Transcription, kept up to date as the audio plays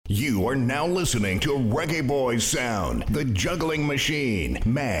You are now listening to Reggae Boys Sound, the juggling machine,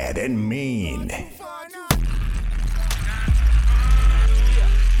 mad and mean.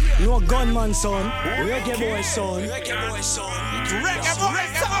 No gunman son, Reggae Boys son. Reggae Boys son. Reggae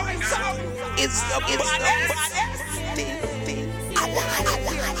Boys son. It's the baddest.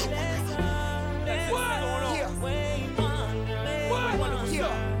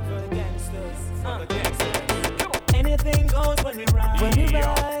 Anything goes when we ride.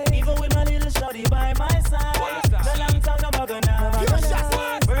 Even with my little shorty by my side. The long time no bugger now.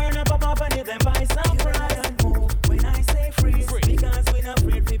 Burn up and then buy some pride. When I say freeze, because we not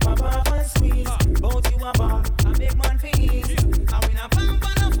afraid we pop up and squeeze. Both you a bomb, a big man for ease. And we not pump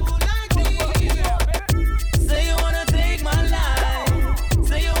on a fool like me. Say you wanna take my life.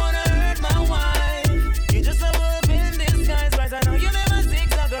 Say you wanna hurt my wife. You just a wolf in disguise, right? I know you never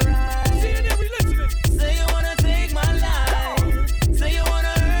zigzag a ride. Say you wanna take my life. Say you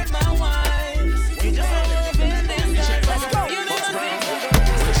wanna hurt my wife. You just a wolf in disguise, right? I know you never zigzag a ride.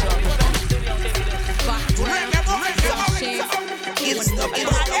 It's the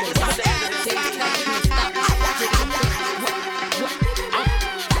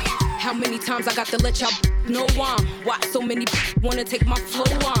How many times I got to let y'all know I'm why so many wanna take my flow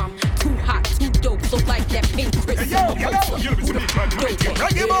on? Too hot, too dope, so like that pink Chris.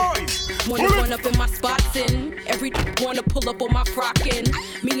 Reggae Boys. Wanna run up in my spots and every wanna pull up on my frockin'.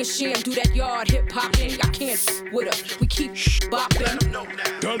 Me and Sham do that yard hip hopping. I can't with her, we keep bopping.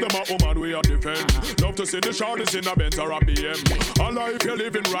 Tell them a woman we are defend. Love to see the shortest in a Benz or a BM. Allah if you're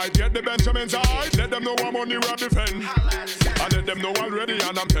living right, get the Benjamins high. Let them know I'm on the road defend. I let them know already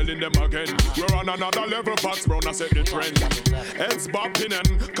and I'm telling them again. We're on another level, Fox Brown I set the trend. Heads bopping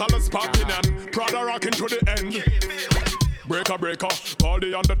and colors popping and Prada rocking to the end. Breaker, call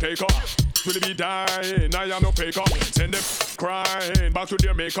the Undertaker. Will be dying, I am no faker. Send them crying back to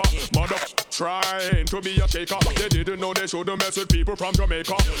their maker. Mother trying to be a shaker. They didn't know they shouldn't mess with people from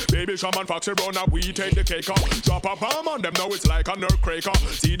Jamaica. Baby Shaman Foxy Brown, now we take the cake. Drop a bomb on them, now it's like a nerve cracker.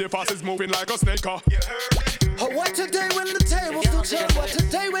 See the fastest moving like a snake. Oh, what today when the tables will turn? What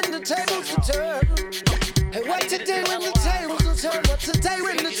today when the tables will turn? Hey, what today when the tables will turn? What today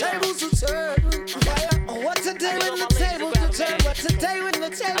when the tables will turn? Oh, what today when the tables will turn? What today when the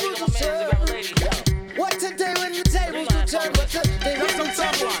tables will turn? What today when the tables will turn? What today when the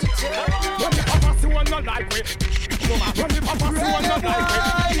tables will turn? When the papa's one not like we, when the papa's one not like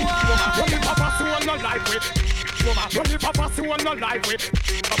we, when the papa's one not like we, when the papa's one not like we.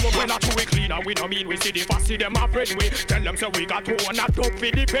 When I do it clean and we no mean we see the fussy them a friend we. Tell them say we got to one not up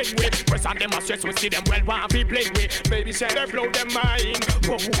with the pen we. Press on them a stress we see them well want be playing we. Baby say they blow them mind.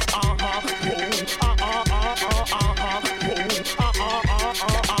 Whoa, whoa,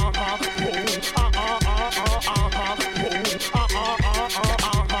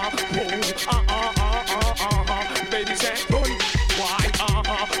 baby say boom, why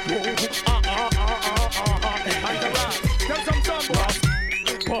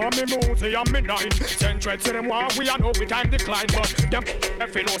for me Moosey and me nine. Send threats to them while we are know we time decline. But them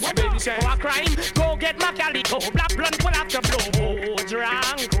effing us, baby say a crime. Go get my calico, black blunt will have to blow.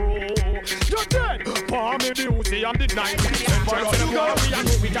 Drunk crew, you're dead. For me Moosey and the nine. Send threats to them while we are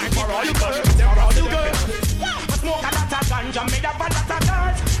know we time for all you girls. For all you girls. Smoke a lot of ganja, made up a lot of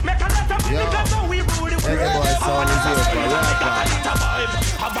girls. Make a lot of money, that's how we rule the world. Reggae Boys sound is here for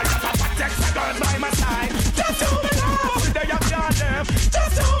Have a lot of sex girls by my side. Just do me love, today I can't live.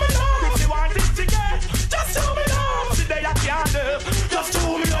 Just do me love, if you want it to get. Just do me love, today I can't live. Just do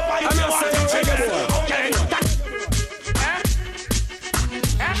me love, if you want it to get. Okay.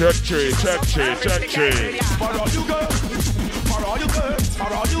 Check tree. For all you girls, for all you girls,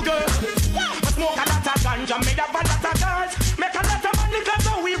 for all you girls. Smoke a lot of ganja, made up a lot of girls. Make a lot of money, cause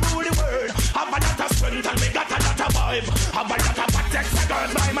how we rule the world. Have a lot of strength and we got a lot of vibe. Have a lot of sex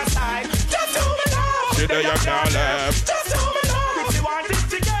girls by my side. Just do me love, today I can't live. Just do me love, if you want it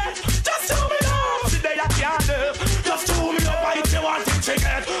to get. Just do me love, today I can't live. Just do me love, if you want it to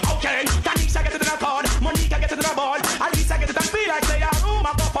get. Okay, Tanisha get it in a cord, Monica get it in a ball. Alisa get it and feel like they are room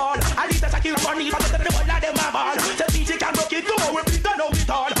of a fall. Alisa Shakir funny, but get it in the ball like them a ball. The DJ can rock it, come on, we don't know it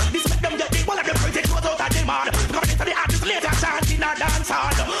all. This make them get the ball like them crazy, goes out of demand. Because it's the artist later, chant in a dance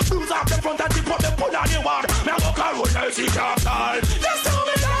hall. Blues off them front and tip up them pull on the wall. Now walk a roll, now see capital. Just do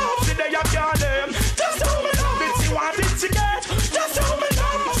me love, today I can't live. Just do me love, if you want it to get. Just do me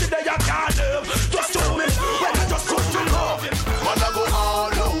love, today I can't live. Just do me love, when I just put to love. Man I go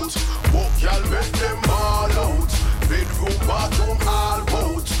all out, walk y'all make them all out. Bedroom, bathroom, all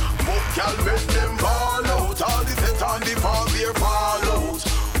out. Walk y'all make them all out. All the set on the farm, beer fall out.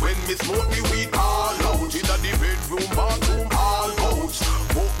 When me smoke me weed all out. In the bedroom, bathroom, all out.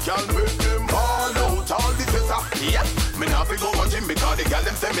 Walk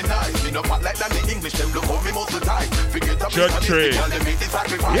me nice. Me no fat like that the English, them look how me muscle tight. Forget about Church tree.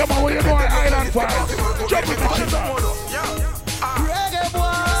 Yeah, man, where you going? Island Vibes. Jump in the chisel. Reggae boy.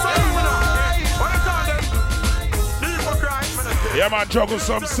 Yeah, man, juggle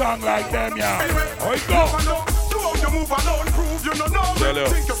some song like them, yeah. How it go? You move alone, prove you don't know me.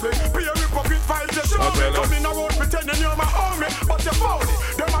 Think you play, be a hypocrite, fight your show me. Come in a road pretending you're my homie, but you're phony.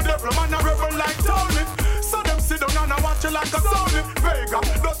 Them a devil, man, a rebel like Tony. So them sit down and I watch you like a Sony. Vega,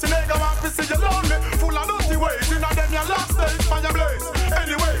 dirty nigga, want to see you lonely. Full of dirty ways, you know them your last days, fire blaze.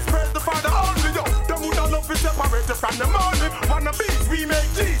 Anyways, praise the Father only, yo. Them would have love to separate you from the money. Wanna beats, we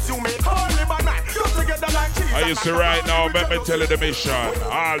make G's, you make honey, but night. Go together like cheese. I used to right now, let me tell you the mission,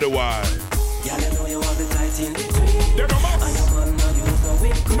 all the while. Yeah, I know you have the tight in between. And your man now use no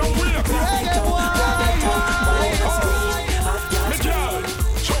whip cream. Grab it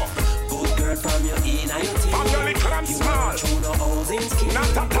up, good girl from your in and your team. You want through the holes in skin. Grab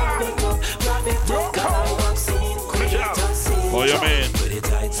it up, got a vaccine. Create a scene. Oh, you mean? With it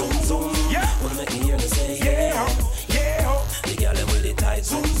tight, zoom, zoom. Wanna make me hear me say, yeah. The girl with it tight,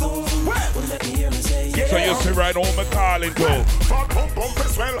 zoom, zoom. Wanna make me hear me say, yeah. So you see right home, McCarlin too. Fat pum pum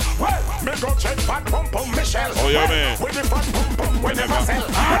as well. Me go check fat pum pum Michelle. Oh, yeah, man. With the fat pum pum, we never sell.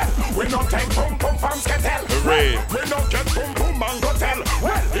 We don't take pum pum from Sketel. Hooray. We don't get pum pum and go tell.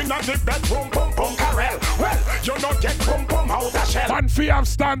 Well, in a deep bedroom pum pum Carell. Well, you don't get pum pum out of shell. Man, fi have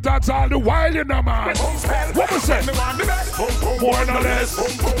standards all the while, you know, man. What was it? Me want the best pum pum, More no less.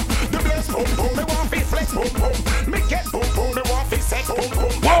 pum pum. The best pum pum, me want fi flex pum pum. Me get pum pum, me want fi sex pum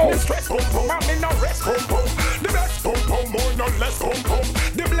pum. Whoa. Me stress pum pum, and me no rest pum pum. The best pum pum, more no less pum pum.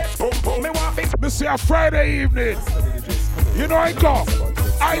 The blessed pum pum, me want fi. Me see a Friday evening. You know I go.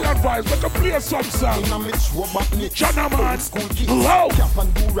 Island Vibes, we can play some song. Chana man, low. Cap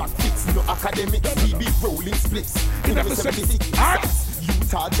and do rock fix, no academic. We be rolling splits. In the 76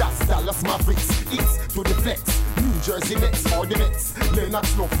 Utah Jazz, Dallas Mavericks. It's to the flex. New Jersey Nets or the Nets. Leonard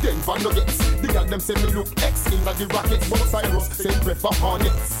Snuff, Denver Nuggets. The girl them say me look X in the Rockets. But Cyrus say prefer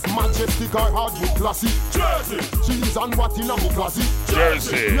Hornets. Majestic or hardwood classy. Jersey. Cheese and what in a me classy.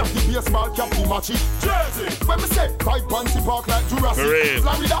 Jersey. Me have the baseball cap the matchy. Jersey. When me say tight panty park like Jurassic.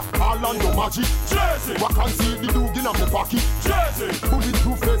 Florida, Orlando Magic. Jersey. What can see the dude in the pocket. Jersey.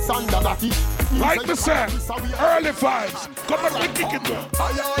 Bulletproof face and the natty. Like me say, early vibes. Come on, we kick it down.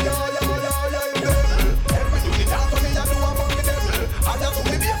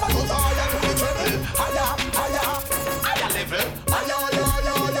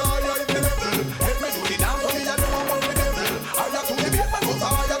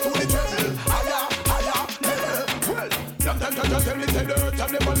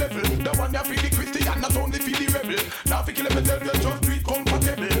 The one that feel the Christian, not only feel the rebel. Now fi kill him and tell you just do it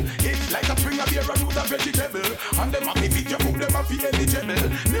comfortable. It's like a string of beer and root of vegetable. And them a fi feed your food, them a fi eligible.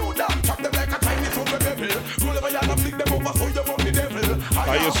 New down, chop them like a tiny from the pebble. Roll over and flick them over so you from the devil.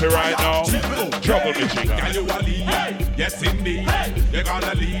 Are you see right now? Trouble me, chica. Can you a lead? Yes indeed. You're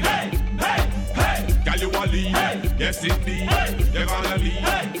gonna lead. Can you a lead? Yes indeed. You're gonna lead.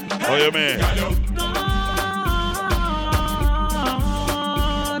 Oh, you mean?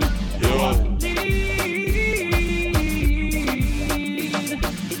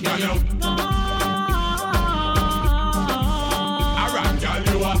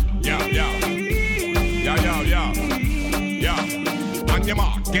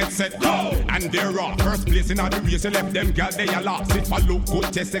 Get set, go! And they're off. First place in all the race, you left them girl, they are lost. It for look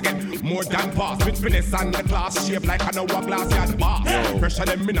good, test again, more than pass. With finesse and the class, shape like an hourglass, yard bar. Pressure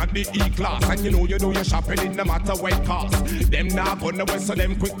them in at the E-class, and you know you're shopping it no matter what it cost. Them now gonna west, so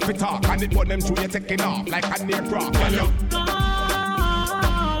them quick fit talk, and it want them through you taking off like a aircraft. And you are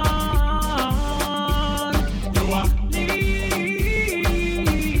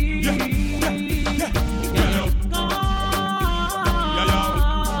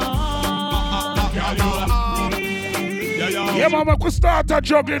yeah, mama, we start a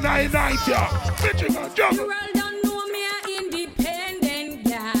juggling night, yeah. Bitching a juggle. You all don't know me, a independent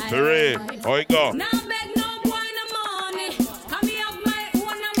guy. Hooray. How it go? Now beg no boy no money. Come me have my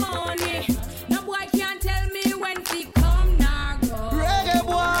own money. No boy can't tell me when to come now go. Reggae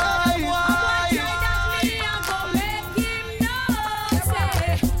boy.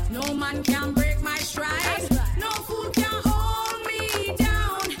 No man can break my stride. No food can hold me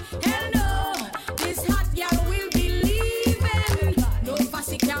down. Hell no, this hot girl will be leaving. No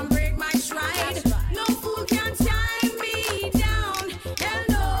fussy can break my stride. No food can tie me down. Hell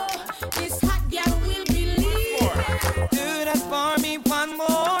no, this hot girl will be leaving. Do that for me one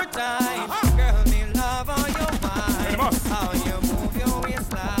more time. Girl, me love all your mind. How you move your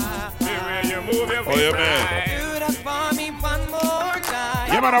waistline. Oh, yeah, man. Do that for me one more time.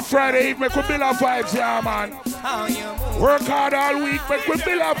 Yeah, Yeah, man, a Friday Eve, make we build our vibes, yeah, man. Work hard all week, make we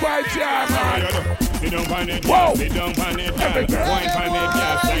build our vibes, yeah, man. Sit down on it, Whoa. sit down on it, girl. Wine on it,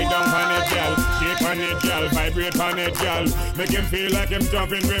 girl. Slide down on it, girl. Shake on it, girl. Vibrate on it, girl. Make him feel like him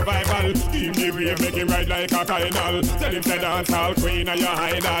jumping revival. Steam the wave, make him ride like a cardinal. Tell him to dance all queen of your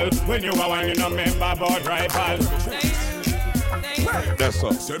idol. When you are one, you know member about rival. That's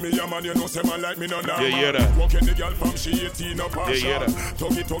up. Say me a man, you know, say man like me no normal. Yeah, that. Walking the girl from she 18 up partial. Yeah, that.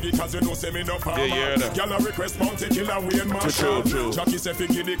 Tuggy, cause you know, say me no farmer. Yeah, that. Girl a request Bounty Killer Wayne Marshall. True. Jackie say fi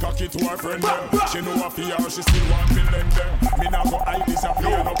give the cocky to her friend them. She know a fear, she still want to lend them. Me nah go hide this a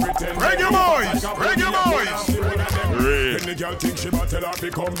play, no pretend. Bring your boys. When the girl think she might tell her to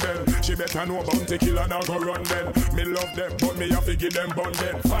come then. She better know Bounty Killer now go run then. Me love them, but me have to give them bun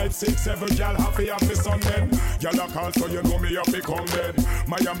then. 5, 6, 7 girl happy have me son then. Girl a call so you know me have to come then.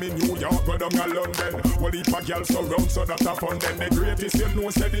 Miami, New York, go down to London. Well, if a girl surround, so that's a fun then. The greatest you know,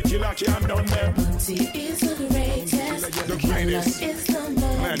 say the killer can't done them. Bunty is the greatest. The greatest. Is the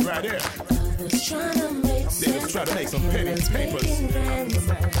man. Man, right here. Others trying to make sense. Try to make some pennies, papers.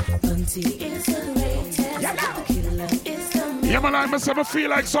 Bunty is the greatest. The killer is the man. Yeah, man, I myself feel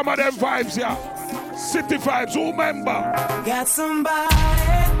like some of them vibes, yeah. City vibes, who remember? Got somebody,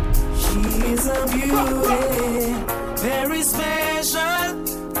 she's a beauty, very special,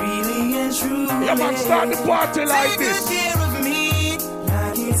 really and truly. Yeah, man, start the party like this. Take good care of me,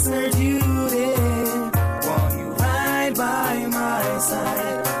 like it's her duty. While you ride by my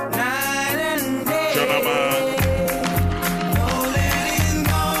side, night and day. Gentlemen. No letting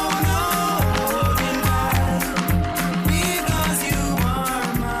go, no holding back, because you are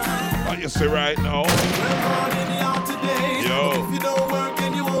mine. What you say right now? Yo. If you don't work,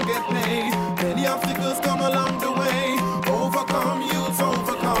 then you won't get paid. Many obstacles come along the way. Overcome, you'll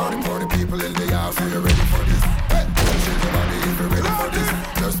overcome. For the people in the house, are you ready for this? Hey, shake your body if you're ready for this.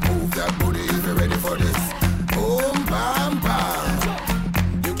 Just move that booty if you're ready for this. Boom, bam, bam.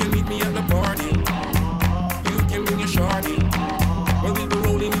 You can meet me at the party. You can bring your shorty. We'll be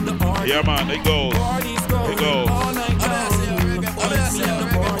rolling in the party. Yeah, man, it goes. Party's going It goes. all night long.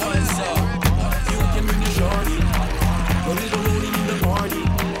 You can bring your shorty. We'll be rolling in the party.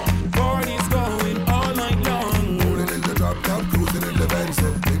 Party's going all night long. Rolling in the drop top, cruising in the Benz.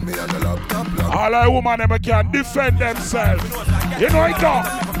 Take me on the laptop. All our women them can defend themselves. You know it all.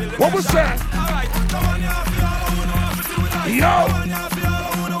 What we say? Yo.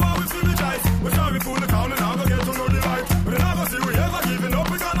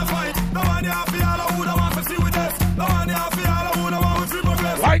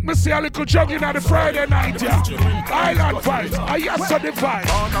 Like me see a little jogging on the Friday night, yeah. Island vibes, I have some vibe.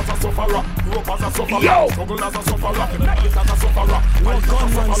 Yo.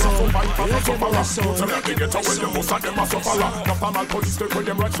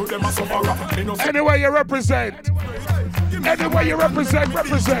 Anywhere you represent. Anywhere you represent,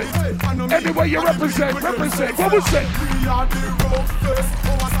 represent. Anywhere you represent, represent. What we say? We are the roughest,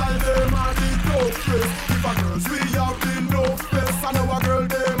 our style them are the toughest. If a girls we have the no face, and our girl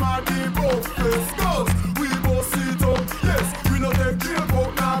them are the roughest. Girls, we both sit up, yes. We no take care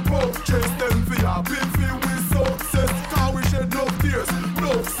about not both. Chase them for your big feel with success. Cause we shed no tears,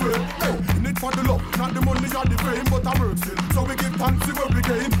 no sweat. Hey, in it for the love, not the money or the fame, but I work still. So we give thanks to what we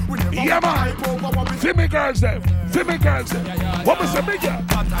gain. We never Yeah, man. Fimi girls them. Fimi girls them. What was the bigger?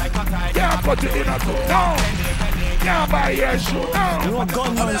 Yeah, put it in a toe. No. Yeah, buy your shoe. No. You a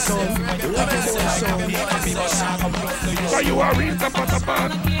gunman, son. You a son. So you are real the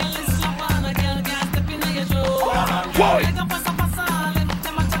butterman. Boy.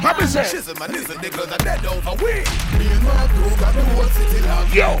 Happy say. She's a man, listen, niggas are dead over we. Me and my crew got the whole city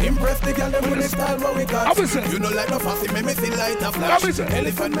locked. Yo. Impress the girl with the style what we got. Happy say. You know like no fussy, make me see light a flash. Happy say.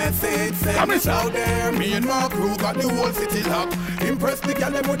 Elephant message, send it out there. Me and my crew got the whole city locked. Impress the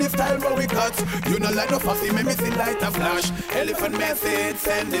girl with the style what we got. You know like no fussy, make me see light a flash. Elephant message,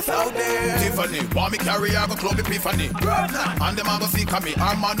 send this out there. Tiffany, want me carry, I go club Epiphany. And them a go see me,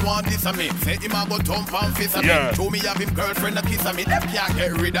 our man want this of me. Say him a go thump and fist of me. Show me have him girlfriend a kiss of me. Them can't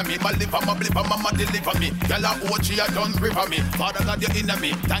get rid of me. My liver, my blipper, mama deliver me. Girl a OG, I done river me. Father God, you're in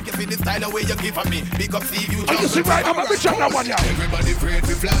me. Thank you for the style away you give me. Big up, see you. Oh, you see right, I'm a bitch on that one, yeah. Everybody afraid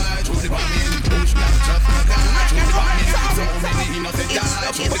to fly. Through the bombing. Push back, just my God. Through the bombing. So many innocent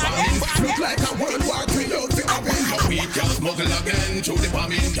die. Through the bombing. Look like a World War III outfit again. But we just smuggle again. Through the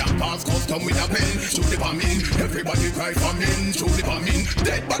bombing. Can't pass custom with a pen. Through the bombing. Everybody cry for men. Through the bombing.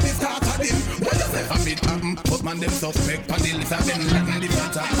 Dead body start at him. What does that have it happen? Postman them suspect. Pandils have them. Latin the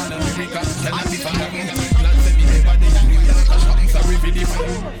matter. And America. Tell us if I'm having. Glad to be everybody. New York. I'm sorry for the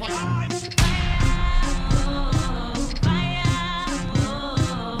fire.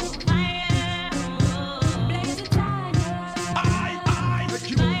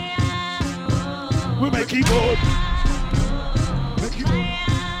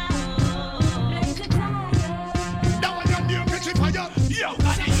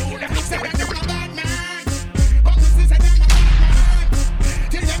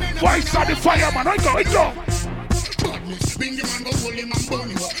 fireman, I go. Badness, Bingy man go hold him and burn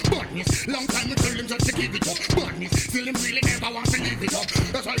him up. Badness, long time we tell him just to give it up. Badness, still him really never want to leave it up.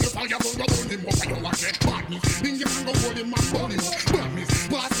 That's why the fire go burn him up. I don't want that badness. Bingy man go hold him and burn him up. Badness,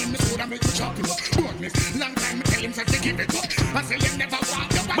 pass him the soda make you chop him up. Badness, long time we tell him just to give it up. I say him never want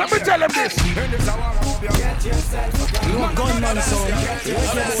your body. Let me tell him this. Get yourself. You a gunman son.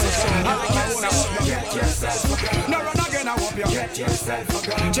 Get yourself. No run again, I hope you. Get yourself.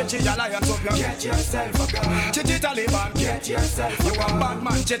 Chichi Alliance hope you. Get yourself. Chichi Taliban. Get yourself. You a bad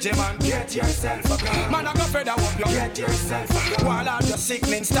man, Chichi man. Get yourself. Man, I go fed, I hope you. Get yourself. While I'm just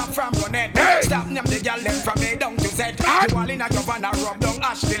sickening, stop from running. Hey. Stop them the girl them from me down to Z. You all in a your van, I rub down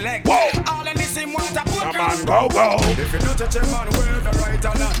ash the leg. Whoa. All in the same water, put Come on, go. If you don't touch a man, wave the right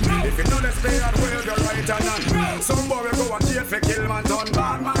hand. If you don't let's play and wave the right hand. Some boy will go and jail for kill man, done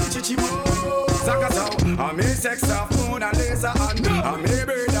bad man, chichi mo. Zakatao, I'm a sex of moon and laser and I'm a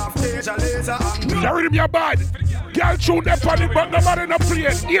bird of cage and laser and The rhythm you bad. Girl tune them on it, but the man in the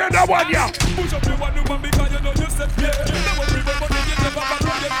plane. Hear that one, yeah. Push up the one woman because you know you said yeah. Never remember the you never back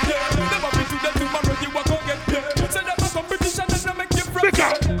on it, yeah. Never be to them tomorrow you walk on it, yeah. Say them a competition and they make you from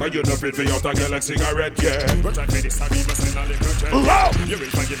Cause you not fit for your girl like cigarette, yeah. but I made this time you must not live good. Love. You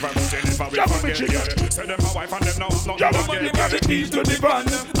will find it from the if I will Jump forget, with me, yeah. Say them my wife and them now not Jump again. with me, got the keys to the van.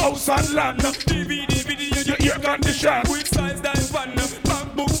 House and land. DVD, Your ear condition. with size that one.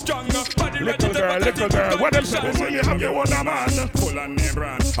 Bank book strong. Little girl, what them say? When you have your one man. Full and name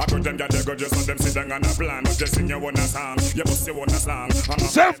brand. I could them get go just on them sit down on a plan. But just sing your one song. You must say one song.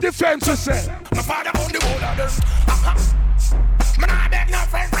 Self-defense, you say. my father on the whole of them. Man, I beg no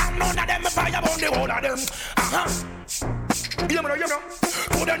friend from none of them. My fire on the whole of them. You know.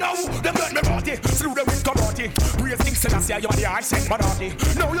 Who they know? Them let me party. Through the wind karate. Praise King Selassie, you're the hard sent monarchy.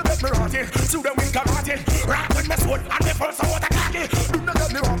 Now you let me party. Through the wind karate. Rock with my sword and me pulse out the khaki. Do not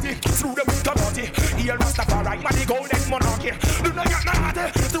let me party. Through the wind karate. Here Rastafari, man the golden monarchy. Do not get me party.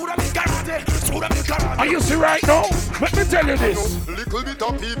 Through the wind karate. Through the wind karate. Are you see right now? Let me tell you this. Little bit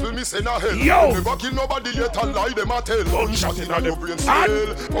of people miss in a hell. Yo. Never kill nobody yet and lie them a tell. Gunshot in a your brain And-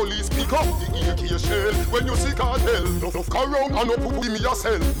 cell. Police pick up the AK shell. When you see cartel, no come round and no put me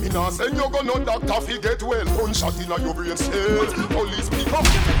yourself. Me nah send you go no doctor fi get well. Gunshot in a your brain cell. Police pick up.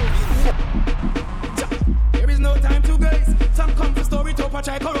 There is no time to grace. Some come to story to patch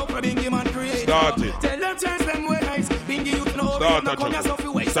I corrupt for Bingy man create. Start it. Tell them change them ways. Bingy you know Start them a come chuckle. yourself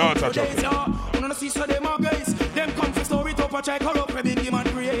you waste. Start a Days, chuckle. yeah. You know see so them are guys. Them come to story to patch I corrupt for Bingy man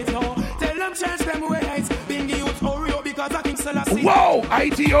create. Tell them change them ways. Bingy you know because I King Selassie. Whoa,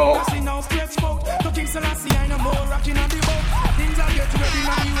 ITO. That's in now stretch out. To King Selassie I no more rocking on the boat. Things are get ready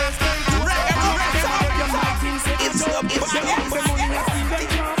now the West End.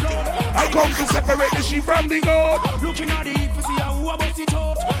 I come to separate the sheep from the goat. Looking at the heat to see how who about it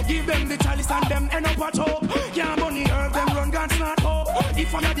out. Give them the chalice and them end up at hope. Can't money herb them run guns not hope.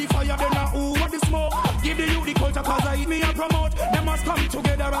 If I the fire then I who want the smoke. Give the youth the culture cause I eat me and promote. Them must come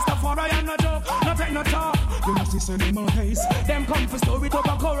together Rastafari and no joke. No take no talk. You must listen them on haste. Them come for story talk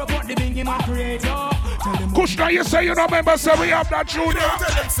and corrupt what the Bingy man create. Tell them Kushna, you say you don't remember, say we have that junior.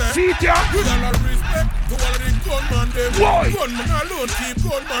 See it, yeah? You don't have respect to all of the gunman them. Why? Gunman alone keep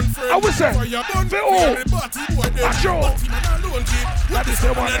gunman friends. I will say, Fire burn for who? everybody boy them. Watch out. Batty man alone keep. That is the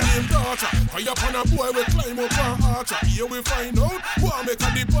one. And name daughter. Fire upon a boy will climb up an archer. Here we find out who make a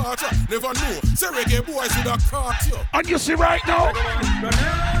departure. Never know. Say reggae boys with a cart you. And you see right now? run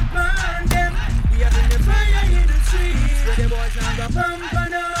out, burn them. We have been the fire in the streets. Reggae boys now go pump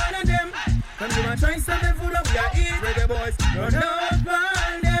and all of them. Come to my try some of the food that we are eat. Reggae boys run out,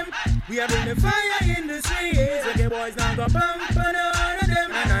 burn them. We have been the fire in the streets. Reggae boys now go pump and all of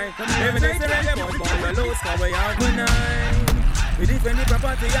them. And I come every day say reggae boys but we lose cause we are good night. We defend the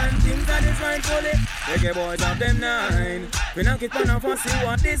property and things that is rightfully. Reggae boys have them 9. We knock it on a fussy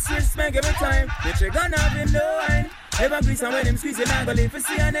want disrespect every time. The trigger have him 9. Never grease and when him squeeze it now go live for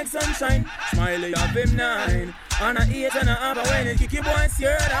see a next sunshine. Smiley have him 9. And a 8 and a half but when it kick your boys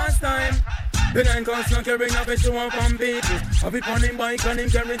here last time. The 9 comes not carrying up a show up on people. Have it on him bike and him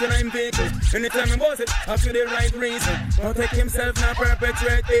carry the 9 vehicles. Anytime he boss it, after the right reason. Protect himself, not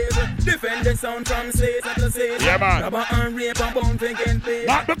perpetrate evil. Defend the sound from season to season. Yeah, man. Rubber and rape and bone thinking people.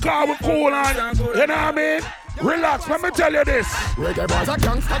 Not because we're cool on, you know what I mean? Relax, let me tell you this. Reggae boys a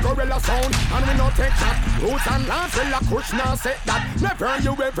gangsta gorilla sound, and we no take that. Roots and lands, will a kush now set that. Never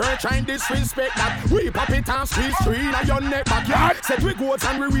you ever try and disrespect that. We pop it and street on your neck back. Yeah, set we go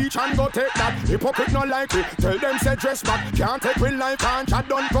and we reach and go take that. Hypocrite not like it, tell them say dress back. Can't take with life and chat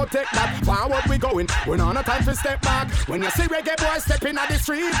don't protect that. Forward we going, we not no time for step back. When you see reggae boys stepping at the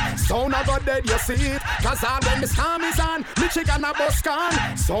street, sound a go dead you see it. Cause all when the storm is on, Michigan a bus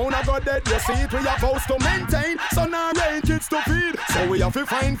can. Sound a go dead you see it. We are supposed to maintain, so now rain kids to feed. So we have to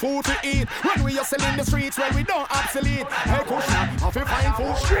find food to eat. When we are selling the streets, when we don't obsolete. Hey Kushna, have to find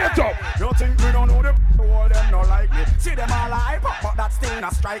food straight up. You think we don't know the all them not like me. See them all hype up, but that still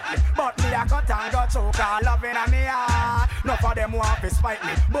not strike me. But me I cut and got choke all loving on me heart. None of them want to spite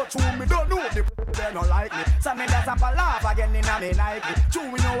me, but who me don't know the they not like me. So me just have a laugh again in a me Nike. True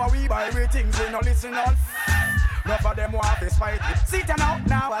we know how we buy we things we no listen all. None of them want to spite me. See them out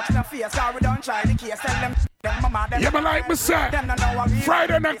now watch the face, cause we don't try the case. Tell them mama them. Yeah, but like me say,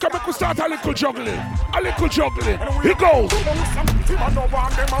 Friday night come we start a little juggling. A little juggling. He goes.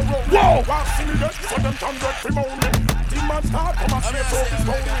 Whoa!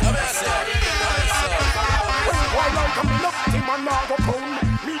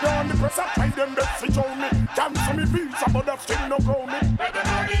 Me down the press, I find them that switch on me. Dance me beats, but that still no grow me.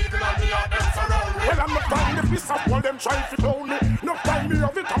 Well, I'm not trying to piss up while them trying to clone me. No time me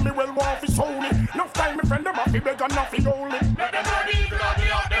of it, and me well want to show me. No time me friend them off, me beg and nothing only.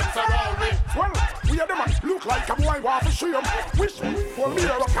 Well, we are the man, look like a boy want to shame. Wish me, for me,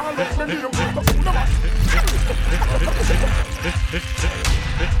 I can't let me name.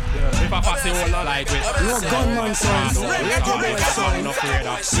 If I pass it all no like it. No gunman son. I'm not afraid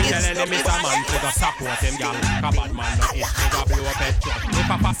of. Me tell them it's a man to go support him, y'all. A bad man no it, they go blow up head truck.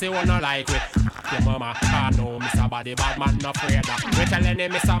 If I pass it all no like it. Your mama can't know Mr. Body, bad man no afraid of. Me telling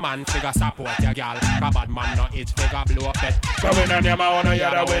him it's a man to go support your girl. A bad man no it, they go blow up head. So we no name a one or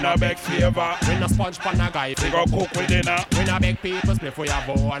yada, we no beg favor. We no sponge pan a guy, we go cook with dinner. We no beg people split for your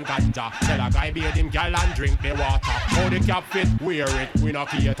bow and ganja. Tell a guy bathe him girl and drink the water. How the cap fit, wear it, we no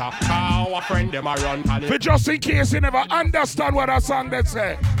cater. Our friend them a run pal. But just in case you never understand what a song they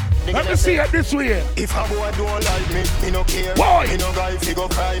say. Let me see it this way. If a boy don't like me, me no care. Boy. Me no guy fi go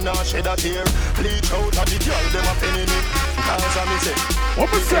cry nor shed a tear. Bleach out of the girl, them a penny me. Cause I me say, what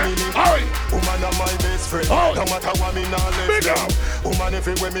me say? Alright. Woman are my best friend. Oh. No matter what me nah left Big them. up. Woman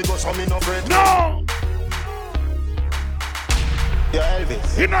everywhere me go so me no fret. No. Yeah,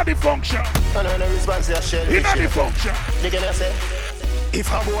 Elvis. He not the function. I know the response to your shell. He not the function. You get what I say? If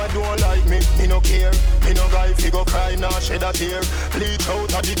a boy don't like me, me no care. Me no guy fi go cry nor shed a tear. Bleach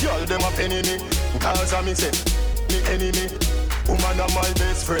out of the girl, them a penny me. Cause I me say, me enemy. Woman are my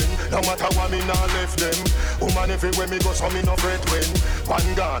best friend. No matter what me nah left them. Woman everywhere me go so me no fret when.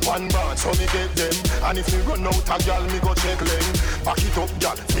 One gun, one band, so me get them. And if me run out a girl, me go check them. Back it up,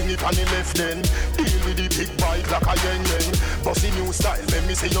 girl, bring it on the left then. Deal with the big bike like a yen yen. Bossy new style, let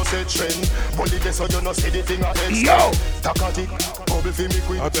me see you set trend. Bully this so you no see the thing ahead. Yo! Takatik, bubble fi me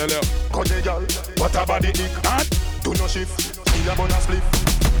quick. I tell you. Cut the girl, what about the dick? And? Do no shift, me a bun a split.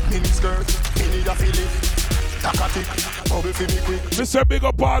 Mini skirt, me need a fillet. Takatik, bubble fi me quick. Mr. Big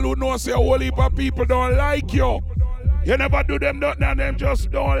up all who know say a whole heap of people don't like you. You never do them nothing and them just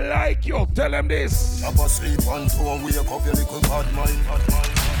don't like you. Tell them this. Drop asleep and don't wake up your little bad mind.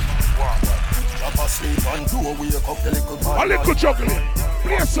 Drop asleep and don't wake up your little bad mind. A little juggling.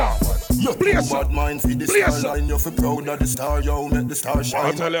 Play a song. Play a song. Bad mind for the star line. You feel proud of the star, yo, make the star shine.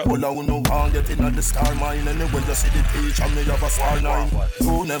 I tell you. Pull out no can't get in at the star mine. Anyway, you see the peach and me have a star nine.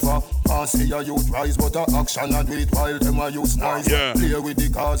 You never can't see a youth rise, but a action and do it while them a use nice. Yeah. Play with the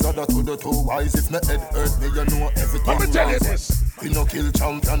cars, other to the two wise. If me head hurt me, you know everything. Let me tell you this. We no kill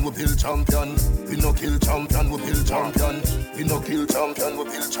champion, we build champion. We no kill champion, we build champion. We no kill champion, we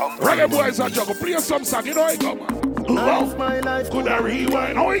build champion. Reggae boys are juggle. Play some song, you know it go, man. Love my life could I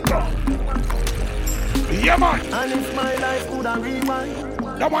rewind? How it go? Yeah, man. And if my life could I rewind.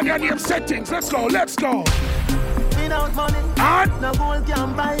 That one your name settings. Let's go, let's go. Without money, and no gold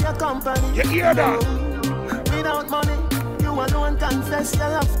can buy a company. You hear that? Without money, you alone confess your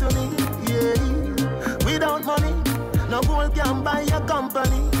love to me. Yeah. Without money, no gold can buy a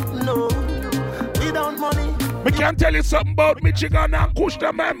company. No. Without money. We can tell you something about Michigan and Kush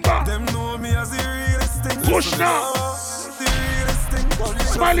the member. Them know me as the realest thing. Kush now.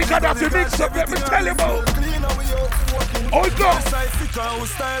 Smiley got that to mix up, let me tell you about. Oh, go.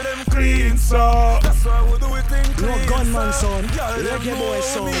 Clean, sir. That's why we do it in clean. No gunman son. Reggae boy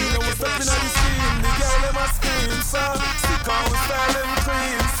son.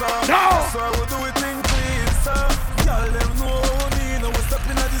 No. That's why we do it in clean, sir. Y'all them know me, no we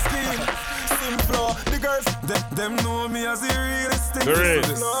stepping at the skin. Simple, the girl yes. Them know me as the realest thing. There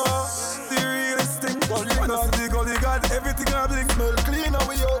is. The realest thing. The gully got everything I blink. Smell clean and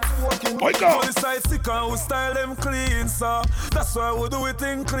we out walking. Why go? The side sick and we style them clean, sir. That's why we do it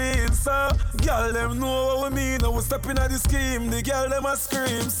in clean, sir. Girl them know what we mean. Now we step in at the scheme. The girl them a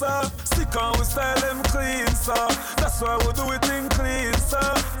scream, sir. Sick and we style them clean, sir. That's why we do it in clean,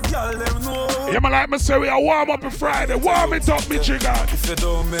 sir. Girl them know. Yeah, man, like me say, we are warm up on Friday. Warm it up, me trigger. If you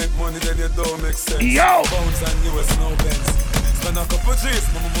don't make money, then you don't make sense. Yo! Pounds and US, no pence. Spend a couple G's,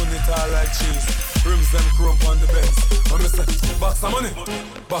 my money tall like cheese. Rims them chrome on the Benz. I'm say, box of money,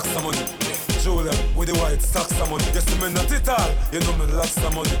 box of money. Julia with the white stocks of money. You see me not it all, you know me lots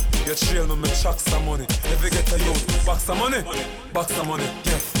of money. You trail me chucks of money. If you get a youth, box of money, box of money.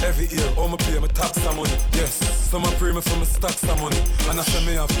 Yeah, every year, all me pay me tax of money. Yes, some I pray me for my stocks of money. And I say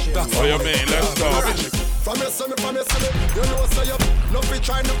me have tax of money. Oh, you mean, let's go. From your son, you know say up. No free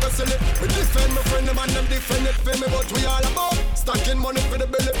trying to wrestle it. We defend my friend, them and them defend it for me. But we all about stacking money for the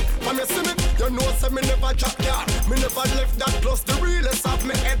belly. From your son, you know say me never drop yard. Me never left that plus the realest of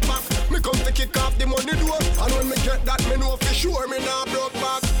me head back. Me come to kick off the money door. And when me get that, me know for sure me not broke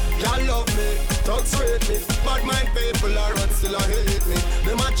back. Y'all love me, thugs rate me. Bad mind people are rot still a hate me.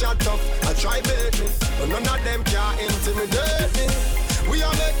 Them a chat tough, I try bait me. But none of them can intimidate me. We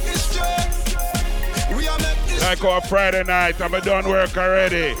are make history. We are make history. Like our Friday night, I'm done work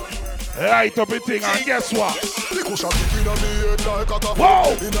already. Light up a thing and guess what? The cushion kick inna me head like a coffee.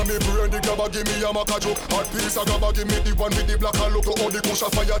 Wow! Inna me brain the grabber give me a macajo. Hot piece of grabber give me the one with the black and look how the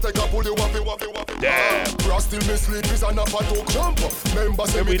cushion fire take a pull the waffy. Damn! Brass still me sleep is a nap a talk. Jump up. Member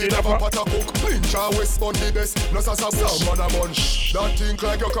say me did have a pot a cook. Pinch a west on the best. Plus as a bush man a munch. That think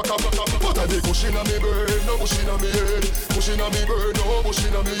like your cracker. But a the cushion inna me brain, no cushion inna me head. Cushion inna me brain, no cushion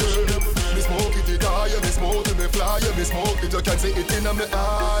inna me head. Me smoke it die, me smoke it me fly, me smoke it you can see it inna me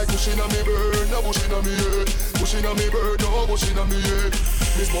eye. Cushion inna me burn, no bush inna me head. Bush inna me burn, no bush inna me head.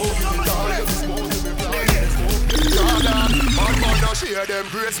 Me smoke it die, me smoke it me fly, me smoke it Jordan, man now share them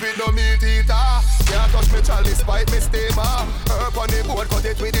grapes with no meat eater. Can't touch me chalice, bite me steamer. Herb on the board, cut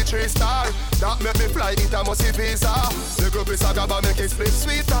it with the 3-star. That make me fly, it a musty visa. The group is a gabba, make it split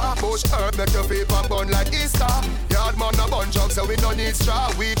sweeter. Bush herb, make your feet pop bun like Easter. Yard man a bun jug, so we don't need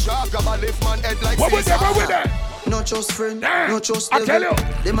straw. We drop, gabba lift man head like Caesar. What with that? No trust friend, no trust I tell you.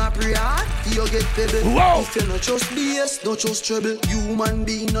 Them a pray hard, you get pebble. Whoa. If you no trust BS, no trust trouble. Human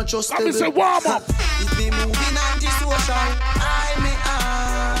being no trust Let me say warm up. If me moving anti-social, I me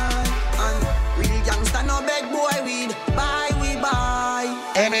I. And real gangsta no beg boy weed. Buy we buy.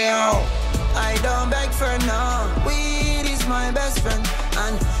 Anyhow, I don't beg for no. Weed is my best friend.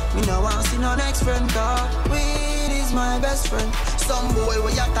 And me no want see no next friend. Cause weed is my best friend. Some boy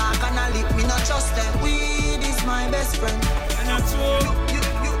where you talk and I lip, me not trust them. Weed is my best friend. And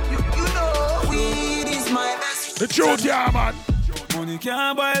you know, weed is my best friend. the truth, yeah, man. Money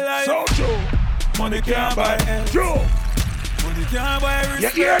can't buy life. So true. Money can't buy health. True. Money can't buy You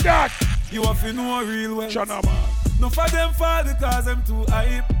respect. hear that? You have to know real well. Chana, man. No for them fall because them too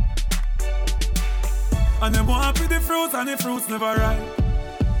hype. And them want to the fruits and the fruits never ripe.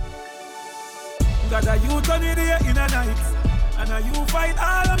 Got a youth on the day in a night. And a you fight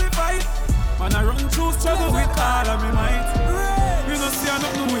all of me fight. Man I run through struggle with all of me might. You know see I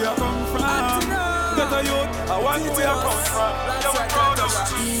don't know where you come from. Got a youth, I want where you come from. You're proud of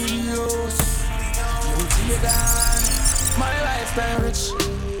My lifestyle rich.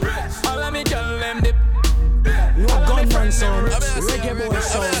 All of me girl them dip. No gunman sound, reggae boy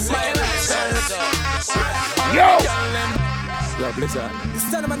sound. My lifestyle rich. Yo! Yo, Blizzard.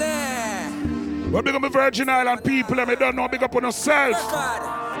 Stand up there. We're big up the Virgin Island people, and we don't know big up on yourself.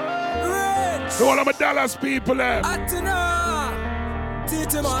 The one of my Dallas people,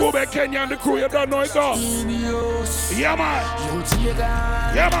 Scooby, Kenya, and the crew, you don't know it all. Yeah, man.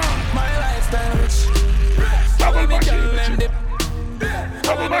 Yeah, man. My lifestyle rich. Double machine,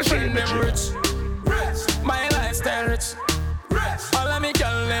 double machine, rich. My lifestyle rich. All of me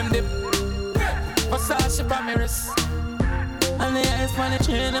girl them dip. Versace pa me wrist. And the ice on the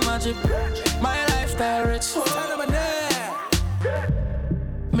chain in my drip. My lifestyle rich.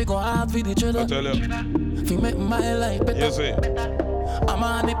 Me go hard for the cheddar. I tell you. Fi make my life better. Yes, sir. I'm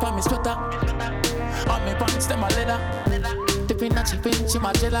on the pa me sweater. On me pants them a leather. Dipping a chip in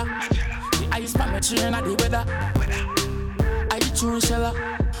chimagella. The ice pa me chain at the weather. I choose sheller.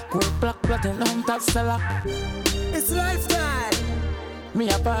 Gold black platinum top seller. It's lifestyle. Me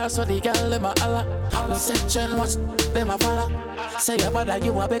a pass so the girl them a holla. Holla section watch them a follow. Say your brother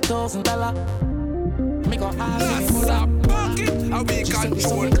you a big $1,000. Me go ask you for Bucket, and we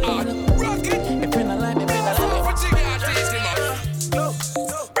control hard. Rocket, if you not like me, better like me.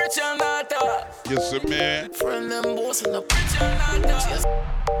 Rich and data. You see me? Friend them boss in the picture.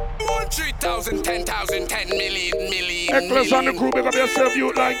 3,000, 10,000, 10 million. Eccles on the crew, make up yourself,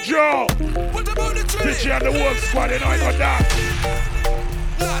 you like Joe. What about the tree? Pitchy and the world squad, you know I got that.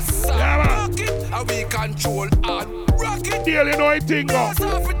 Yeah, man. How we control and rocket. Deal, you know I think of.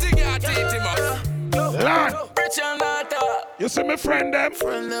 Lord. You see me friend them?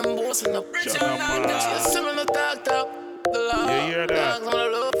 Friend them boss in the picture. You see me no talk. You hear that?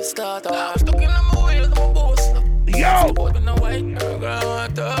 Yo!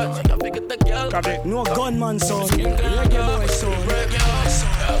 No gunman sound. Reggae boy sound.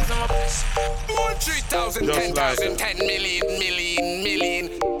 3,000, 10,000, 10 million. Need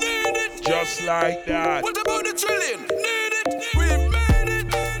it. Just like that. What about the trillion? Need it. We made it.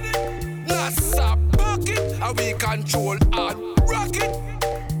 NASA bucket. How we control and rocket.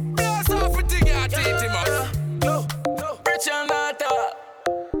 Blast off a thing at it. Rich and not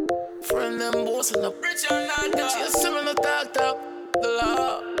friend them boss in the rich and not she see me no talk. The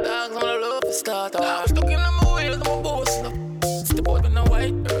law, dogs on the love to start. I'm stuck in the wheels, I'm a boss. Step out in the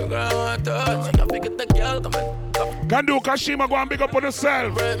white, girl, I want to touch. I pick the girl, come on. Can do Kashima, go and big up on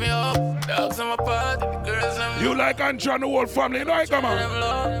yourself. Break me up, dogs on my party, the girls and you like Andrew and the whole family, you know I come on.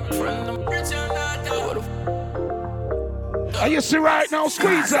 Friend them rich and not and you see right now,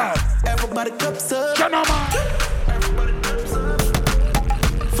 squeeze out. Everybody cups up. Channel man.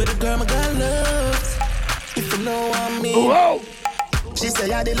 For the girl my girl loves. If you know what I mean. Whoa. She say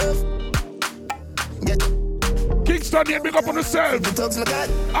yeah they love. Kingston, you big up on yourself.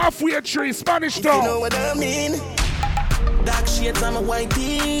 Halfway tree, Spanish town. You know what I mean. Dark shades on my white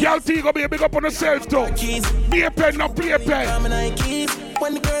tee. Y'all T go be a big up on yourself too. Be a pen, not play a pen.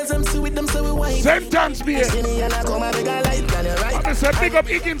 When the girls I'm see with them so we white. Sentence me. I said big up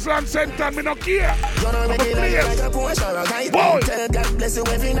Higgins and Sentence, me no care. I'm a player. Boy. God bless you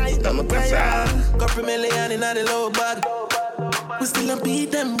every night. I'm a prayer. Couple million in the low bag. We still a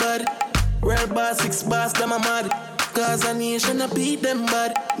beat them bud. Real boss, 6 bars, them a mad. Cause a nation a beat them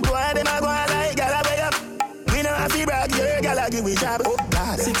bud. Go ahead and I go like gotta wake up. We know I feel brag, yeah, gotta give me job.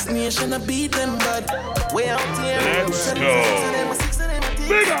 6 nation a beat them bud. Way out here. Let's go.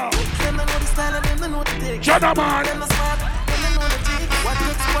 Bigger. Chana man.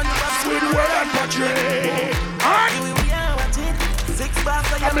 Sweet word and Patrick.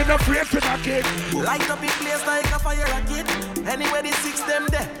 I'm in a afraid to knock it. Light up in place like a fire rocket. Anywhere the 6 them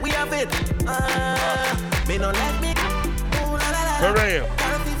there, we have it. Me no let me. For real.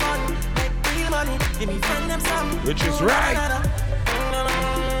 Gotta be fun, make real money. Give me friend them some. Which is right.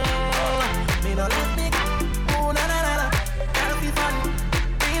 Me no let me. Gotta be fun,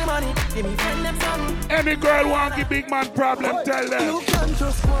 real money. Give me friend them some. Any girl want the big man problem, tell them. You can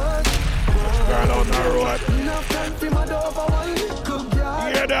just work. Girl on the road. Enough time for my door for one little girl.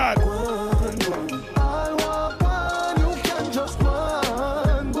 Hear that? I want one, you can just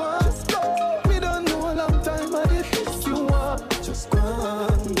one. We don't know a long time, but if you want, just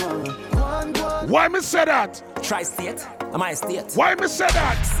one. Why me say that? Tri-state, am I state? Why me say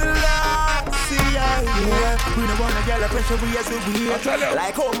that? We don't wanna get a pressure, we as we I tell you.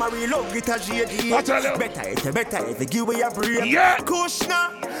 like how Marie love get a GD. I tell you. Better if you give me a break. Yeah.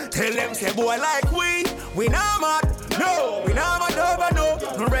 Kushna, tell them say boy like we not mad. No, we not mad over no.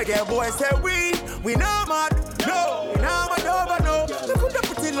 Reggae boy say we not mad. No, we not mad over no. She coulda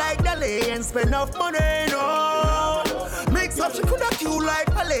put it like Dali and spend enough money, no. Mix up, she coulda cute like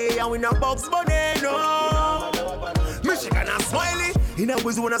Palais and we not box money, no. Michigan and Smiley. In a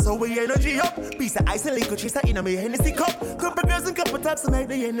was one of so we energy up. Piece of ice and liquor chaser in a me Hennessy cup. Couple girls and couple taps to make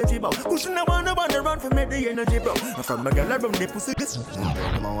the energy bow. Pushing the one run for make the energy bro. And from a girl around the pussy this.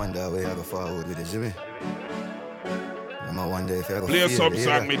 I'm a wonder where I go forward with the Jimmy. I'm a wonder if I go play some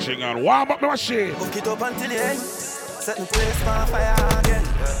song, Michigan. Warm up the machine. Hook it up until the end. Set the place for fire again.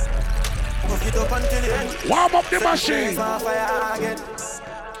 Hook it up until the end. Warm up the machine. Fire again.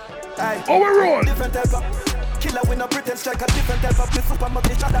 Oh, we roll. Different type of killer with no pretend strike a different type of flip up and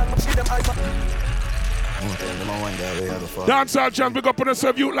make each other see them hyper. Dance all champ, big up on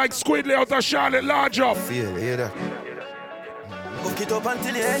yourself. You like Squidly out of Charlotte, large up. Feel, hear that? Hook it up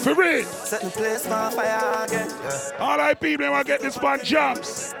until the end. For real. Set the place for fire again. All right, people, when I get this band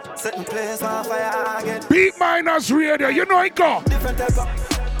jumps. Set the place for fire again. Beat Miners Radio, you know it go. Different type of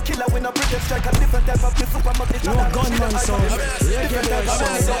killer with no pretend strike a different type of flip up and make each other. No gunman sound. Different type of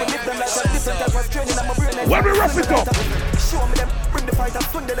live them like a different type of training. I'm a brain. When we rough it up. Show me them, bring the fight and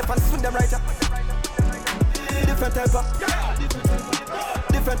swing the left and swing them right. Different type of.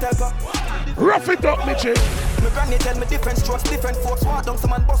 Rough it up, Mitchie. My granny tell me different strokes, different folks. Walk down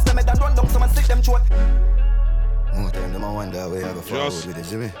some and bust them head and run down some and stick them throat. More time, them I wonder where I go forward with it,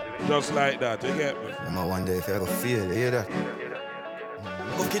 Jimmy. Just like that, you get me? Them I wonder if I go feel, you hear that?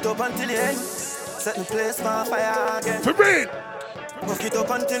 Hook it up until the end. Set the place for fire again. For real! Hook it up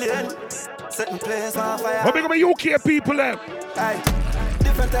until the end. Set the place on fire. What big of my UK people them? Aye.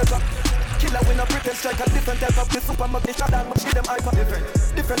 Different type of killer with no pretend striker. Different type of piss super much shot and much them hyper.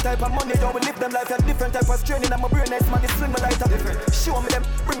 Different type of money don't we live them life. Different type of straining and my brain nice man. They swing my lighter. Show me them,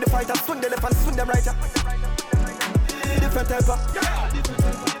 bring the fighter, swing the left and swing them right. Different type of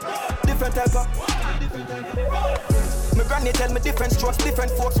my granny tell me different strokes,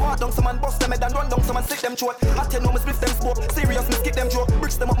 different folks. Walk down some and bust them head and run down some and stick them throat. I tell no me split them smoke. Serious me skip them joke.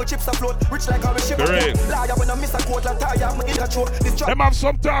 Bricks them up, my chips afloat. Rich like how we ship them. Liar when I miss a quote and tire me in a choke. Them have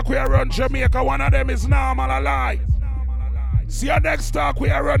some talk we around Jamaica. One of them is normal a lie. See your next talk we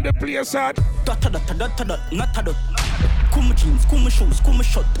around the place at. Not a dot. Cool my jeans, cool my shoes, cool my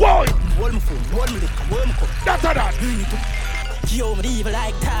shot. Whoa! Hold my phone, hold my liquor, hold my cup. That's a that. Yo, me evil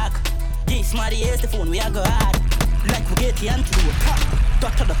like talk. This my the phone, we are go hard. Like we get the antidote.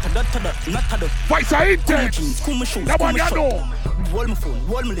 Not a dot. Voice are intense. Cool my jeans, cool my shoes, that cool one my you know. Hold my phone,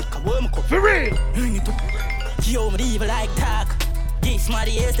 hold my liquor, hold my cup. For real? Yo, me evil like talk. This my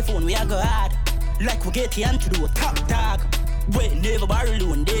the phone, we are go hard. Like we get the antidote. Top dog. Wait, never borrow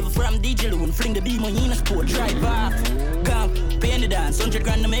loan, never from DJ loan. Fling the beam on in a sport, drive off. Come, pay the dance, 100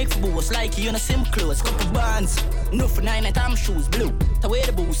 grand to make for boss. Like you in a sim clothes, couple bands. No for 9 at time shoes, blue. To wear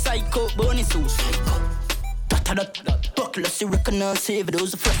the boots, psycho, bunny suits. Buckle, see, recognize, save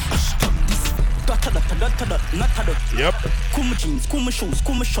those fresh. Not a dot. Yep. Cool my jeans, cool my shoes,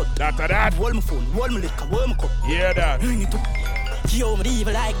 cool my shot. Not a that. Hold my phone, hold my liquor, hold my cup. Yeah, that. Yo, me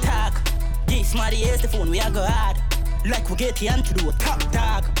evil like talk. This my the phone, we are go hard. Like we get the antidote, top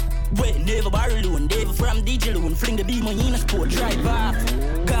dog. Wait, never borrow loan, never from DJ loan. Fling the beam on in a sport, drive off.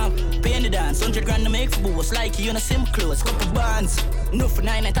 Come, pay the dance, 100 grand to make for boss. Like you in a sim clothes, couple bands. No for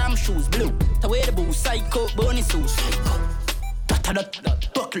 9 at time shoes, blue. To wear the boots, psycho, bunny suits.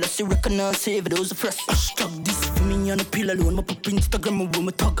 Buckle, see, recognize, save those fresh. Stuck this for me on a pill alone. My pop Instagram, my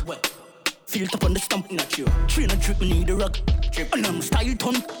woman talk. Feel up on the stump, not you. Train and trip, me need a rug. And I'm style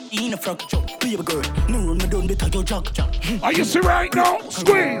ton, in a frog. Baby girl, no run me down, better your jog. Are you see right now?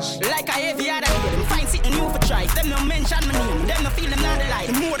 Squeeze. Like I every other day, them find something new for try. Them no mention my name, them no feel them not the light.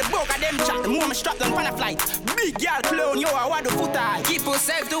 The more the broke of them chat, the more me strap them on a flight. Big girl clone, yo, I want the foot eye. Keep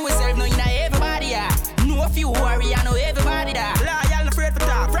yourself to yourself, no, you know everybody, know a few worry, I know everybody that. Loyal, afraid for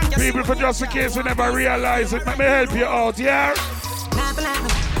talk. People, for just in case you never realize it, let me help you out, yeah?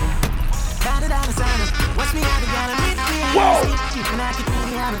 Whoa!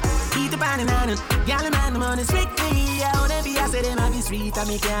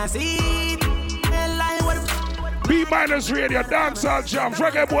 B-Minus Radio, dancehall jams,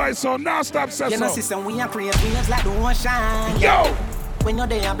 reggae boys, so now stop session. You know, system, we are creating waves like the ocean. Yo! When you're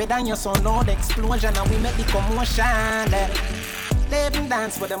there, better than your son, Lord, explosion, and we make the commotion. Live and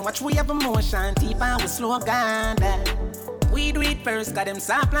dance with them, watch we have emotion, deep and we slow down. We do it first, got them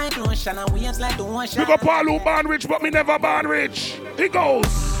soft like lotion and waves like the ocean. We go Paul who born rich, but me never born rich. It goes.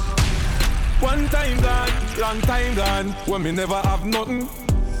 One time gone, long time gone, when me never have nothing.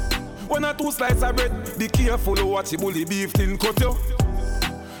 When I 2 slices of bread, be careful of what you bully beef thin cut you.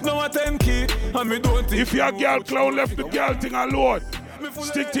 Now a 10 key, and me don't think. If your girl clown left the girl thing alone,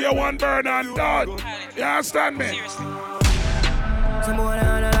 stick to your one burn and done. You understand me? Some boy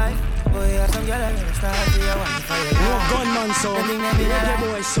on the life. Oh yeah, some girl I start to your one fire. No gunman song, reggae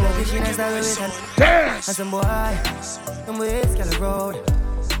boy song. Dance! And some ways can road.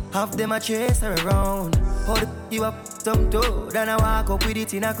 Half them a chase her around. Hold you up some toe, then I walk up with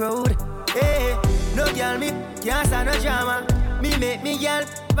it in a crowd. Hey, no girl me can't stand no drama. Me make me girl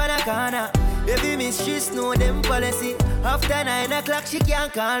for the corner. If you miss, she know them policy. After 9 o'clock she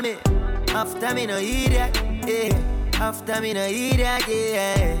can't call me. After me no idiot, yeah. After me no idiot,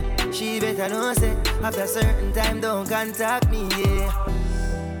 yeah. She better know say after certain time don't contact me, yeah.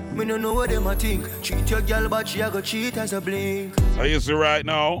 Me no know what them a think. Cheat your girl but she a go cheat as a blink. Are you see right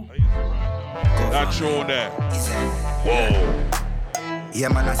now? That show there. Whoa. Yeah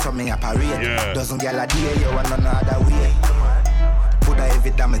man, I saw me a parade. Yeah. Doesn't get a day, you want none other way. Put a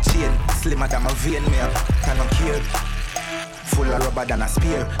heavy damn a chain, slimmer than a vein, me up, cannot care. Full of rubber than a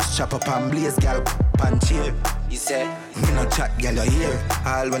spear. Chop up and blaze, girl, pan cheer. You say, me no chat, girl, you hear.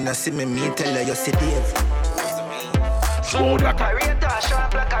 All when you see me tell her you see Dave. Smooth like a razor,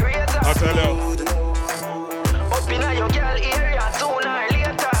 sharp like a razor. I tell you. Up in your girl area, sooner or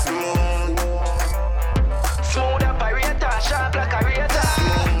later. Smooth up a razor, sharp like a razor.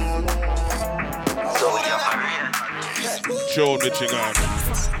 Show the chicken.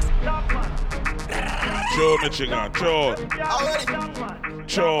 Joe Michigan, Joe.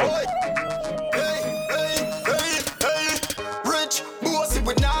 Joe. Rich, bossy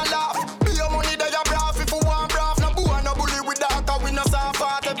with no laugh. Be your money that you braff if you want braff. No boy, no bully with that, cause we no soft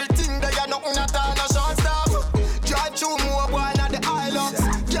fat. Everything that you nothing at all, no short stuff. Drive through more boy, not the islands.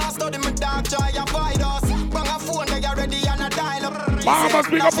 Can't study my dog, try your virus. Bang a phone that you ready and a dial up. Mama's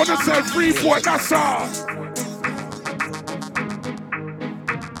big up on yourself, Freeport, Nassau.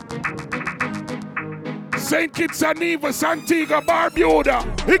 St. Kitts and Nevis, Antigua, Barbuda.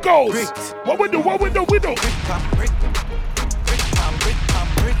 He goes. What we do?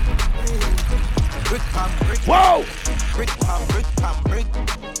 Whoa!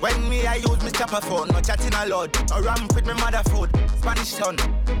 When me I use me chopper phone, no chatting a lot. A ramp with me mother food, Spanish son,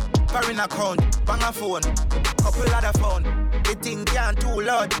 foreign account, bang a phone, couple other phone. The thing can't too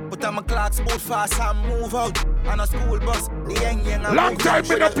loud, put on my clocks, boot fast and move out. On a school bus, the young long time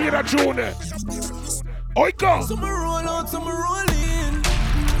been up here, Junior. Oi, go! Some roll out, some roll in.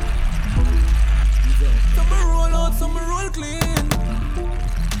 Some roll out, some roll clean.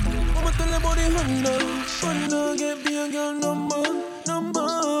 I'ma tell them about the Honda, get me a girl number. The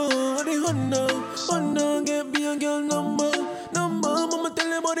Honda, get me a girl number. Mama tell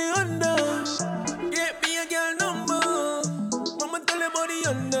them about the Honda, get me a girl number. Mama tell them about the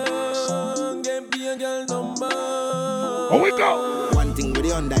Honda, get me a girl number. Oh, we go. One thing with the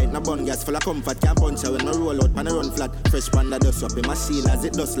Honda, it no bun gas full of comfort. Can't punch her when I roll out, pan a run flat. Fresh panda dust up in machine as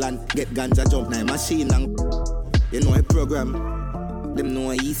it does land. Get ganja jump now machine and you know a program. Them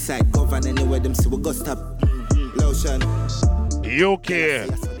know a east side govern anywhere them see we go stop. Lotion. You care.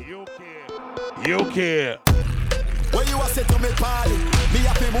 When you a say to me party, me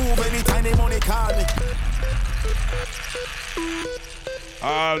have to move anytime the money call me.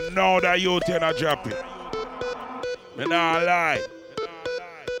 I'll know that you ten a drop it. Me nah lie.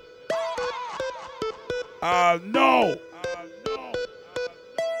 I'll know.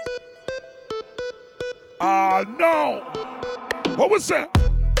 What was that?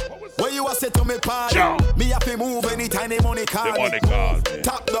 When you a say to me party, me have to move anytime the money call me.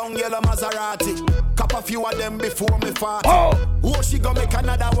 Top down yellow Maserati, cop a few of them before me fart. Oh, she gonna make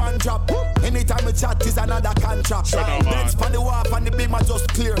another one drop. Anytime we chat is another contract. Next pan the wharf and the beam are just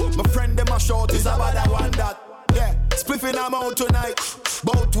clear. My friend them a short is about that one that. Yeah, spliffing them out tonight.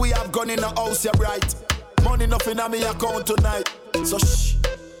 Both we have gone in the house, you're bright. Money nothing on me account tonight. So shh,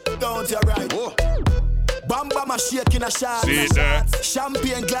 don't you right. Oh. Bamba my shake in a shot. See that?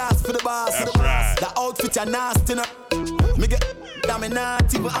 Champagne glass for the boss. That's right. The outfit are nasty now. Me get damn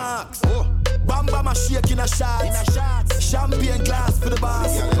not even ask. Oh. Bamba my shake in a shot. Champagne glass for the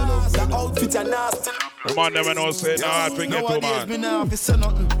boss. The outfit are nasty. Come on, never know say nah, drink it too man. Me now if say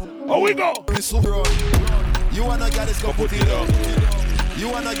nothing. Oh we go. You wanna get this go put it down. You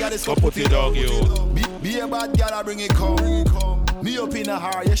wanna get this go put it down, you. Be a bad girl, I bring it come. Me up in a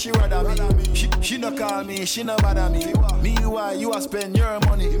heart, yeah, she rather me. She no call me, she no bother me. Me, why you a spend your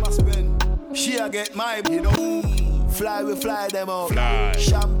money? She a get my, you know. Fly, we fly them out. Fly.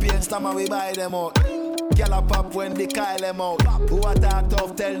 Champagne, stammer, we buy them out. Gyal a pop when they Kyle them out. Who a talk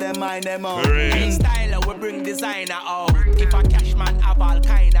tough, tell them mind them out. Styler, we bring designer out. If a cash man have all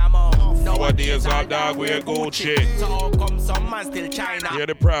kind of mouth. Nowadays our dog wear Gucci. So how come some man still China? Hear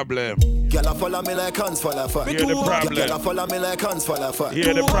the problem. Gyal a follow me like hands full of fat. Hear the problem. Gyal a follow me like hands full of fat.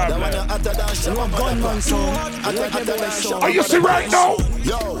 Hear the problem. Are you see right now?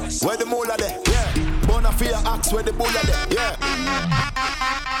 Yo, where the moolah there? Yeah. Bonafide axe where the bull there? Yeah.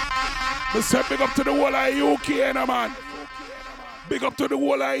 Me say big up to the whole of UK, no man. Big up to the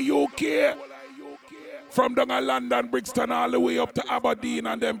whole of UK. From down at London, Brixton, all the way up to Aberdeen,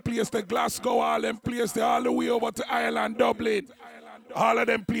 and then place to Glasgow, all them place there, all the way over to Ireland, Dublin. All of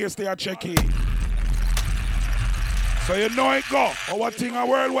them place they are checking. So you know it go. Our thing a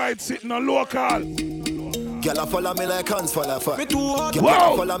worldwide sitting on local. Gyal a follow me like hands full of fat.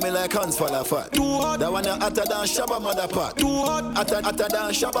 Gyal a follow me like hands full of fat. That one a hotter than Shabba mother pot. Hotter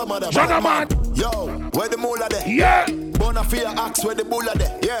than Shabba mother pot. Yo, where the moolah there? Yeah. Bonafide axe where the bulla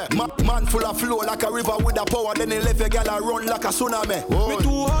there? Yeah. Man full of flow like a river with a power. Then he left a gyal a run like a tsunami.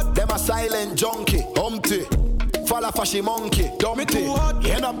 Oh. Them a silent junkie, Humpty. Fall off a she monkey, dumpty. You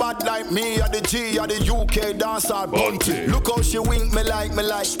ain't a bad like me, or the G, or the UK dancer, bunty. Look how she wink me like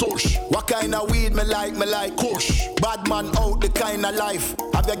Stush. What kind of weed me like Kush. Bad man out the kind of life.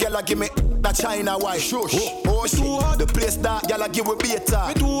 Have your girl give me that China white. Shush. Oh shit. The place that y'all give a beta.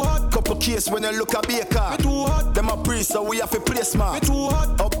 Me too hot. Couple case when you look at Baker. Me too hot. Them a priest so we have to play smart. Me too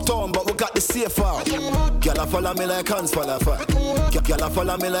hot. Uptown but we got the safe out. Y'all follow me like hands full of fat. Y'all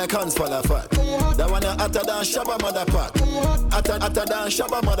follow me like hands full of fat. That one hotter than Shabba mother pack. Hotter than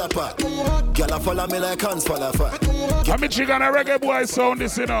Shabba mother pack. Y'all follow me like hands full of fat. I'm a chicken and reggae boy sound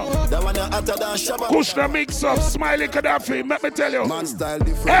this, you know. That one hotter than Shabba. Push the mix up, Smiley Gaddafi, let me tell you. Man style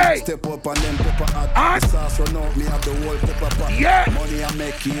different. Hey. Step up and then pepper hot. Sauce run out, me have the whole pepper pot. Yeah. Money I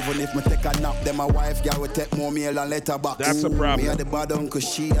make even if me take a nap. Then my wife girl will take more meal and let her back. That's a problem. Me had the bad uncle,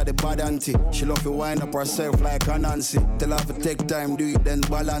 she had the bad auntie. She love to wind up herself like a Nancy. Tell her to take time, do it then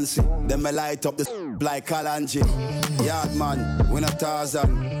balance it. Then me light up the like Kalanji. Yard man, we not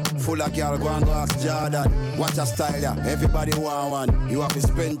Tarzan. Full of girl, go and go ask Jordan. Watch a style, yeah. Everybody want one. You have to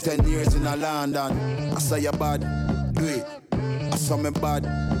spend 10 years in a London. I say you bad, do it. I saw me bad,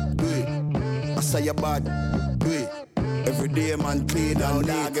 do it. I say you bad, do it. Every day man clean and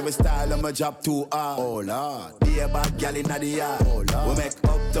dog. Every style of my job too hard. Oh Lord, be a bad girl in the yard. Oh Lord, we make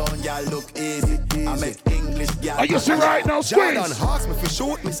uptown girl look easy. I make English girl. Are you see right now, Squeeze? Jordan ask me for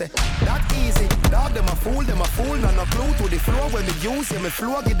shoot me say that easy. Dog them a fool, no clue to the floor when me use. Yeah, me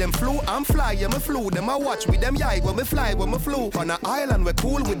floor give them flu. I'm fly, yeah me flew. Them I watch with them yai when me fly, when me flew. On an island we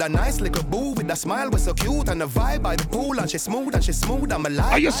cool with a nice little boo with a smile we so cute and a vibe by the pool and she smooth I'm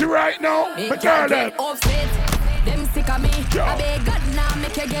alive. Are you see right now? Me girl them. Them sick of me. I beg God now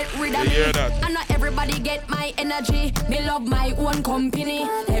make you get rid of me. And not everybody get my energy. Me love my own company.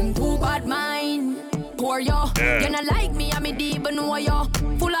 Them too bad mind. Poor yo. You not like me, I'm a deep know yo.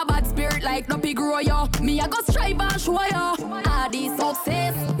 Full of bad spirit like no pig grow yo. Me I go strive and show yo. All these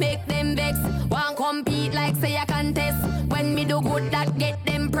success make them vex. Want compete like say a contest. When me do good that get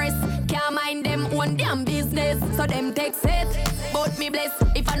them press. Can't mind them own damn business. So them take set. But me bless.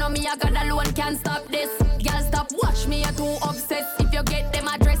 If I know me I got alone can't stop this. Girl stop watch me you're too obsessed. If you get them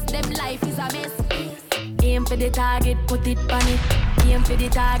address them life is a mess. Aim for the target put it on it. Aim for the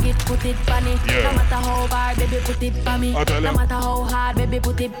target, put it on it. No matter how hard, baby, put it on me. No matter how hard, baby,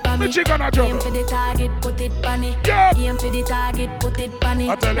 put it on me. Aim for the target, put it on it. Aim for the target, put it on it.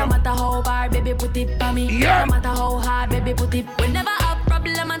 No matter how hard, baby, put it on me. No matter how hard, baby, put it. We never have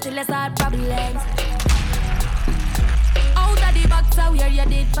problem until it's hard problems. Out of the box, where you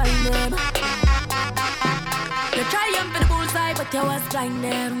did find them. You triumph in the bullseye, but you was blind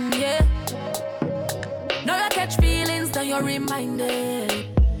them, yeah. Now you catch feelings, now you're reminded.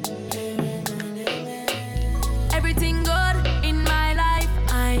 Everything good in my life,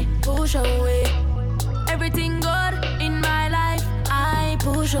 I push away. Everything good in my life, I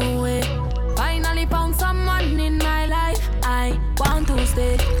push away. Finally found someone in my life, I want to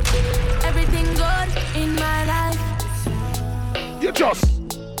stay. Everything good in my life. You just.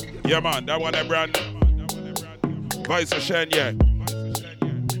 Yeah man, that one I brand. Vice of Shen, yeah.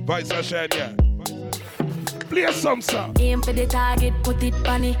 Vice of Shen, yeah. Play some song. Aim for the target, put it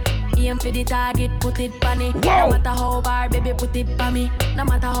on it. Aim for the target, put it on it. No matter how hard, baby, put it on me. No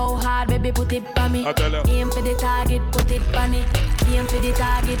matter how hard, baby, put it on me. Aim for the target, put it on it. Aim for the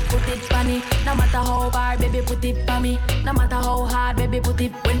target, put it on it. No matter how hard, baby, put it on me. No matter how hard, baby, put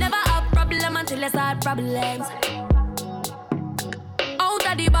it. We never have problem until it's hard problems. Out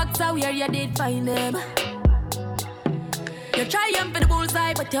of the box, where you did find them. You triumph in the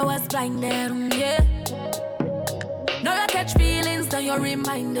bullseye, but you was blinded, yeah. Now you catch feelings, now you're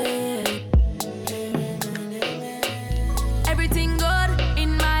reminded. Everything good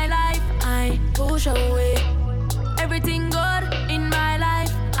in my life, I push away. Everything good in my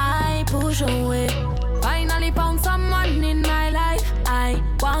life, I push away. Finally found someone in my life, I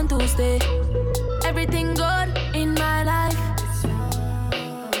want to stay. Everything good in my life.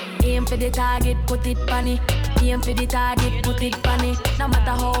 Aim for the target, put it on it. Aim for the target, put it on me. No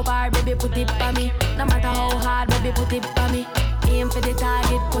matter how hard, baby, put it on me. No matter how hard, baby, put it on me. Aim for the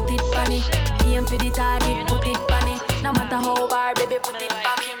target, put it on me. Aim for the target, put it on me. No matter how hard, baby, put it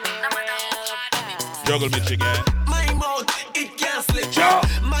on me. No matter how hard, baby. Juggle me chicken. My mouth, it can't slip.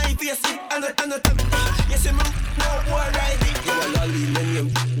 My face, it and yes, you move, no boy riding. You a lolly, millennium,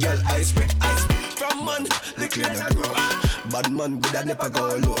 girl, I spit. From man, the clear that grow. Bad man, good at never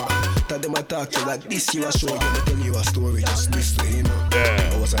go low. Tell them I talk to you like this, you a show. You tell you a story just this way, you know.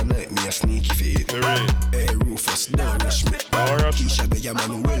 I was a nightmare, sneaky feet. Hey, Rufus, don't rush me. Keisha, the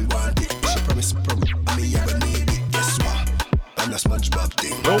man will want it. She promised me ever need it. Guess what? I'm a SpongeBob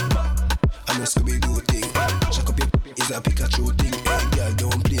thing. I'm a Scooby-Doo thing. Check up your is a Pikachu thing. Hey, girl,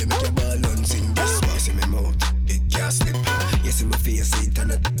 don't play, make your ball and sing. Guess what? You see me mouth, it can't slip. You see my face, it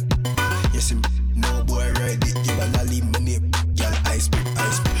and it. You see me, no boy ride it. Give a lolly money. Girl, I spit.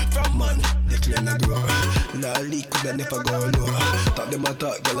 From man, clean a grow. Nah leak could never go low. Talk them a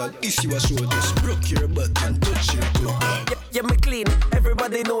talk, girl, and issue a show. Just broke your butt and touch your toe. Yeah, me clean,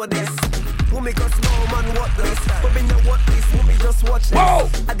 everybody know this. Woman cause small man what this. But me know what this, woman just watch this. Whoa.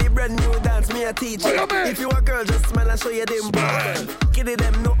 I did brand new dance, me a teach you. If you a girl, just smile and show you them ball. Kiddie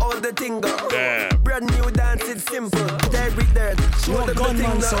them know all the thing go. Brand new dance, it's simple. Dirt with dirt, show them the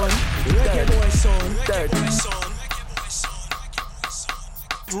thing now. Reggae boy son, dirt.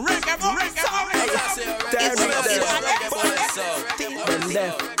 Reggae boy son.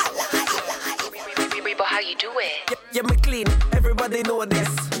 But how you do it? Yeah, me clean, everybody know this.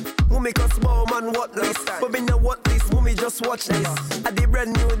 Woman cause small man what this. But me know what this, woman just watch this. I did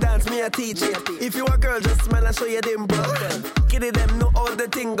brand new dance, me a teach it. If you a girl, just smile and show you them bro. Kiddie them know all the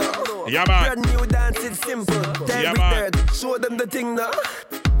thing go. Yeah man. Brand new dance, it's simple. Dirt with dirt, show them the thing now.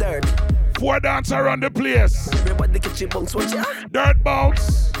 Dirt. 4 dance around the place. Everybody catch your bunks, watch ya. Dirt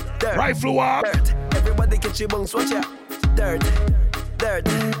bounce. Dirt. Rifle walk. Dirt. Everybody catch your bunks, watch ya. Dirt. Dirt.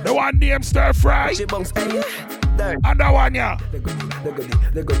 The one named Stir Fry. Catch your bunks, hey. Dirt. And that one, yeah.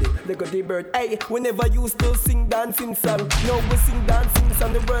 The goodie bird. Hey, we never used to sing dancing song. Now we sing dancing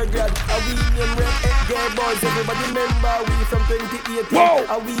song, the word God. And we name red gay boys. Everybody remember we from 2018. Whoa.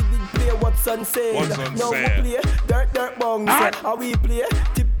 And we did play what son said. Now we play dirt bongs. And we play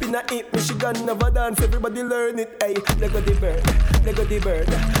tip in a hip. Michigan never dance. Everybody learn it. Hey, Lego the bird. Lego the bird.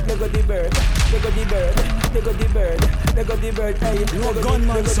 Lego the bird. Lego the bird. Lego the bird. Lego the bird. Hey, Lego the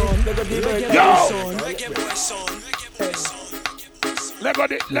bird. Lego the bird. Yo. Reggae boy son.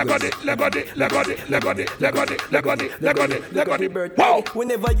 Legody. Wow. We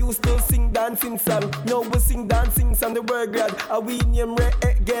never used to sing dancing song. Now we sing dancing song, the word God. And we name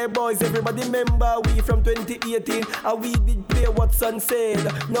gay boys. Everybody remember we from 2018. And we did play what son said.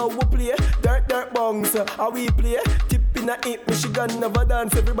 Now we play dirt bongs. And we play tip in a hip. Michigan never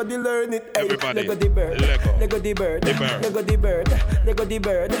dance. Everybody learn it. Hey, everybody. Lego the bird. Lego the bird. Lego the bird. Lego the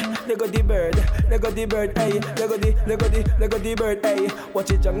bird. Lego the bird. Lego the bird. Hey, Lego the bird. Hey,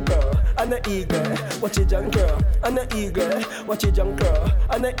 watch it jump girl and a eagle. Watch it jump girl and a eagle. Watch it jump girl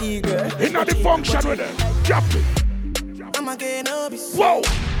and a eagle. It's not the function with them. Drop it. I'm again up so. Whoa.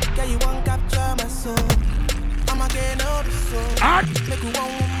 Yeah, you won't capture my soul. I'm again up so. Make you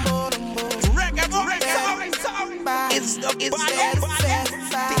want more. Reggae boy son. It's the bad.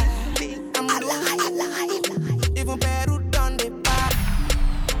 I'm alive. Even better done the pop.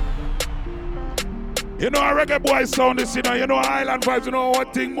 You know a reggae boy sound this, you know island vibes, you know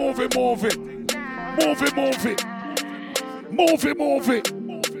what thing, move it. Move it.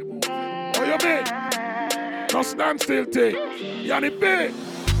 Oh, you mean? No stand still thing. Yanni big.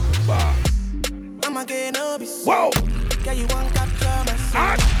 I'm again up so. Whoa. Yeah, you won't capture my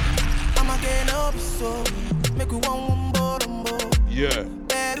soul. I'm again up so. Make you want more. Yeah.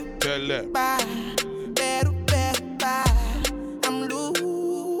 Better. Tell them. Better. I'm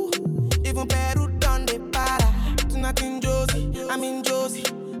loose. Even better done the para. Tonight in Josie. I'm in Josie.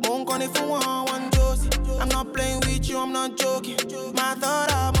 Won't call if you want Josie. I'm not playing with you, I'm not joking. My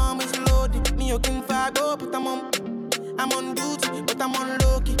thought of mom is loaded. Me, you can fag up, but I'm on duty, but I'm on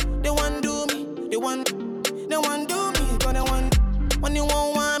low key. They want do me. Cause they want. When you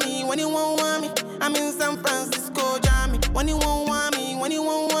won't want me. I'm in San Francisco, Jammy. When you won't want me.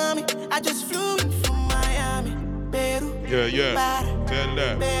 I just flew in from Miami. Peru. Yeah. Tell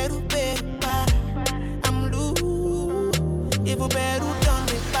them. Peru. I'm loose. Even Peru done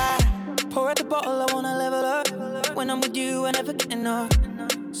the para. Pour out the bottle, I wanna level up. When I'm with you, I never get enough.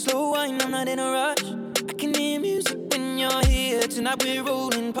 Slow wine, I'm not in a rush. I can hear music when you're here. Tonight we're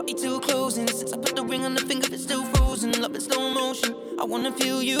rolling, party till closing. Since I put the ring on the finger, it's still frozen. Love in slow motion. I wanna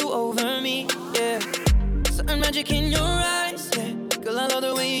feel you over me, yeah. Something magic in your eyes, yeah. Girl, I love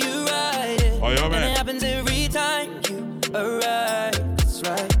the way you ride it. Oh, yeah, man. And it happens every time you arrive. That's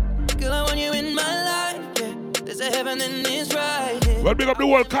right. Girl, I want you in my life, yeah. There's a heaven in this right here. Well, big up the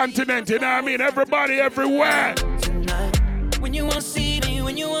whole continent, you know what I mean? Everybody, everywhere. Tonight, when you won't see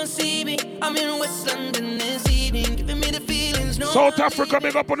me, I'm in West London this evening, giving me the feelings. No South Africa,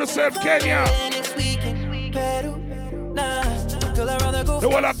 big up on yourself, Kenya. The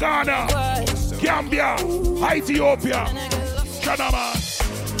whole of Ghana, Gambia, Ethiopia, China,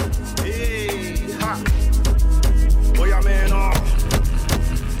 Hey, ha. Boy, I'm in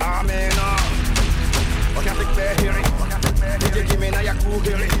what can I take hearing? Did you give me now your cool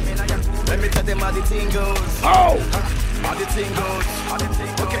hearing? Let me tell them how the thing goes. Oh! How the thing goes.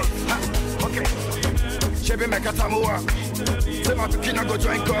 Okay. Chevy make a tamua. Say my pikin go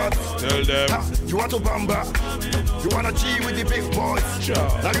join God. Tell them. You want to bamba? You wanna G with the big boys? Sure.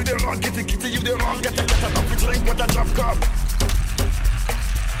 Now you the wrong, kitty, you the wrong, get a drink with a drop cup.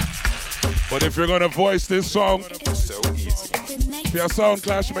 But if you're gonna voice this song, so easy. If your sound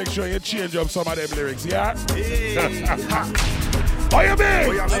clash, make sure you change up some of them lyrics, yeah? How you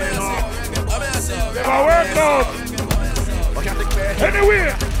mean? Never work out.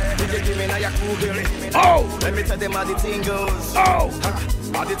 Anyway. Oh. Let me tell them how the thing goes. Oh.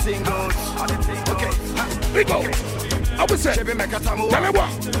 How the thing goes. Okay. We go. I will say. Tell me what.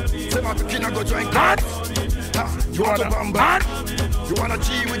 You wanna bamba? You wanna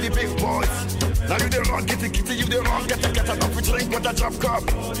G with the big boys? Now you the wrong, get it, you the wrong, get enough with drink with a drop cup.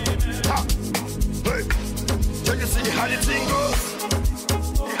 Ha! Hey! So you see how the thing goes?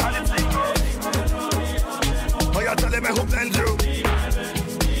 How the thing goes? Oh, you tell me who blends you?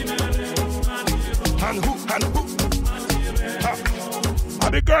 And who? Ha!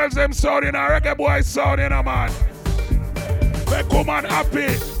 And the girls them sounding, a reggae boy sounding, man. Make woman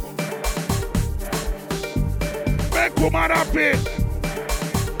happy. Make woman happy.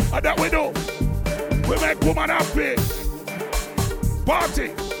 And that we do. We make woman happy.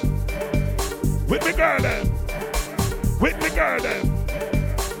 Party. With me girl them. With me girl them.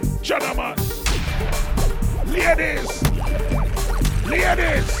 Gentlemen. Ladies.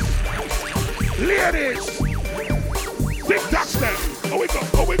 Big tax them. Oh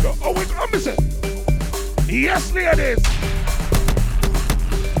we go. I'm missing. Yes, ladies.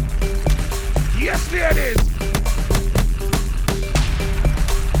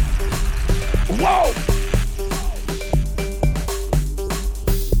 Whoa!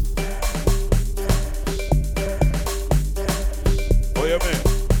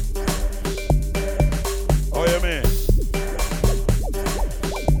 Oh yeah, man.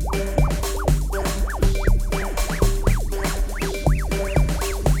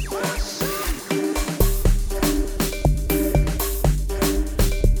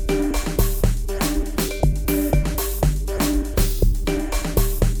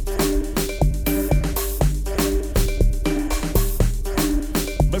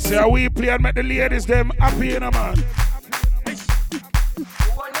 See how we play and make the ladies them happy, you know, man.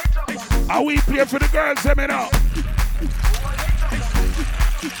 How we play for the girls them, you know.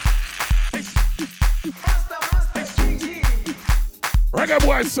 Reggae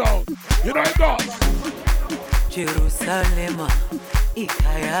boy sound, you know it goes. Jerusalem,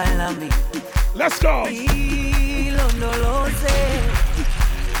 ikayalami. Let's go. Ilondoloze,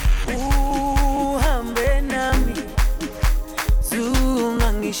 uhambe nami.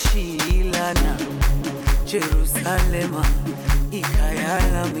 Zungangishilana, Jerusalem,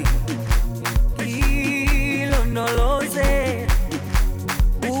 ikayalami. Ilondoloze,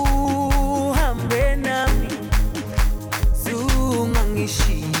 uhambe nami.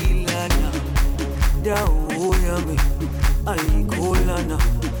 Zungangishilana, dawo yami, alikolana.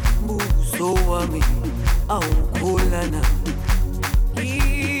 Buso wami, awukolana.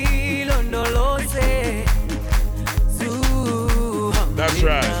 Ilondoloze. That's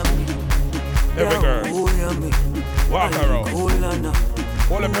right. Every girl. Walk around.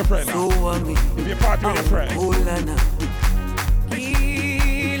 Hold up your friend now. If you party with your friend.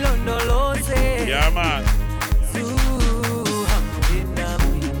 Yeah, man.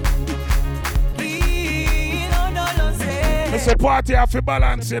 It's a party have to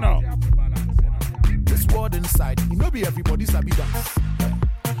balance, you know. This word inside, it may be everybody's happy dance.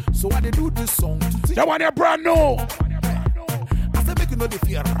 So why they do this song to teach? That one you brand new. Make you know the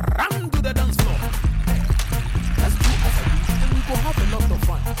fear, run to the dance floor. Let's do as I do, and we go have a lot of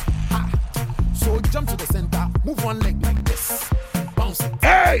fun. So jump to the center, move one leg like this, bounce it.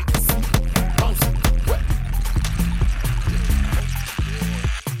 Hey! Bounce it.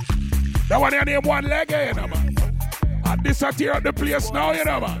 That one you name one leg, you know, man. And this a tear up the place now, you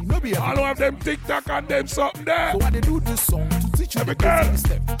know, man. All of them TikTok and them something there. So why they do this song to teach you every the girl.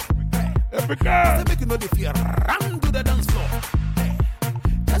 step. Every girl. Make you know the fear, run to the dance floor.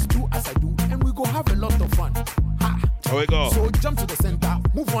 Let's do as I do, and we go have a lot of fun. Here we go. So jump to the center,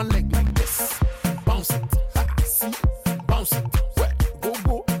 move one leg like this, bounce it. See, bounce it.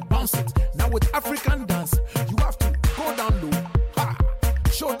 Go, bounce it. Now with African dance, you have to go down low,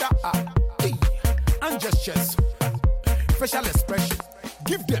 shoulder up, and gestures, facial expression.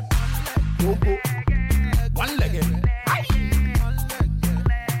 Give them. Go, one leg in.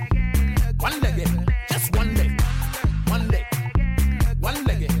 One leg in. Just one leg. One leg. One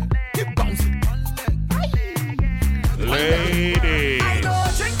leg in. Keep bouncing. Ladies. I go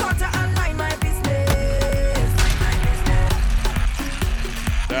drink water and mind my business.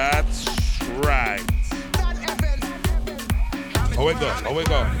 That's right. Oh, we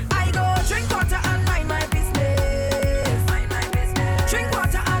go. I go drink water and mind my business. Drink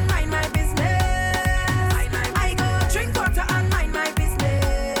water and mind my business. I go drink water and mind my business.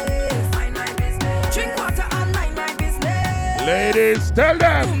 Ladies, tell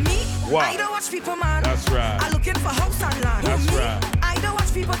them. Wow. I don't watch people, man. That's right. I'm looking for house and land. That's right. I don't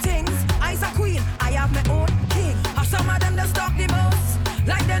watch people things. I's a queen. I have my own king. Have some of them that stalk the most,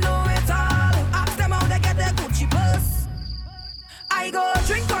 like they know it all. Ask them how they get their Gucci purse. I go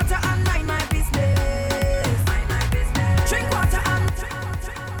drink water and mind my business. Mind my business. Drink water and.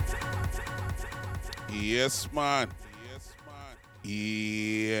 Yes, man. Yes, man.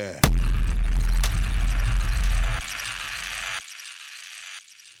 Yeah.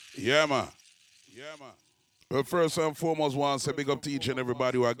 Yeah, man. Yeah, man. Well, first and foremost, want to say big up to each and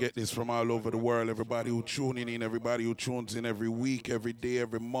everybody who I get this from all over the world, everybody who tuning in, everybody who tunes in every week, every day,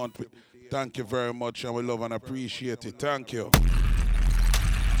 every month. Thank you very much, and we love and appreciate it. Thank you.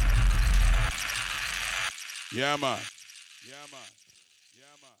 Yeah, man. Yeah, man.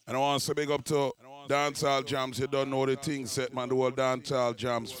 And I want to say big up to Dancehall Jams. You don't know the thing set, man. The whole Dancehall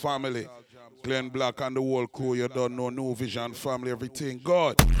Jams family. Glenn Black and the whole crew. You don't know New Vision family, everything.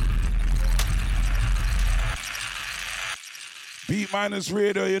 God. Beat Minus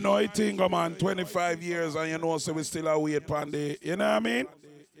Radio, you know it thing, man. 25 years and you know so we still await Panday. You know what I mean?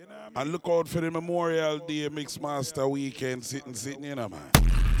 And look out for the Memorial Day Mixmaster Weekend sitting, you know, man.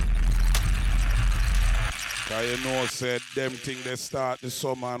 Cause you know, said them thing they start the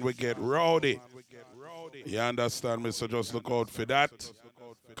summer and we get rowdy. You understand me? So just look out for that.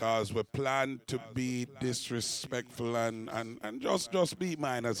 Cause we plan to be disrespectful and just be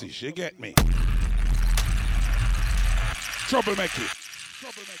minus ish. You get me? Troublemaking.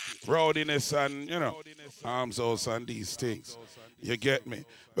 Rowdiness and, you know, arms house and these things. You get me?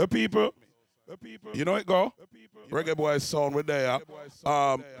 But people, you know it go? Reggae Boy sound with there.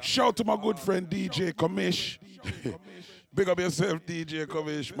 Shout to my good friend DJ Commish. Big up yourself, DJ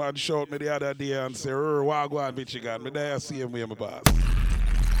Commish, man. Shout me the other day and say, Wagwan, Michigan. Me there, see him with my boss.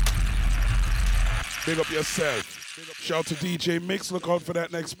 Big up yourself. Shout to DJ Mix. Look out for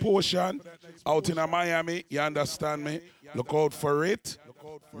that next portion. Out in Miami. You understand me? Look out for it.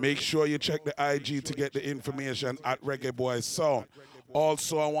 Make sure you check the IG to get the information at Reggae Boy Sound.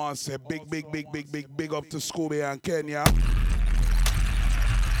 Also, I want to say big up to Scooby and Kenya.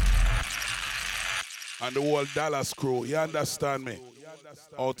 And the whole Dallas crew. You understand me?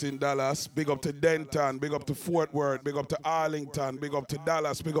 Out in Dallas. Big up to Denton. Big up to Fort Worth. Big up to Arlington. Big up to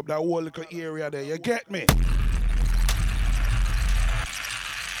Dallas. Big up that whole little area there. You get me?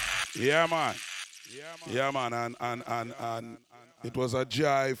 Yeah, man. Yeah, man. And it was a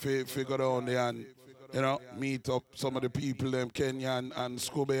joy to go down there and, you know, meet up some of the people, them Kenya and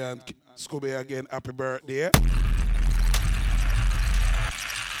Scooby again. Happy birthday.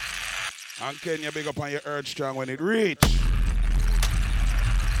 And Kenya, big up on your Earth Strong when it reach.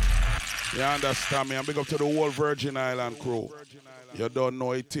 You understand me? And big up to the whole Virgin Island crew. You don't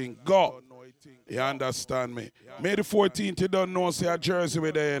know a thing. Go. You understand me? May the 14th, you don't know, say a Jersey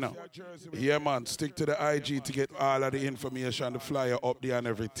with there, you know. Yeah, man. Stick to the IG to get all of the information, the flyer up there and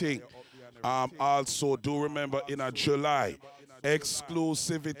everything. Also, do remember in July,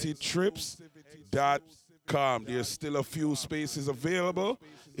 exclusivitytrips.com. There's still a few spaces available.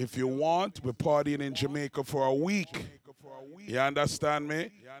 If you want, we're partying in Jamaica for a week. You understand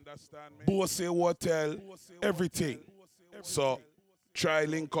me? Bosse Hotel, everything. So, try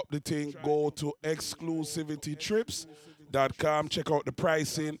link up the thing, go to exclusivitytrips.com, check out the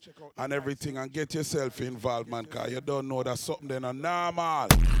pricing and everything and get yourself involved, man, because you don't know that's something that's not normal.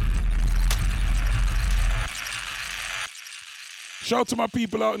 Shout to my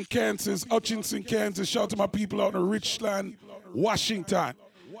people out in Kansas, Hutchinson, Kansas. Shout to my people out in Richland, Washington.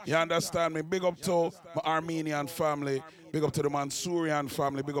 You understand me? Big up to my Armenian family. Big up to the Mansourian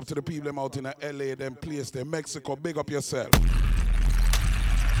family. Big up to the people out in LA, them place there, Mexico. Big up yourself.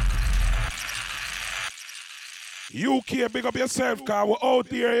 UK, big up yourself, because we're out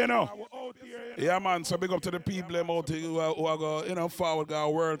here, you know. Yeah, man, so big up to the people out here who are going, you know, forward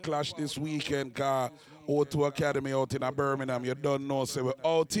got World Clash this weekend, because O2 Academy out in Birmingham, you don't know, so we're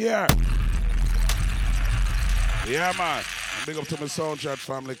out here. Yeah, man. And big up to my Soundchat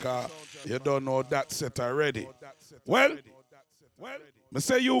family, because you don't know that set already. Well, I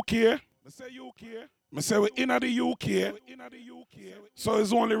say UK. I say we're in the UK. So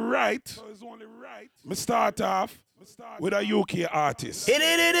it's only right. I start off with a UK artist.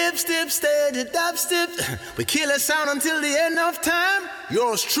 Dip, step, stage, dub step. We kill a sound until the end of time.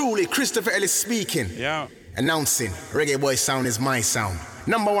 Yours truly, Christopher Ellis speaking. Yeah. Announcing, Reggae Boy Sound is my sound.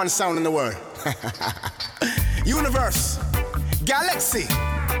 #1 sound in the world. Universe, Galaxy,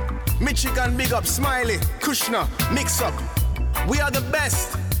 Michigan, big up, Smiley, Kushner, mix up. We are the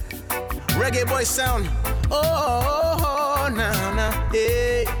best. Reggae Boy Sound. Oh, nah,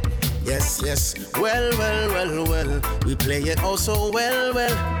 yeah. Yes. yes. Well, we play it oh so well.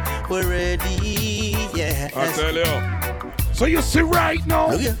 We're ready, yeah. I tell you. So you see right now,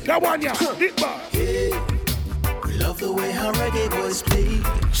 that one, yeah. Hey, we love the way how reggae boys play.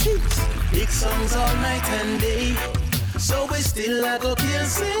 Jeez. Big songs all night and day. So we still like go kill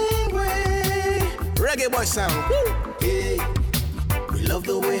sing way. Reggae boy sound. Woo. Hey, we love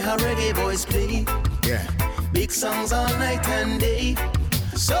the way how reggae boys play. Yeah. Big songs all night and day.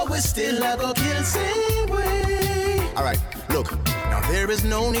 So we still like go kill sing way. Alright, look. Now there is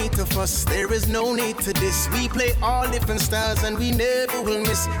no need to fuss, there is no need to diss. We play all different styles and we never will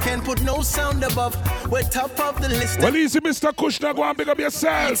miss. Can't put no sound above, we're top of the list. Well, easy, Mr. Kushner, go and big up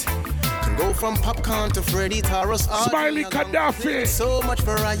yourself. Can go from popcorn to Freddie Taros. Smiley Gaddafi. So much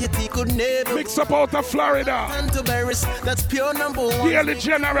variety could never mix up out of Florida. And to Barris, that's pure number one. Daily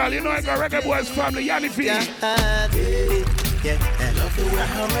General, you know I got Reggae Boys family, Yanni F. Yeah, I love the way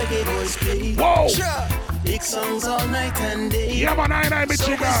how Reggae Boys play. Whoa! Sure. Big songs all night and day. Yeah, man, I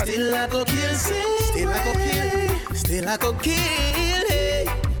Michigan. So still I go kill, still I go kill, still I go kill. Hey.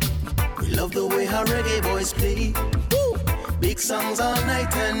 We love the way how Reggae Boys play. Woo. Big songs all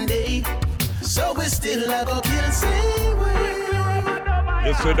night and day. So we still I go kill, sing way.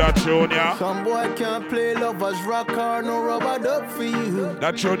 You see that tune, yeah? Some boy can't play lovers rock or no rubber duck for you.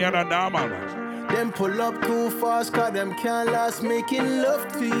 That tune, yeah, not normal, man. Them pull up too fast, cause them can't last making love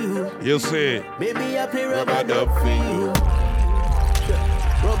to you. You see? Baby, I play rubber duck for you.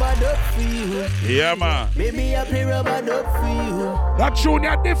 Rubber duck for you. Yeah, man. Baby, I play rubber duck for you. That tune,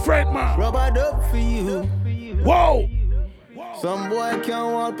 yeah, different, man. Rubber duck for you. Whoa! Some boy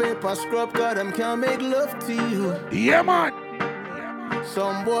can't wallpaper scrub, cause them can't make love to you. Yeah, man.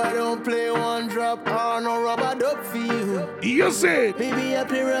 Some boy don't play one drop or no rubber duck for you. You see? Baby, I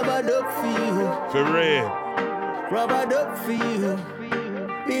play rubber duck for you. For real. Rubber duck for you.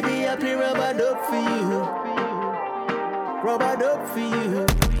 Baby, I play rubber duck for you. Rubber duck for you.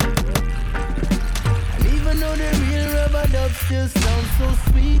 And even though the real rubber duck still sounds so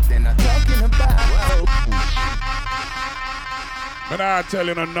sweet, then I'm talking about. But I tell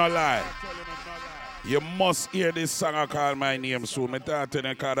you no lie. You must hear this song I call my name soon. Me tell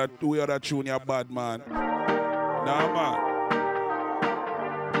you cause that two other tune you bad man. Nah man.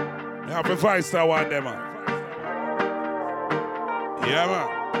 You have to fight that one there man. Yeah man.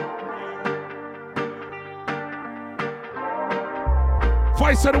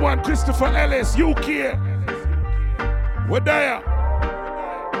 Vice of the one, Christopher Ellis, UK. We're there.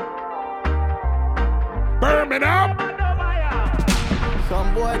 Birmingham.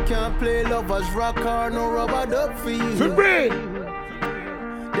 Some boy can't play lovers rock or no rubber duck for you. For real.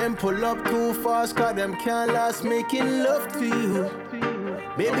 Them pull up too fast cause them can't last making love to you.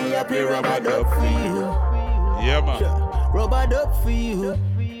 Baby, I play rubber duck for you. Yeah, man. Rubber duck for you.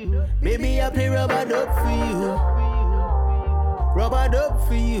 Baby, I play rubber duck for you. Rubber duck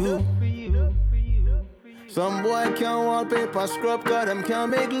for you. Some boy can't wallpaper scrub cause them can't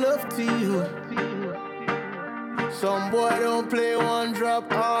make love to you. Some boy don't play one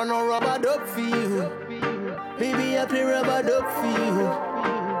drop or no rubber duck for you. Baby, I play rubber duck for you.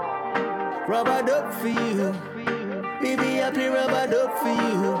 Rubber duck for you. Baby, I play rubber duck for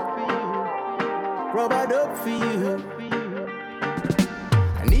you. Rubber duck for you.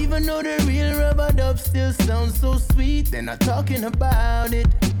 And even though the real rubber dub still sounds so sweet, they're not talking about it.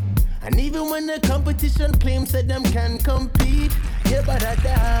 And even when the competition claims that them can compete, yeah, but I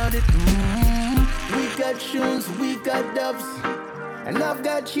doubt it. We got tunes, we got dubs, and I've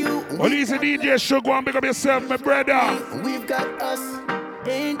got you. Well, easy DJ, should go and pick up yourself, my brother. We've got us,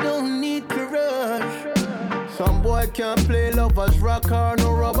 ain't no need to rush. Some boy can't play lovers rock or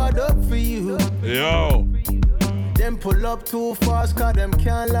no rubber duck for you. Yo. Them pull up too fast cause them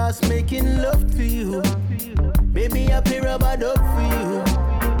can't last making love to you. Baby, I play rubber duck for you.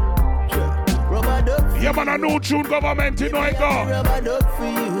 Rubber duck for you. Yeah, man, a new tune government, you know I go. Rubber duck for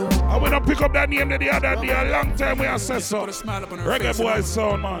you. I want to pick up that name the other day, a long time we assess so. Reggae Boys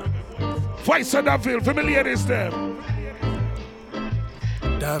sound, man. Vice of Daville, for me ladies them.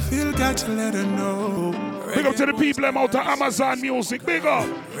 Daville got to let her know. Big up to the people them out of Amazon Music, big up.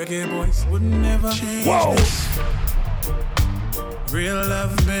 Reggae Boys would never change. Whoa. Real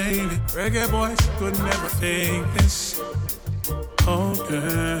love, baby. Reggae Boys could never fake this. Oh,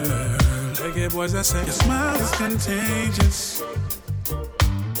 girl. Reggae Boys, I say your smile is contagious.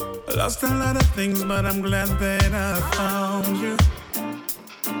 Lost a lot of things, but I'm glad that I found you.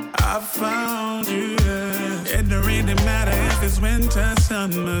 I found you. It don't really matter if it's winter,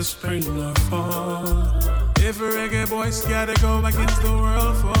 summer, spring, or fall. If a reggae boy's gotta go against the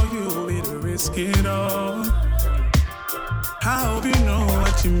world for you, we'd risk it all. I hope you know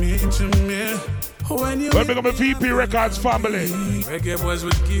what what you mean to me. When you become a VP Records family. Reggae boys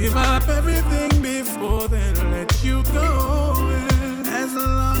would give up everything before then let you go. As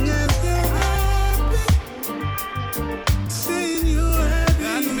long as you're happy, seeing you happy,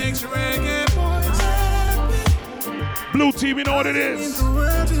 that makes reggae boys happy. Blue team, you know what it is. As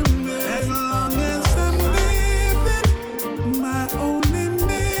long as I'm living, my only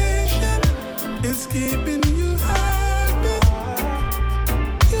mission is keeping you happy.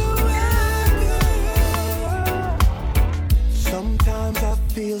 You happy. Sometimes I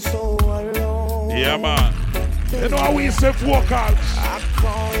feel so alone. Yeah, man. You know how we say vocal. I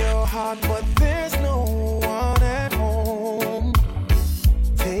call your heart, but there's no one at home.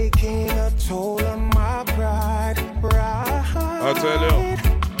 Taking a toll on my pride. I'll tell you.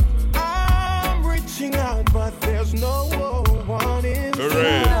 I'm reaching out, but there's no one in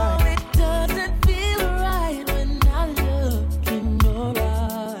sight. It doesn't feel right when I look in your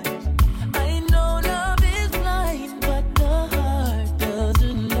eyes. I know love is blind, but the heart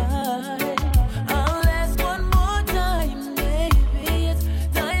doesn't lie. I'll ask one more time, baby, it's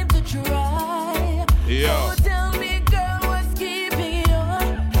time to try. Yeah. Oh, tell me, girl, what's keeping you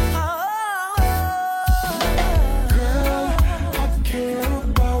up? Girl, I care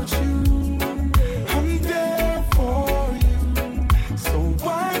about you. I'm there for you. So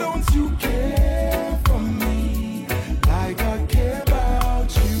why don't you care for me like I care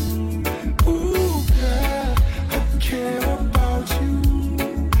about you? Ooh, girl, I care about you.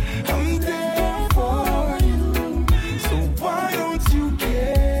 I'm there for you. So why don't you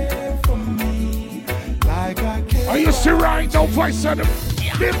care for me like I care? Are you still right now, voice of the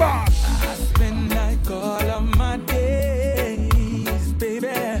boss? I spend like all of my days, baby,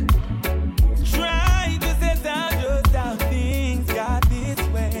 trying to set out just how things got this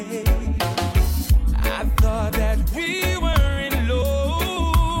way. I thought that we were in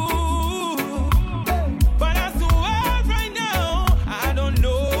love, but I swear right now I don't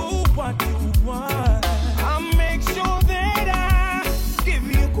know what you want. I'll make sure that I give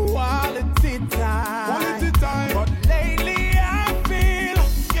you quality time. But lately I feel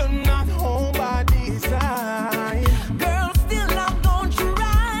you're not home by design. Girl, still I'm gonna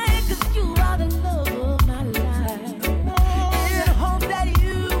try, 'cause you are the love of my life. And hope that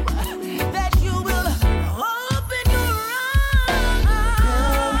you will open your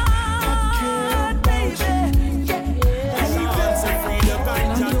eyes, baby.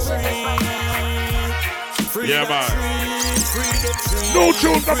 Yeah, man. No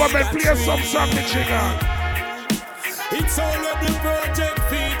tune government, play some song, the chicken. It's all of the project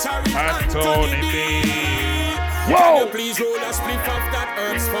featuring Anthony B. Whoa! Whoa! Please roll a spliff of that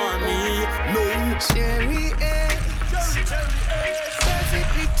herbs for me. No. Cherry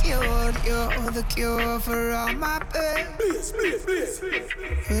perfectly cured. You're the cure for all my pain. Please.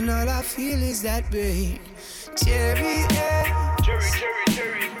 And all I feel is that pain. Cherry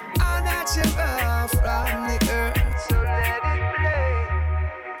all natural from the earth. So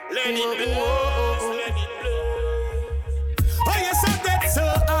Let it blow. Oh, yes, I get so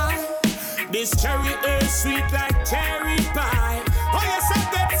high. This cherry is sweet like cherry pie. Oh, yes, I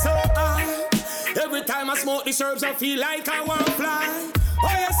get so high. Every time I smoke these herbs, I feel like I want to fly. Oh,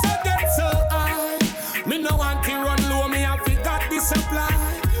 yes, I get so high. Me no want to run low, me have to got the supply.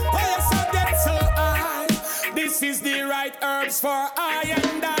 Oh, yes, I get so high. This is the right herbs for I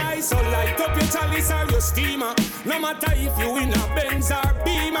and I. So light up your chalice or your steamer. No matter if you in a Benz or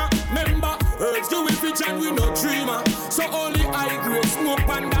Beamer. Remember, herbs do it rich and we no dreamer. So only I grade smoke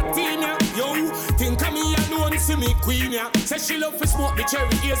on that team, yeah. Yo, think of me alone, see me queen, yeah. Say she love to smoke the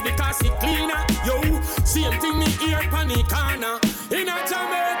cherry ears because it cleaner. Yo, same thing me ear pan the corner. In a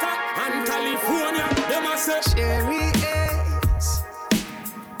Jamaica and California, them a say cherry is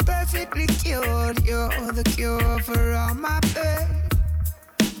perfectly cured. You're the cure for all my pain.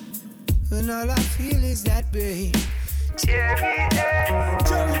 And all I feel is that pain. Cherry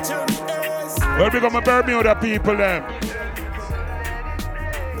is. Well, become a Bermuda people, them.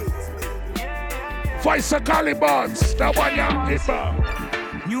 Voice of Calibans, that one young people.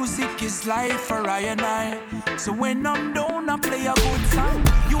 Music is life for I and I. So when I'm down, I play a good song.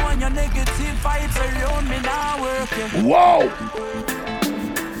 You and your negative vibes around me now working. Whoa!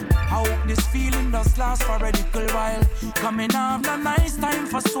 I hope this feeling does last for a little while. Coming off a nice time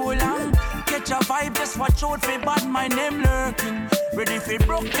for so long. Catch a vibe, just watch out for bad, my name lurking. Ready for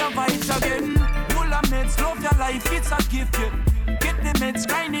broke your vibes again. Full of meds, love your life, it's a gift, yeah. Get the meds,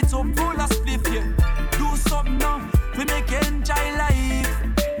 grind it up, full of spliff, yeah. Do something now, we make you enjoy life.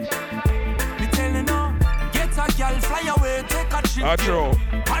 Me telling you, get a girl, fly away, take a trip. True.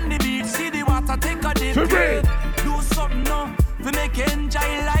 On the beach, see the water, take a dip. Yeah. Do something now, we make you enjoy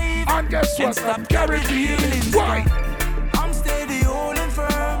life. And guess what? I'm carrying feelings. Why? I'm steady holding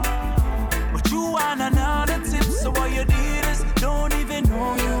firm, but you want another tip. So what you did is don't even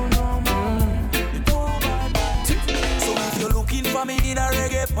know you no more. So if you're looking for me in a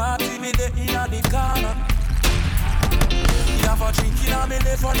reggae party, me there in the corner. You have a drink in me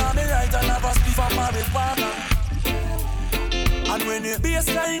left and on me right, and have a spliff on my partner. And when the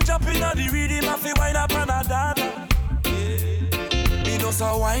bassline jump in the rhythm, I feel wind up on a data. Me just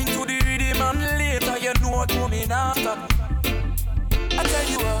a wine to the rhythm and later you know what coming after. I tell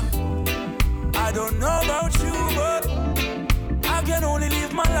you what, I don't know about you, but I can only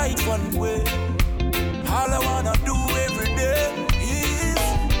live my life one way. All I wanna do every day is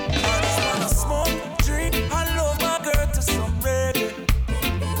I just wanna smoke, drink, and love my girl to some reggae.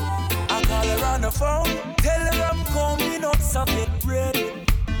 I call her on the phone, tell her I'm coming up, so get ready.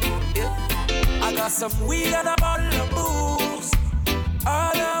 Yeah. I got some weed and a bottle of booze.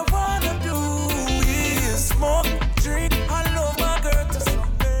 All I wanna do is smoke, drink, and love my girl to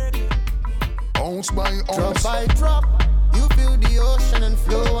some reggae. Ounce by ounce, drop by drop, you feel the ocean and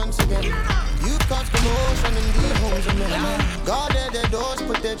flow once again. You cause commotion in the homes of men. Guarded their doors,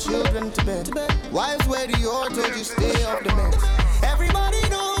 put their children to bed. Wives wear the oar, told you stay off the meds. Everybody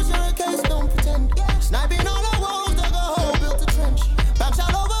knows you're a case, don't pretend. Sniping all the walls, dug a hole, built a trench. Back shall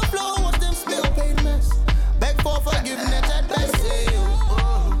overflow, watch them spill, pay the mess. Beg for forgiveness at best, say you.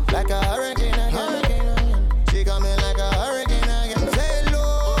 Like a hurricane again. She coming like a hurricane again. Say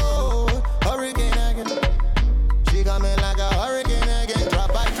low, hurricane again. She coming like a hurricane again.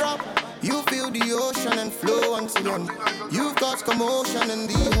 Drop by drop, you feel the ocean and flow once again. You've caused commotion in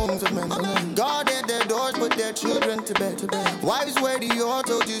the homes of men. Guarded their doors, put their children to bed. Wives wear the oar,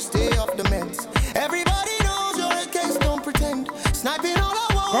 told you stay off the meds. Everybody knows you're a case, don't pretend. Sniping all I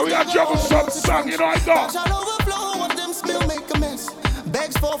want. But we got juggle some song, you know I know. Back shall overflow, watch them spill, make a mess.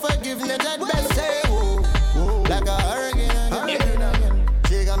 Begs for forgiveness at best, say whoa, whoa. Like a hurricane again.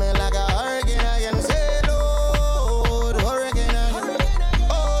 She got me like a hurricane again. Say Lord, hurricane again.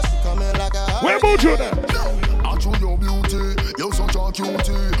 Oh, she coming like a hurricane. Where about you then? I show your beauty, you're such a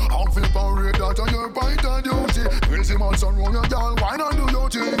cutie. I'll feel parade that on your bite and duty. Crazy man, son, run your girl, why not do your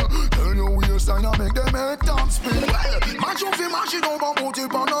thing? Turn your waistline and make them head top spin. Match up, mash it over, put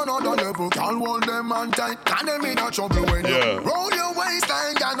it on another level. Can't hold them and tight, can them in a trouble when you roll your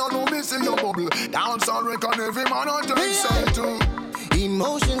waistline, can not no missing your bubble. Dance on record, every man on the side too.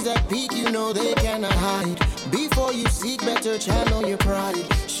 Emotions that peak, you know they cannot hide. Before you seek better, channel your pride.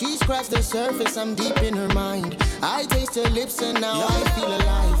 She scratched the surface, I'm deep in her mind. I taste her lips and now I feel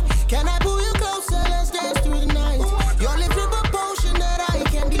alive. Can I pull you closer, let's dance through the night. Your lips with a potion that I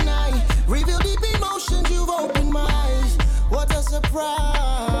can't deny. Reveal deep emotions, you've opened my eyes. What a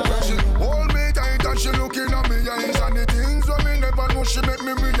surprise. She hold me tight and she looking at me eyes. And the things that me never know, she make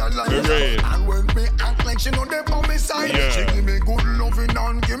me realize. And when me act like she know they on me side, she give me good loving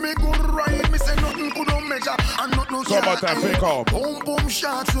and give me good ride. Me say nothing could not measure and not no come out and pick up. Boom boom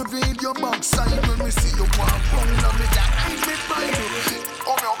shots reveal your backside. When me see you walk round and me that I me find you.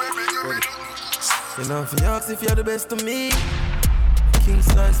 Come here baby, give me the. You know if you ask if you're the best of me, King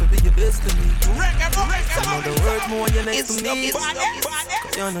size will be your destiny. Some of the words more when you're next to me.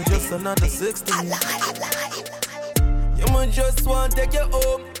 You're not just another 6 to me. You might just want to take you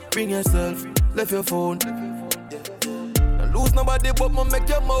home. Bring yourself, left your phone. Don't lose nobody but me make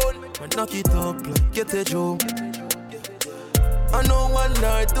you moan. But knock it up like get a joke. I know 1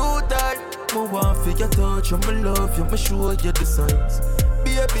 night, 2 times. I want for your touch, and my love you, me show you the signs.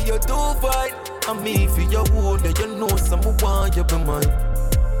 Baby, you're too fine. And me for your wound, you know someone want you be mine.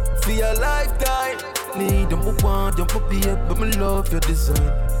 For your lifetime, need them want you, my baby, but me love your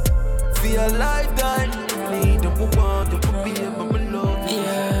design. For your lifetime, need them want you, my baby, but me love your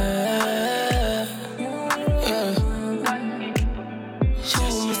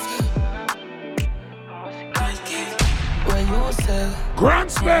design.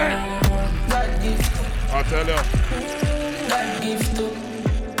 Grand Spin! I tell you.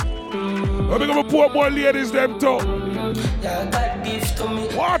 Let me go for poor boy ladies them too. God gift to me.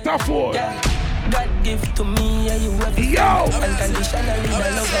 Waterfall. God gift to me, yeah, you have it. Yo! Unconditionally, I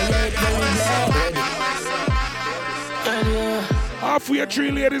love you, half of your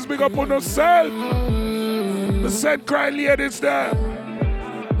 3 ladies big up on yourself. The said crying ladies there.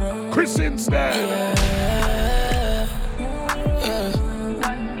 Christians there.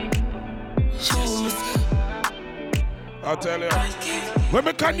 I tell you. When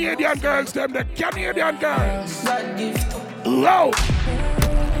the Canadian girls, them the Canadian girls. Low.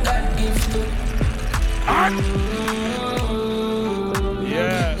 And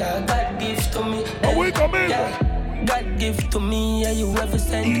yeah. Oh, we come in. God give to me, yeah, you ever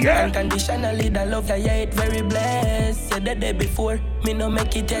sent. Unconditionally, the love, yeah, it very blessed. Said the day before, me no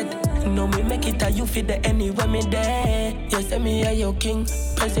make it yet. No, me make it, you fit the anywhere me there. You say me, yeah, your king,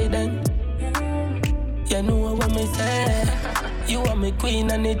 president. You know what me say. You are my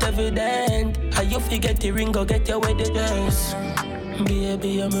queen and it's evident. How you forget the ring, go get your wedding dress.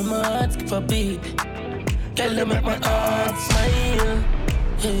 Baby, I'm in my heart, skip a beat. Girl, you make my heart smile.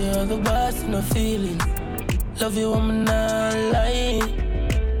 Yeah, you're the boss, no feeling. Love you, I'm not lying.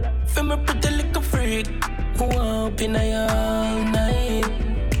 Feel me pretty little freak. Who up in all night.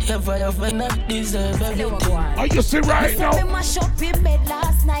 Yeah, fire when I deserve everything. Are you see right now? Me mash up in bed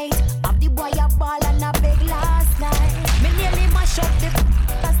last night. Have the boy a ball and a beg last night. Me nearly mash up the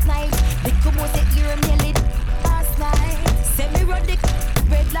last night. The kumo say you're nearly last night. Say me run the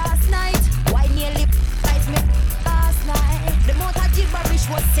bread last night. Why nearly fight me last night? The amount of gibberish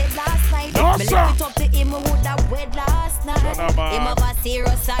was said last night. No, me sir. left it up to him who would have wed last night. Him have a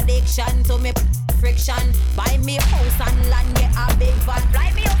serious addiction to me friction. Buy me a house and land, get a big van.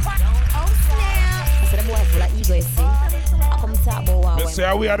 Fly me up and oh snap. I said the boy full of ego, you see. I come talk about what. They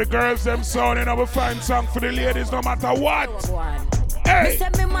say we are the girls, them sounding of a fine song for the ladies no matter what. Hey. Me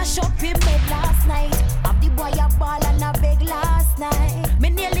said me mash up in bed last night. Have the boy a ball and a beg last night. Me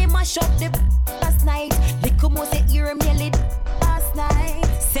nearly mash up the last night. The kumo say you're nearly last night.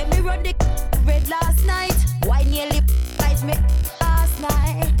 Say me run the red last night. Why nearly fight me last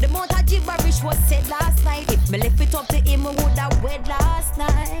night? The amount of gibberish was said last night. If me left it up to him, would have wed last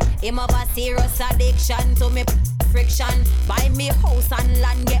night. Him have a serious addiction to me friction. Buy me a house and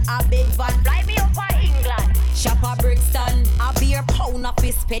land, get a big van. Fly me up for England. Shop a Brixton. A beer pound of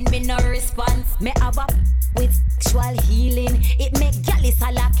his spend me no response. Me have a with sexual healing. It make gallus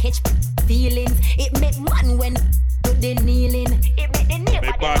a la catch feelings. It make man when do the kneeling. It make the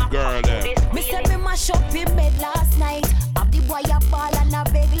neighbor bad girl there. Me said me mash up in bed last night. Have the boy a ball and a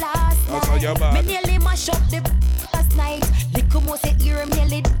beg last night. Me nearly mash up the last night. The kumo say you're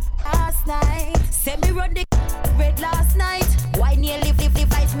nearly last night. Say me run the red last night. Why nearly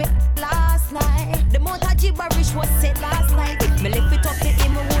fight me last night? The amount of gibberish was said last night. If me lift it up to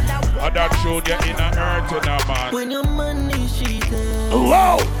him, would have won. That showed you in a hurt now, man. When your man is cheating,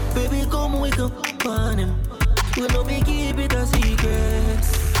 wow. Baby, come wake up on him. We no be keep it a secret.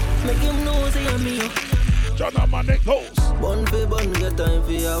 Make him know say I'm me. John a man it goes. Bun for bun, get time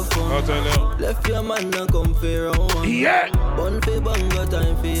for your fun. I'll tell you. Left your man and come for round one. Yeah. Bun for bun, get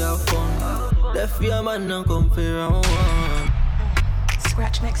time for your fun. Left your man and come for round one.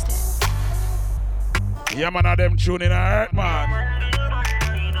 Scratch mixed it. Yeah, man, of them tuning a hurt, man.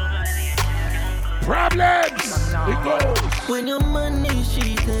 Problems. It goes. When your man is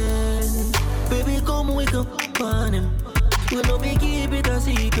cheating, baby, come wake up on him. We no be keep it a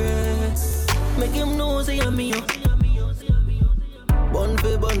secret. Make him know say I'm me. Bun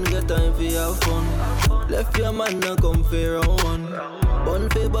for bun, get time for your fun. Left your man and come for round one. Bun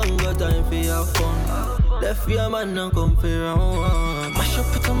for bun, get time for your fun. Left your man and come for round one. Mash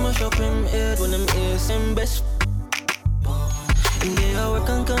up him head when him is him best. In the hour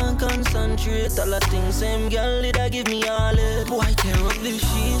can concentrate. All the things same girl did I give me all it. Boy tear up the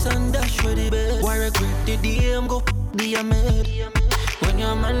sheets and dash with the bed. Why regret the DM go be a maid. When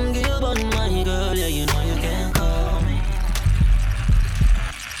your man give on my girl, yeah you know you can't call me.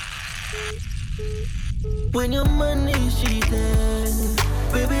 When your man is cheating,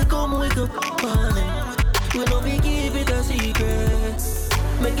 baby come wake up on him. We don't be keep it a secret.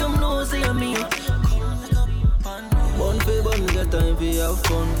 Make him know say I'm me. Bun for bun, get time for your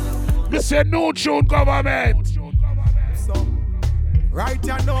fun. This is no tune government. Right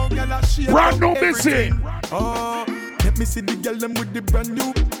now, girl, I share brand new missing. Oh, let me see the girl them with the brand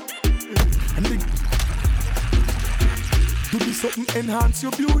new. And they do this something enhance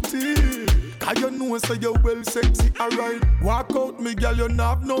your beauty. Cause you know so you're well sexy, alright. Walk out me girl, you don't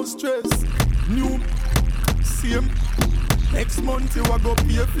have no stress. New, same. Next month you are go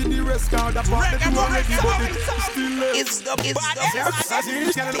pay for the rest. Cause the part that you already but it's still less. It's the best.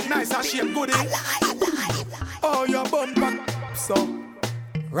 It's gonna look nice and shape good. Oh, your bum back. So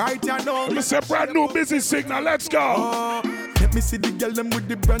right now, let me say brand new busy signal. Let's go. Let me see the girl them with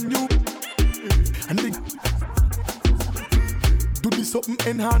the brand new. And they do this something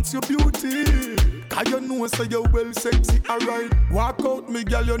enhance your beauty. Cause you know so you're well sexy, alright. Walk out me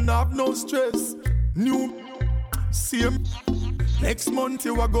girl, you don't have no stress. New, same. Next month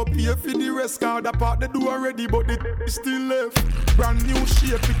you a go pay for the rest. Cause the part they do already, but it still left. Brand new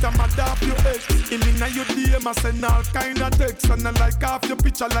shape, it a mad off your ex. Him inna your DM, I send all kind of texts. And I like half your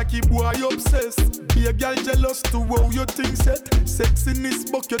picture like he boy obsessed. Be a girl jealous to how you think set. Sex in this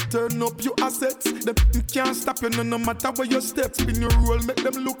book, you turn up your assets. Them can't stop you no matter where you step. Spin your roll, make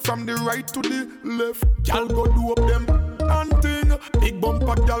them look from the right to the left. Girl go do up them hunting. Big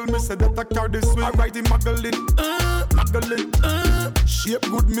bumper girl, me say that I carry this way. I write the Magdalene, shape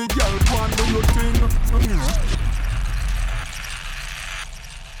good me girl, go and do your thing.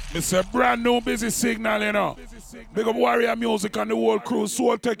 It's a brand new busy signal, you know. Big up Warrior Music and the whole crew.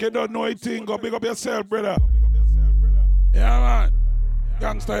 Soul Tech, you don't know anything. Go big up yourself, brother. Yeah, man.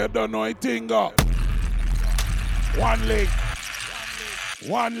 Gangster, you don't know anything. Go. One link.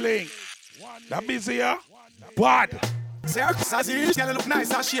 That busy, yeah? Bad. Girl look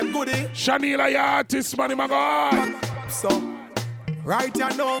nice and shape good, eh? Shanila, your artist, man, my God. So, right here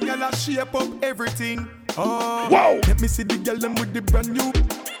now, girl, I shape up everything. Oh, whoa! Let me see the girl them with the brand new.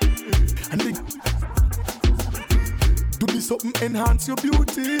 And they do this something enhance your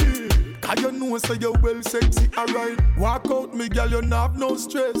beauty. Cause you know so you're well sexy, alright. Walk out me girl, you don't have no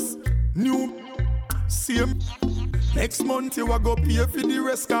stress. New, same. Next month you a go pay for the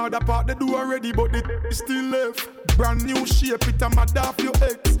rest. Cause the part they do already, but it still left. Brand new shape, it a mad off your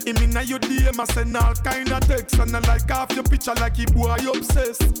ex. Him inna your DM, I send all kind of texts. And I like half your picture like he boy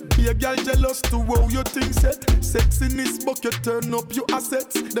obsessed. Be a girl jealous to how you think set. Sex in this book, you turn up your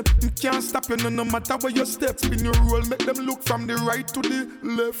assets. Them can't stop you no matter where you step. Spin your roll, make them look from the right to the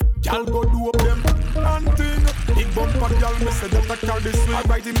left. Girl go do up them hunting. Big bumper girl, me say that I carry this way. I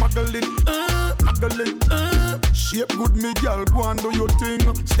write the Magdalene, shape good me girl, go and do your thing.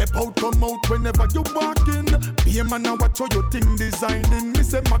 Step out, come out whenever you walk in. Be a man and watch how you think designing. Me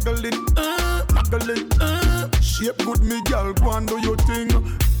say Magdalene, shape good me girl, go and do your thing.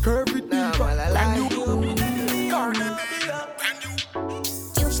 Curve it deeper, and you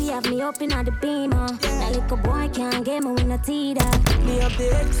she have me up in the beamer. That little boy can't get me with no teeter. Me have the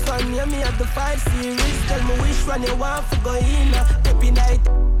X1, yeah, me have the 5 series. Tell me which one you want for go in. Happy night.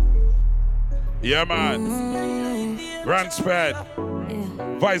 Yeah, man. Grand Sped.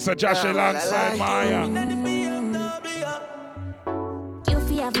 Vice of Josh alongside Maya.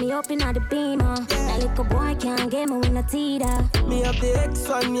 Have me up in the beamer. That little boy can't get me with no teeter. Me have the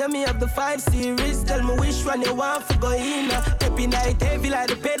X1, yeah, me have the 5 series. Tell me which one you want for go in. Happy night, heavy like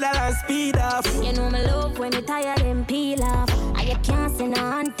the pedal and speed off. You know me love when you tired and peel off. And you can't send a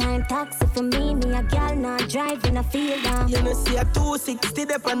on-time taxi for me. Me a girl not driving a field off. You know see a 260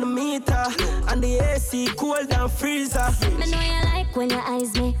 up on the meter. And the AC cold and freezer. Me know you like when you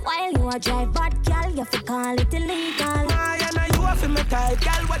eyes me while you a drive. But girl, you fi call it illegal. You a fi me type,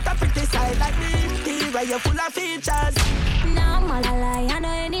 girl, what a pretty side like the interior, you full of features. No, I'm all a lie, I know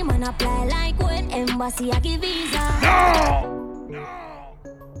any man apply like when embassy I give visa. No!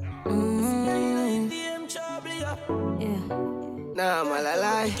 Nah, I'm all a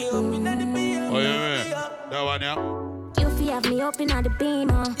lie. Oh, yeah, that one, yeah. You have me up in the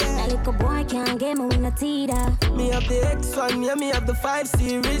beamer. That little boy can't get me with no teeter. Me have the X1, yeah, me have the 5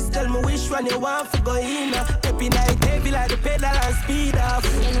 series. Tell me which one you want for go in. Happy night, heavy like the pedal and speed off.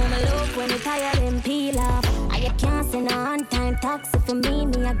 You know me love when you tired and peel off. And you can't send a on-time taxi for me.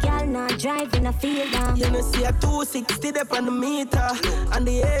 Me a girl not driving a field off. You know see a 260 up on the meter. And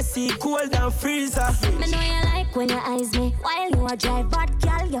the AC cold and freezer. Me know you like when you eyes me while you a drive. But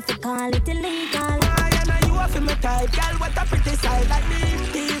girl, you fi call it illegal. You a fi me type, girl, what a pretty side like the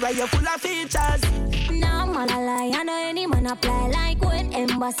interior, you full of features. No, I'm all a lie, I know any man apply like when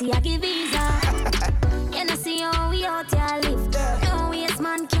embassy I give visa. You know see how we out here live. No waste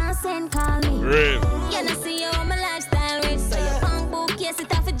man can't send call me. Real. You know see how my lifestyle rich. So your punk book, yes,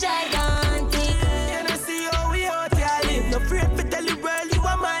 it have a gigantic. You know see how we out here live. No afraid to tell the world you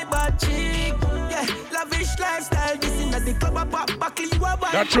are my bad chick. Yeah, lavish lifestyle, this in the club a pop back, you are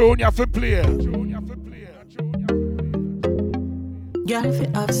my. That tune you have to play. Girl, fi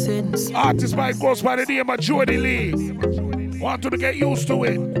have sense. Artist might goes by the name of Jody Lee. Want you to get used to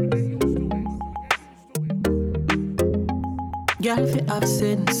it. Girl, fi have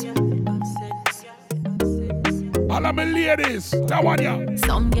sense. All of my ladies, that one ya.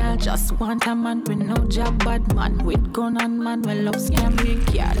 Some girl just want a man with no job, bad man with gun and man well love scam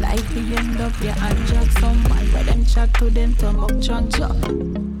weak. Yeah, like we end up yeah and jack some man where them chat to them to up chanja.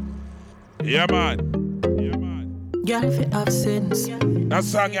 Yeah, man. Girl, fi have sense. That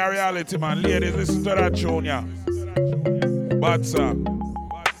song your reality, man. Ladies, listen to that tune, yeah. Bad song.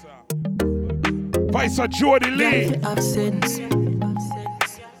 Vice of Jody Lee. Girl, fi have sense.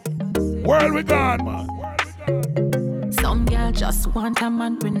 World we gone, man. Some girl just want a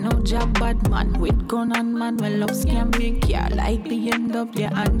man with no job, bad man with gun and man well love scam big car like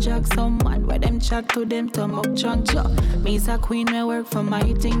BMW and Jack. Some man where them chat to them thumb up drunk job. Me's a queen, me work for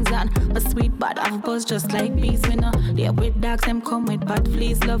my things and a sweet bad have buzz just like bees. We know they with dogs, them come with bad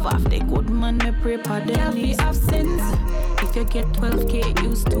fleas. Love off the good man, me pray for them. Y'all fi have sense. If you get 12K,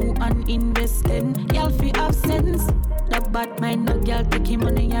 use to and invest in. Y'all fi have sense. The bad mind, no girl take him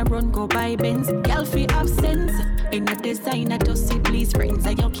money and run go buy Benz. Y'all fi have sense. In a designer to see please friends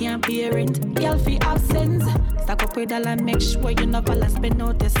and you can't pay rent. Y'all fi have sense. Stack up with dollar, make sure you never last spend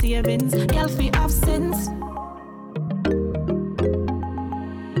out your savings. Y'all fi have sense.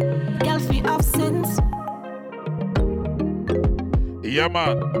 Y'all fi have sense. Yeah,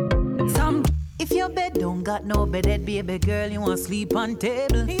 man. Some. If your bed don't got no bed, baby girl, you want sleep on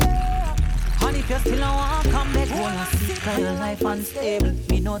table. Yeah. And if you still don't want come back, wanna see cause your life unstable.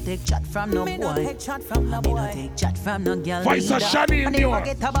 Me no take chat from no boy. Me no take chat from no boy. Me no take chat from no girl. Voice of Shani in you. And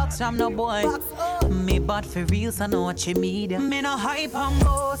if I get a box from no boy. Me bad for real, so know what you mean. Me no hype and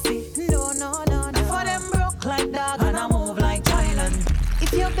bossy. No. For them broke like dog and I move like Thailand.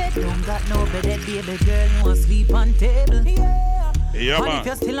 If your bed don't got no bed, baby girl, you want sleep on table. Yeah, and man. if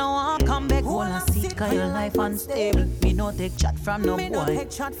you still don't want come back, wanna see cause your life unstable. Me no take chat from no boy. Me no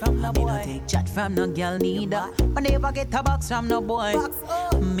take chat from no boy. Me no take chat from no girl neither. And never get a box from no boy.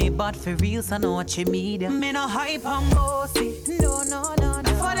 Me bad for real, so know what you mean. Me no hype and bossy. No.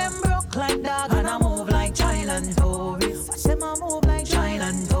 For them broke like dog and I move like child and tourist. Watch them I move like child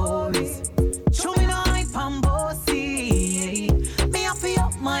and tourist. Show me no hype and bossy. Me happy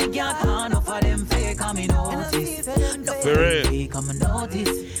up my girl, can't offer them fake and me notice. No fake and me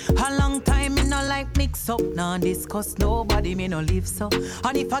notice. A long time me no like mix up, nah discuss nobody me no live so.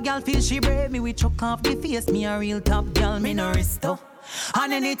 And if a girl feel she brave, me we chuck off the face. Me a real top girl, me no risk up.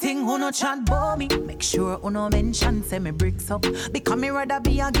 And anything who no chat bout me, make sure who no mention say me bricks up. Because me rather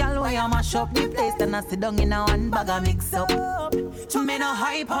be a girl where I mash up the place than I sit down in a one bag of mix up. Me no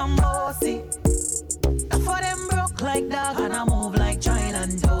hype and bossy. For them broke like dog and I move like child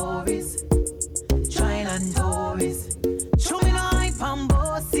and tourist. Child and tourist. Show me no hype and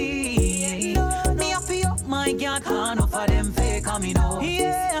bossy. Me happy up my girl, can't no for them fake and me know.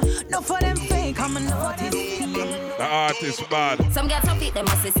 Yeah, no for them fake and me notice. The artist bad. Some girls up it, they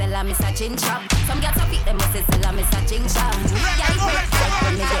must sell a Mr. Chin Chop. Some girls up it, they must sell a Mr. Chin Chop. Yeah, it breaks like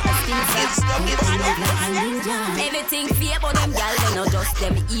when they get a skin slap. Everything fear but them girls, they know just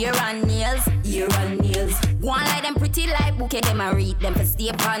them ear and nails. Ear and nails. One like them pretty like bouquet, them a read them for stay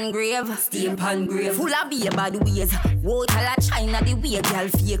upon grave. Stay upon grave. Full of beer bad ways. Whoa, tell a China the way girl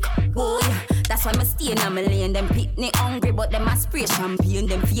fake. Whoa, that's why me stay in my lane. Them picnic hungry but them a spray champagne.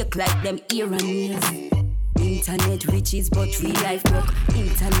 Them fake like them ear and nails. Internet riches but real life broke.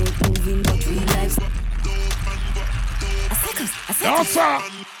 Internet moving but real life. A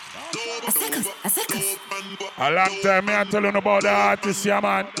second. A long time me I tell you about the artist, yeah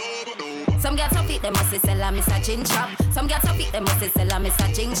man. Some girls up it, they must sell a Mr. Chin Chop. Some girls up it, they must sell a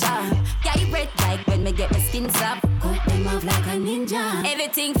Mr. Chin Chop. Yeah, you red like when me get my skin slap. Cut them off like a ninja.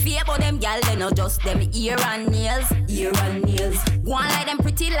 Everything fear but them girl, they know just them ear and nails. Ear and nails. One like them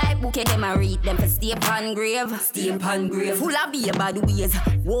pretty like bouquet, them a read them for stay upon grave. Stay upon grave. Full of beer bad ways.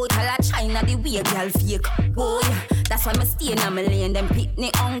 Whoa, tell a China the way girl fake. Whoa, that's why me stay in my lane. Them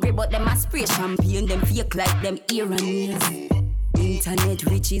picnic hungry but them a spray champagne. Them fake like them ear and nails. Internet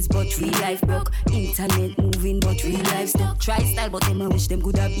riches but real life broke. Internet moving but real life stuck. Try style but them I wish them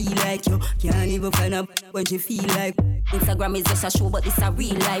coulda be like you. Can't even find a when you feel like. Instagram is just a show but it's a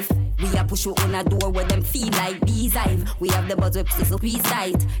real life. We a push you on a door where them feel like beehive. We have the buzz with so please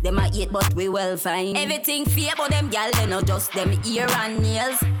sight. Them a hate but we well fine. Everything fear but them gal they know just them ear and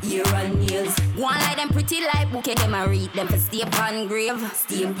nails. Ear and nails. One like them pretty like bouquet them a read them for stay upon grave.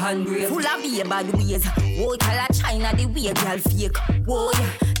 Stay upon grave. Full of beer bad ways. Whoa, tell a China the way girl fake. Whoa,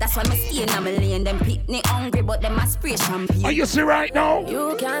 that's why me stay in my lane. Them picnic hungry but them a spray champagne. Are you see right now?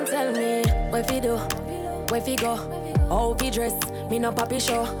 You can't tell me where fi do, where fi go, how fi dress. Me no papi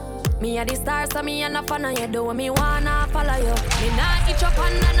show. Me a the star, so me a no fan of you. Do me wanna follow you. Me not itch up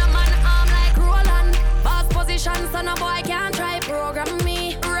under no man arm like Roland. Boss position, so no boy can't try program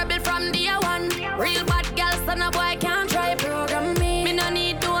me. Rebel from day one. Real bad girl, so no boy can't try program me. Me no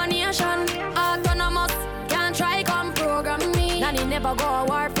need donation. Autonomous, can't try come program me. Nanny never go a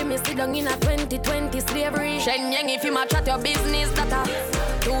war for me. Sit down in a 2020 slavery. Shen Yang if you match at your business data.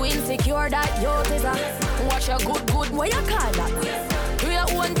 Too insecure that youth is a. Watch your good, where you call that? Do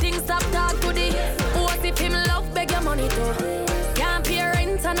your own thing, stop talk to the. What if him love beg your money too? Can't pay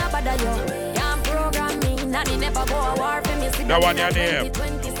rent and a bother you. Can't program me, nanny never go a war for me. That one your name.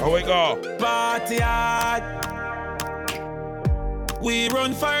 How we go? Party hard. We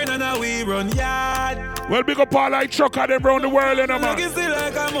run fire and now we run yard. Well, big up all like trucker them round the world, you know, man. Legacy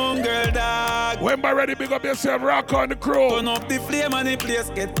like a mongrel dog. When by ready, big up yourself, rock on the crew. Turn up the flame and the place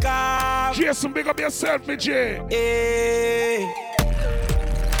get calm. Jason, big up yourself, me J. Hey.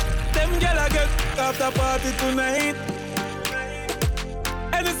 Them gyal get after party tonight.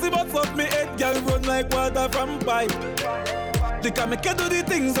 Anything but fuck me head, gyal run like water from pipe. They can make you do the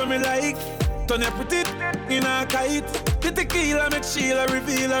things that me like. Turn your pretty in a kite. The tequila make Sheila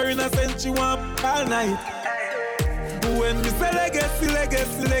reveal her innocence. She want all night. When we say legacy,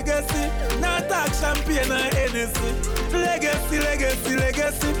 legacy, legacy, not talk champagne and Hennessy. Legacy, legacy,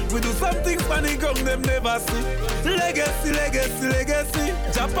 legacy. We do something funny, ground them never see. Legacy, legacy, legacy.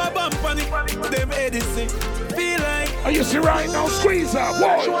 Jump a bump on it, them Edison. Feel like. Are you see right now? Squeeze up,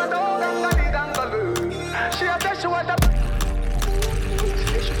 boy. She like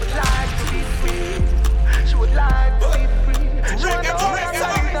to be free. She would like to be free. She would like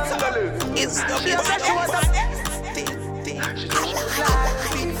to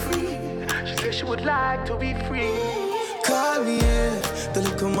be free. She said she would like to be free. Call me, yeah. The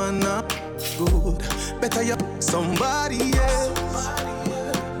little man not good. Better you somebody else.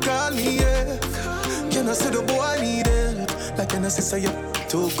 Call me, yeah. Can I say the boy need help? Like can I say you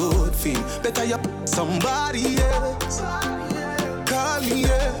too good feel? Better you somebody else. Call me,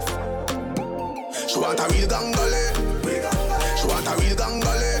 yeah. She want a real gangale. She want a real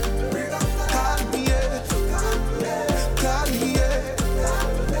gangale. Call me, yeah. Call me, yeah.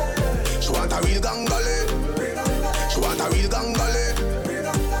 She want a real gangale. She want a real gangale.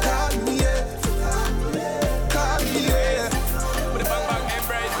 Call me, yeah. Call me, yeah.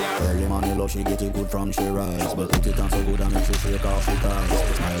 Early money love, she get it good from she rise. But put it on so good and make she shake off she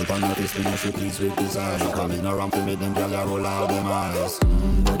ties. Smile upon her face, when she pleased with this eye. Coming around to make them girl roll out them eyes.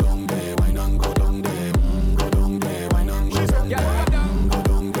 Go down there, wine and go down there. Go down there, wine and go down there. Go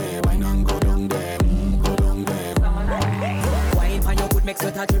down there, wine and go down there. Go down there. Wine for your good makes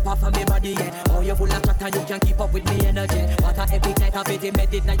sweat a drip off of me body, yeah. Oh, you full of chat and you can keep up with me energy. What a epic night of it,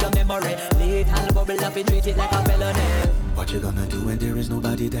 embedded in your memory. Little bubble up and treat it like a felony. What you gonna do when there is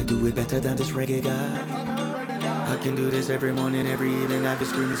nobody that do it better than this reggae guy? I can do this every morning, every evening. I be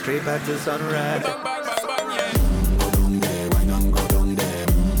screaming straight back to sunrise. Go down there, wine and go down there.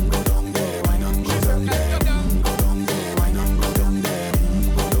 Go down there, wine and go down there. Go down there, wine and go down there.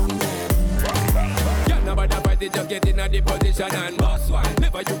 Go down there. Y'all know about the party, just get in a the position and boss one.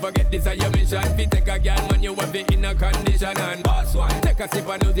 Never you forget this is your mission. If you take a girl, man, you have it in a condition and boss one. Take a sip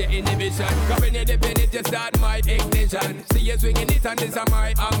and lose the inhibition. Cause when you dip in it, you start my ignition. See you swinging it and this is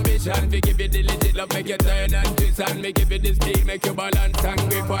my ambition. We give you the legit love, make you turn and twist and me give you the speed, make you balance and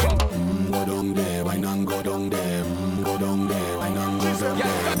grip on. Go down there, wine and go down there. Go down there, wine and go down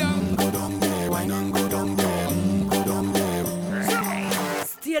there. Go down there, wine and go down there. Go down there.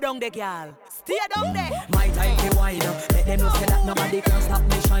 Stay down there, girl. Stay down there. My time to wine up. Let them know say that nobody can stop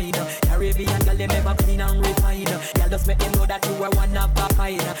me shine. Caribbean girl, they never clean and refine. Girl, just make them know that you were one of a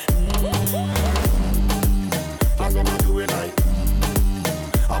kind. Girl, you do it like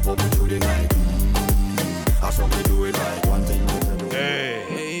I pop it through the night. I saw me do it like one thing.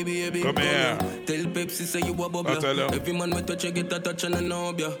 Hey, baby, come here. Tell Pepsi say you a bubbler. Every man with touch you get a touch and a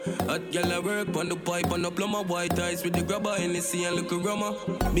knob ya. Hot girl I work on the pipe and the plumber. White eyes with the grabber Hennessy and look a rummer.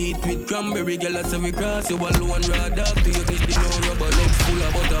 Beat with cranberry girl I say we cross. You alone raw dog to you get the no rubber. Legs full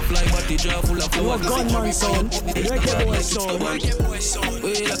of butterfly body jaw full of flowers. Gunman son, reggae boy son.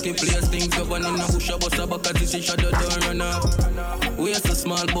 We like to place things govern in a bush a bus a back at this shut the door run out. We have a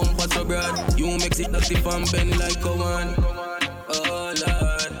small bumper so broad. You makes it dirty from bend like a one. Oh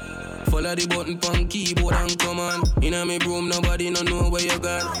Lord. Follow the button pon keyboard and come on. In a me room, nobody no know where you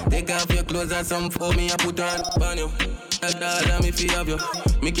gone. Take off your clothes and some for me I put on. Ban you. That me fi have you.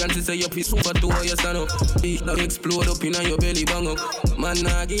 Me can't say you fi super to how you stand up. It explode up in your belly bang up. Man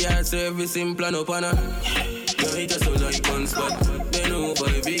nah give her service in plan up on her. Yeah, it just so like one spot. Bend over,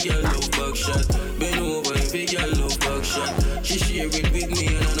 every girl love back shot. Bend over, every girl love back shot. She share it with me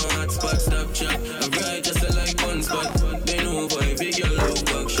and I know hot spot stop chat. I'm right just so like one spot. Bend over, every girl love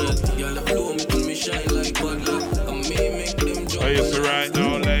back shot. Girl blow me till me shine like bad luck. And me make them jump. I used to right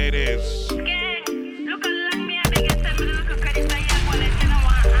now, ladies.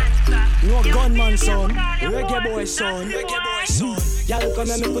 No gunman son, reggae boy son. Y'all come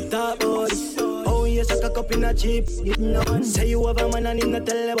and make put up about this. Oh you suck a cup in a chip. Say you have a man and him not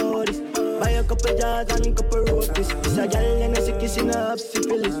tell about this. Buy a couple jars and a couple roasties. It's a gal and a sick kissing up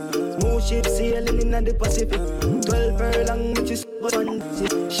syphilis. Smooth ship sailing in the Pacific. 12 furlong which is fun.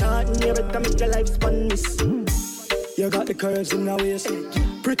 Short in your better make your life span miss. You got the curves in the waist.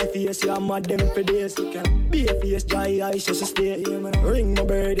 Pretty face, you mad them for days. Be a face, dry eyes, just stay. Ring my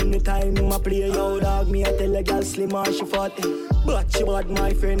bird in the time, my play. Yo, dog, me, I tell a girl slim and she fat. But she bad,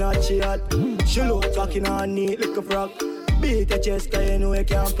 my friend, not she hot. She look talking on neat like a frog. Beat your chest, cause you know you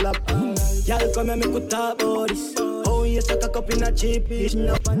can't flop. Y'all come and make we talk about this. Oh, you suck a cup in a cheap fish.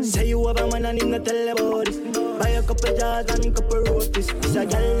 Say you have a man and him not tell about this. Buy a couple jars and a couple roasties. It's a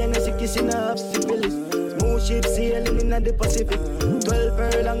girl and she kissing up syphilis. Smooth ship sailing in the Pacific. 12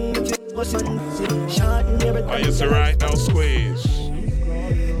 furlong, shot in everything. I used to right now squeeze.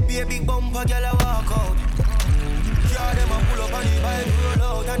 Be a big bumper, girl, I walk out. Yeah, them a pull up and the vibe roll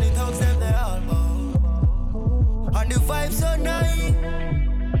out. And the thugs them they all bow. And the vibe so nice.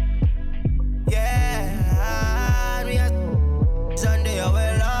 Yeah, we are Sunday, I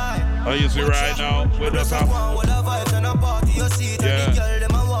will lie. I used to right now with us up. With the vibes and a party, you see it. And the girl,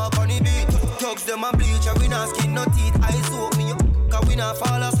 them a walk on the beat. Thugs, them a bleach, and we not skin, no teeth. I soak me, cause we not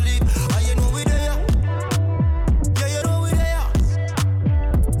fall asleep. And you know we there. Yeah, you know we there.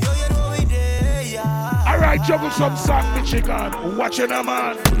 Yeah, you know we there. Alright, juggle some song, me chicken. Watching a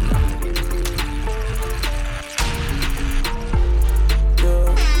man.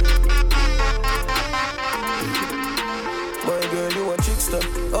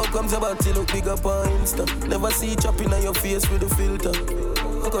 How comes about to look big up on Insta? Never see chopping on your face with a filter.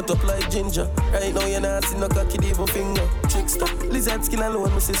 Cut up like ginger. Right now you're not seeing no cocky even finger. Trickster. Lizard skin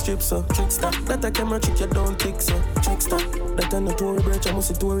alone, must say strip so. Trickster. That a camera trick you don't take so. Trickster. That a no Tory birch, I must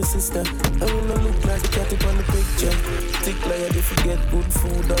say Tory sister. I will not look like the cat up on the picture. Tick lion, you forget good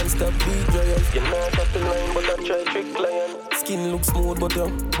food, don't stop beat giant. You're not up the line, but I try trick lion. Skin looks smooth, but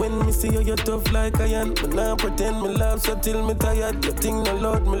when me see you, you're tough like iron. But now pretend me laugh so till me tired. You think no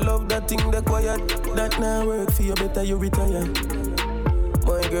loud, me love that thing that quiet. That now work for you, better you retire.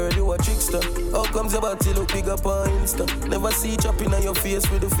 My girl, you a trickster. How comes your body look big up on Insta? Never see chopping on your face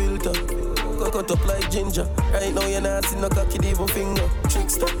with a filter. Cut up like ginger. Right now you're not seeing no cocky even finger.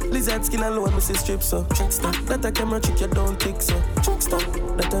 Trickster. Lizard skin alone, me say strip so. Trickster. That a camera trick you don't take so. Trickster.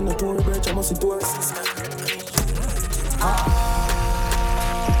 That a no Tory birch, I must say Tory sister.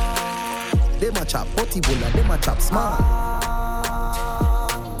 Them a chop body bola, them a chop smart.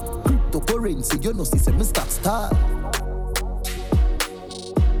 Cryptocurrency, you know see say me start.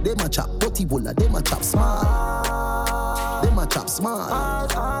 Them a chop body bola, them a chop smart. Them a chop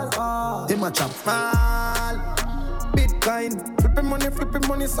smart. Them a chop smart. Bitcoin, flipping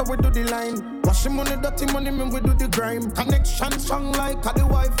money, so we do the line. Washing money, dirty money, man, we do the grime. Connection strong like the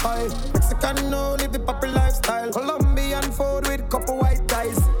Wi-Fi. Mexican, no, live the proper lifestyle. Colombian food with couple white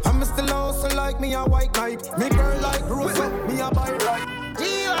ties. I'm still hustle like me a white knight. Me girl like Rosa, me a buy right.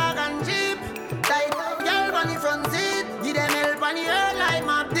 G-Wagon Jeep, tight girl on the front seat. Give them help on the earth like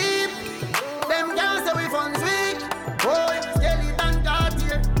my deep. Them girls say we funds weak. Boy, skeleton got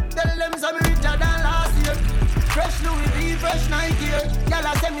here. Tell them some richer than last year. Fresh Louis V, fresh Nike here. Y'all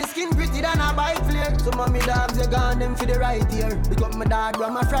a say me skin pretty than a bike flare. Some of me dogs, they gone them for the right ear. Because my dad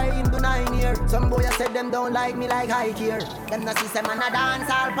run my fry into 9 years. Some boy I said them don't like me like high here. Them not see some man a dance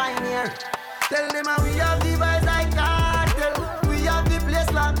all pioneer. Tell them how we have the vibes like cartel. We have the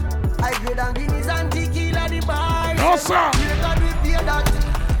place locked. I grade and Guinness and tequila the bar. No sir. We got we pay that.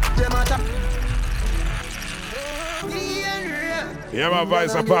 Them a top. Yeah, my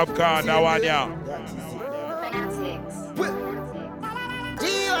voice of popcorn, that one, yeah.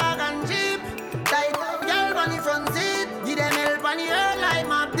 G-Wagon Jeep, tight girl on the front seat. Give them help on the earth like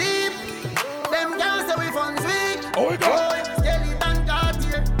my deep. Them girls say we funds weak. Oh, we got skeleton got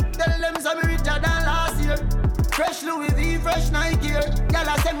here. Tell them some richer than last year. Fresh Louis V, fresh Nike here. Y'all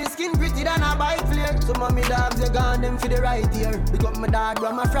a say me skin pretty than a bike flare. Some of me dogs, they gone them for the right ear. Because my dad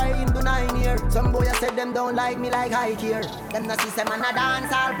run my fry into 9 years. Some boy I said them don't like me like high here. Them not see some man a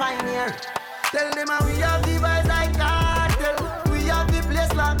dance all pioneer. Tell them how we have the vibes like cartel. We have the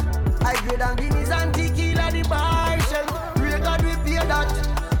place locked. I grade and Guinness and tequila the bar shell. Pray God we pay that.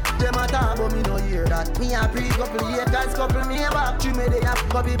 Them a talk but me no hear that. Me a pre-couple haters, couple me back. You me they have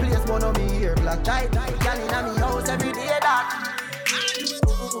copy place, but no me hear black tight. Y'all inna me house every day that.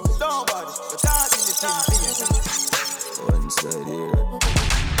 Nobody, the talk in the thing. One side here.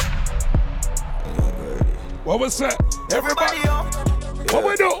 What was that? Everybody up. What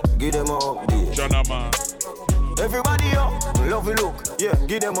we do? Give them up. John man. Everybody up. Love you look. Yeah,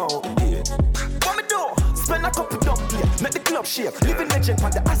 give them up. What me do? when I couple dump play. Make the club shake. Living legend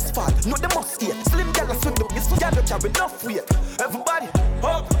on the asphalt. No, they must eat. Slim gal swing the wrist. Gal don't carry enough weight. Everybody,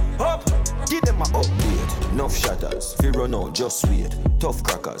 up. Give them a upgrade. Enough shatters. Fi run out, just wait. Tough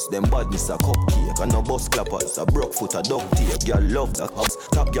crackers. Them badness a cupcake. And no bus clappers. A broke foot, a duct tape. Girl love the house.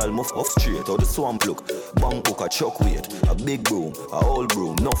 Top girl move off straight. Or the swamp look. Bang hook, a chuck weight. A big broom, a old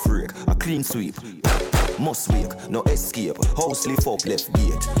broom. No freak. A clean sweep. Must wake, no escape. House lift up left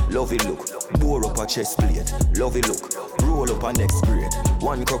gate. Lovey look, bore up a chest plate. Lovey look, roll up a next grade.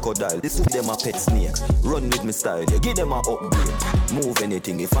 One crocodile, this with them a pet snake. Run with me style, yeah, give them a upgrade. Move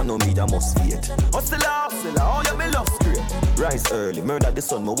anything, if I know me, that must fit. Hustler, all you me love straight. Rise early, murder the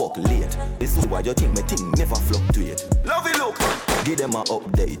sun, me walk late. This is why you think me thing never fluctuate. Lovey look, give them a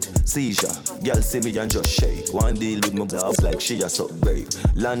update. Seizure, girl see me and just shake. One deal with my blouse like she just up brave.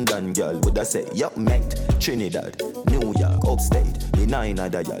 London girl, would I say, yup mate. Trinidad, New York, upstate. The 9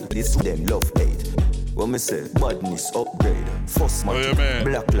 other y'all, this to them love hate. When me say badness upgrade, first man,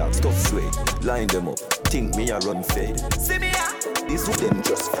 black locks, tough suede. Line them up, think me a run fade. See me out, this to them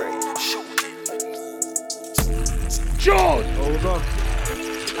just afraid. John! Over.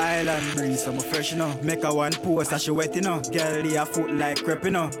 Island breeze, I'm fresh, you know. Make a one post, as she wet, you know. Girl, they a foot like crepe,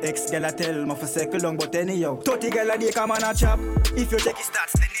 you know. Ex girl a tell me for second long, but anyhow. 30 girl a day come on a chop. If you take it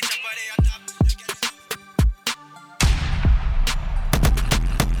stats, then it jump on the top.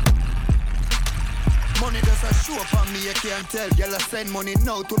 Money does a show up on me, you can't tell. Girl, I send money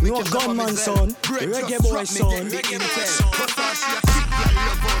now to make you gunman, son. Reggae boy, son. Reggae boy, son. Cause all she a kick, girl,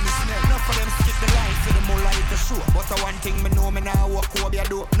 love on me snare. Enough of them skip the line for the more light to show. But the one thing me know, me now walk over your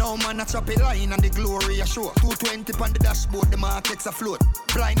door. Now man a chop a line and the glory a show. 220 on the dashboard, the markets afloat.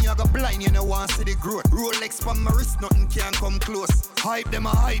 Blind you go blind, you know want see the growth. Rolex on my wrist, nothing can come close. Hype them a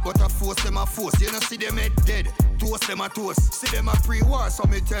hype, but I force them a force. You know see them head dead, toast them a toast. See them a pre-war, so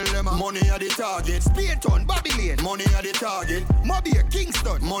me tell them a money at the target. Spearton, Babylon, money at the target. Mobile,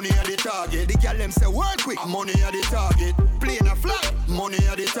 Kingston, money at the target. The girl them say work quick, money at the target. Plane a flat, money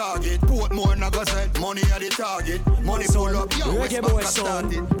at the target. Portmore, Nagazette, money at the target. Money pull up, yo, West Bank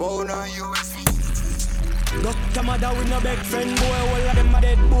started. Born on US. Got Canada with no big friend boy. All of them a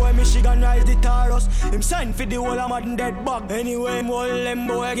dead boy. Michigan rise the Taurus. Him sign for the whole of modern dead bug. Anyway, all them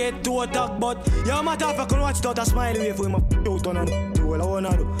boy get to attack. But yo, matter if I can watch that a smile away for him a out on and do all I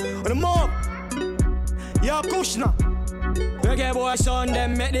wanna do. On the mob, yo, Kushna. Reggae boy son,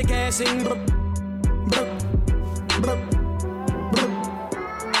 them make the case sing. Bruh, bruh, bruh.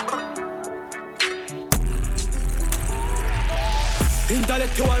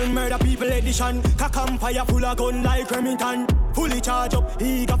 Intellectual murder people edition. Cock and fire full of gun like Remington. Fully charge up,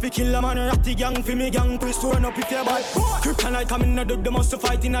 eager fi kill a man. Ratty gang fi me gang, twist turn up if you're bad. Kryptonite coming out of the must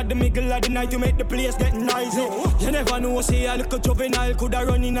fighting at the middle of the night to make the place get noisy. You never know, say a little juvenile coulda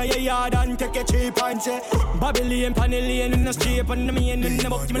run in a yard and take a cheap and say Babylon, Panellian in the street and the main in the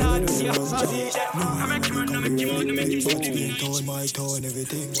book, you not see a sausage. I make him run, I make him out, I make him stupid. My tone,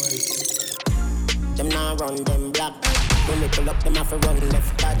 everything right. Them now run them black. When we pull up, them have to run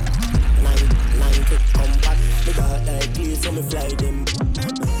left back. 9 to come back. We got like this, so we fly them.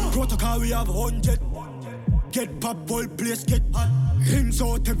 Protocol, we have 100. Get pop, whole place get hot. Hands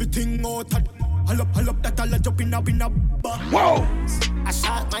out, everything out hot. Hull up, that all a jump in a bar. Whoa! A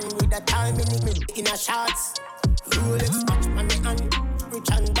shot man with a time in a shots. Rolex watch on me hand.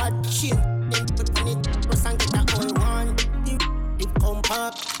 Rich and bad shit. They put on it, press and get a whole one. It come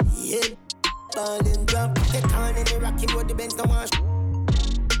back, yeah. Ballin' drop, get on in the rocky road, the Benz don't wash.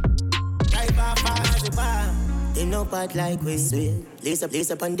 Drive off as a bar. They know bad like we swear. Lace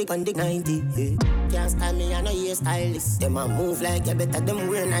up on the 90, yeah. Can't style me, I know you're stylist. Them a move like you better, them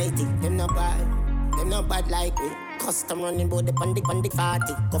wear 90. Them not bad like we. Custom running bout the pandic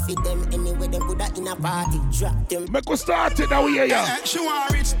 40. Coffee them anyway, them good in a party. Drop them. Make us start it now, yeah. She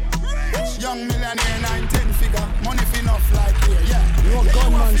want rich. Young millionaire, 9-10 figure. Money fi enough like here, yeah. You a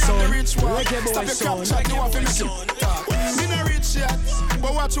gunman, son. Reggae boy, son. Stop your cap, you want to talk. Me no rich yet,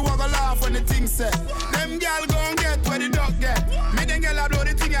 but watch you walk a laugh when the thing set. Them gal gon' get where the dog get. Me them gal a blow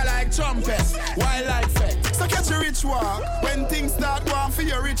the thing I like trumpet. Wild like fed. So catch a rich walk. When things start going for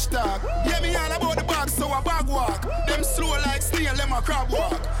your rich talk. Yeah, me all about the bag, so a bag walk. Them slow like snail, them a crab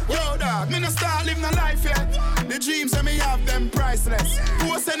walk. Yo, dog, me no start living a life yet. The dreams that me have, them priceless.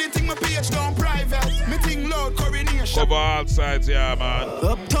 Post anything my page down private. Me think loud coronation. Cover all sides, yeah, man.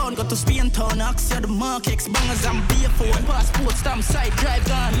 Uptown, got to Spain town, Axe, the markets, bangers and B4. Passport, stamp, side, drive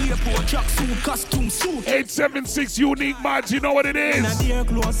down, airport, truck suit, costume suit. 876 unique mads, you know what it is.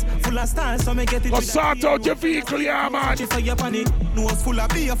 Close, full of stars, so me get it. Go sort out your vehicle, yeah, man. If I panic, nose full of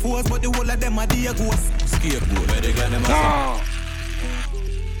beer force, but the whole of them are dear ghosts. Skateboard, where they got them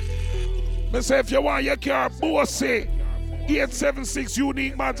Me say if you want your car, bossy. 876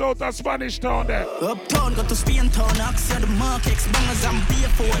 unique man's out of Spanish Town there. Uptown, got to Spain Town, Axia, the Markex, bangers and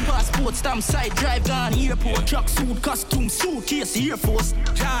B4. Passport, stamp, side drive, gone, airport. Truck suit, costume, suitcase, Air Force.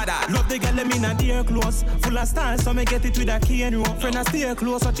 Jada, love the girl, them in a dear clothes. Full of style, so me get it with a key and rope. Friend, I stay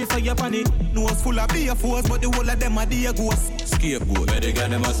close, watch it for your panic. Nose full of B4s, but the whole of them are dear ghosts. Scapegoat, make the girl,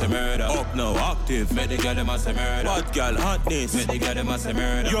 them a say murder. Up now, active, make the girl, them a say murder. Hot girl, hotness, make the girl, them a say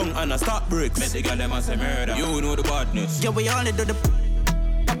murder. Young Anna, stop bricks, make the girl, them a say murder. You know the badness. Yeah, we only do the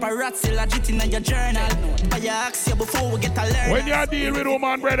paparazzi legit in your journal. But you ask you before we get a learn. When you deal with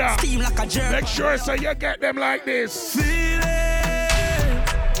woman, brother, steam like a jerk. Make sure so you get them like this. Feel it.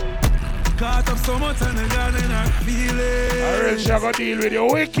 Caught up so much and the girl in her feeling. I really shall go deal with you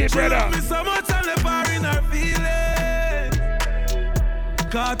wicked, brother. She love me so much and the bar in her feeling.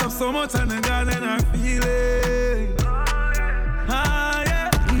 Caught up so much and the girl in her feeling. Ah, yeah.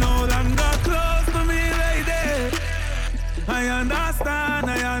 No longer close to me, lady. I understand.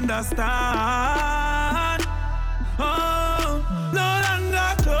 Oh, no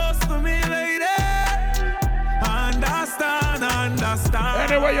longer close to me, lady. Understand.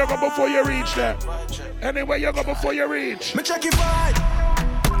 Anywhere you go before you reach there. Anywhere you go before you reach. Me check your vibe.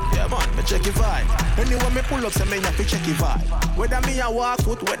 Yeah, man, me check your vibe. Anywhere me pull up, say me have to check your vibe. Whether me a walk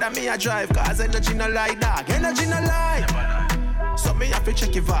foot, whether me a drive, cause energy no lie, dog. Energy no lie. So me have to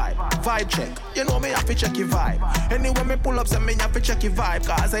check your vibe. Vibe check. You know me have to check your vibe. Anywhere me pull up, say me have to check your vibe.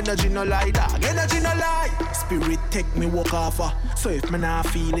 Cause energy no lie, dog. Energy no lie. Spirit take me walk off. So if me nah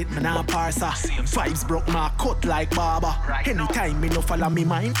feel it, me nah parse. Vibes broke my cut like barber. Anytime me no follow me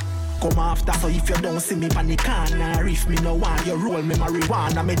mind, come after. So if you don't see me pan the corner, if me no want you roll me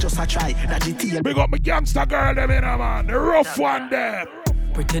marijuana, me just a try that GT. Big up my gangster girl them in man. The rough one there.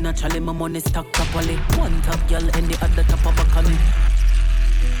 Pretend actually my money stack properly. One top girl and the other top of a coming.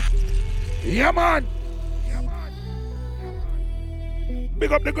 Yeah, man.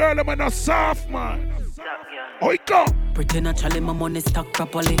 Big up the girl, them in a soft, man. Oh, go. Pretend actually my money stack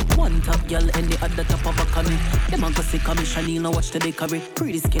properly. One top girl and the other top of a coming. Them a go see commission, you know watch the bakery.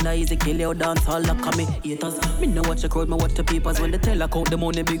 Pretty skiller easy kill you dance all like me. Haters, me no watch the crowd, me watch the papers. When they tell account the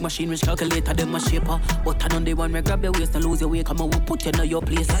money, big machine which calculator them a shaper. But I know they want me grab your waist and lose your weight. Come on, we'll put you in your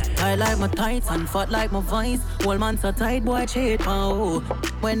place. Tight like my tights and fat like my vines. Whole man so tight, boy cheat oh.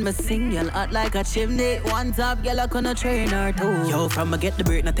 When me sing, y'all act like a chimney. One top girl I gonna train her too. Yo, from I get the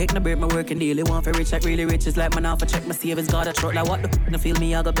break, now take the break, my working daily. Want for rich like really rich, is like man off a check my savings. Got a truck like what the no feel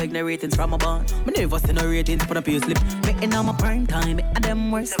me, I got beg the ratings from a bond. Me never see no ratings, put a pay slip. Making on my prime time, and them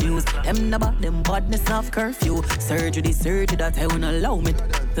worst news. Them about them badness off curfew. Surgery that I won't allow me.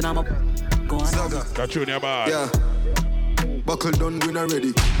 Then I'm a go on. Got you in your bar. Yeah. Buckle done win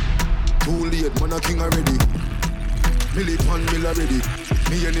already. Too late, man a king already. Million mill already.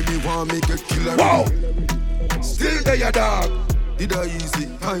 Me enemy want me get killed already. Wow. Still there, ya dog. Did I easy?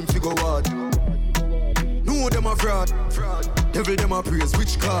 Time to go hard. No them a fraud. Devil them a praise.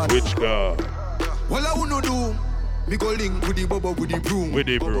 Which card? Which card? Well I wanna do. Me go link with the bubble with the broom. With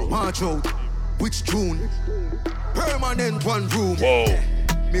the broom. March out. Which tune? Permanent one room. Whoa.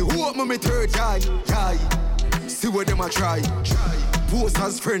 Me hope me third eye. See what them a try. Post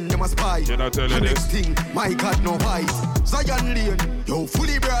as friend, them a spy. Did I tell you next thing, my God no fight. Zion Lane, yo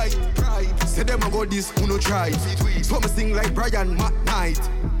fully bright. Say them a go this, who no try. So me sing like Brian McKnight.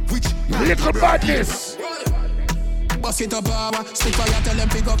 Which little badness. Bust it up power, stick fire, tell them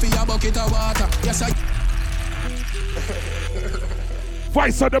pick up your bucket of water. Yes I.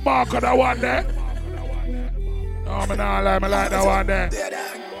 Voice of the mark of that one there. No, me nah lie, me like that one there.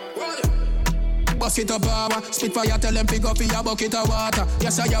 Bust it up power, spit fire, tell them pick up your bucket of water.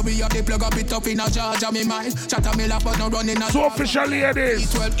 Yes, I have we have the plug up it up in a charge of me mind. Chatter me laugh but no running a so official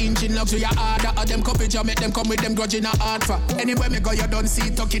ladies. 12-inch in luxury harder. Of them coverage make them come with them grudge in a hard for. Anywhere me go you don't see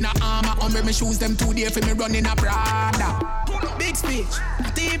tuck in a armor. Under me shoes them 2 days for me running a Prada. Big speech,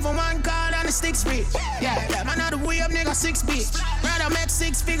 not even one card and a stick speech. Yeah, man out the way up nigga 6 feet. Rather make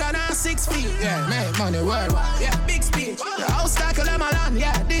 6 figure than 6 feet. Yeah, make money worldwide. Yeah, big speech. The house tackle them a land.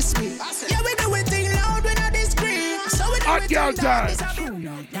 Yeah, this week. Yeah, we do it thing loud, we not discreet. So we do it thing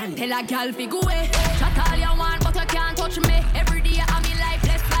down. Tell a girl fi go away. Chat all you want, but you can't touch me. Every day I'm in life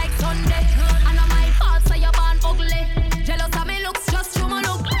less like Sunday. And on my fault, so you born ugly. Jealous of me looks, just you me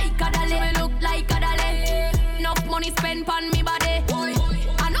look like a dolly. Me look like a dolly. Enough money spent on me body.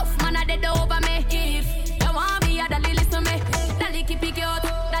 Enough man a dead over me. If you want me, a dolly listen me. Dolly keep it cute,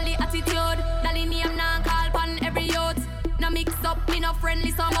 dolly attitude, dolly name now call pon every youth. No mix up, me no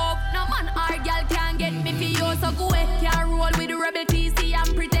friendly some up. No man or girl can get me for you. So go away, can't roll with the rebel TC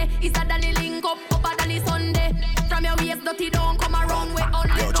and pretty. It's a dolly link up a dolly Sunday. From your waist dirty don't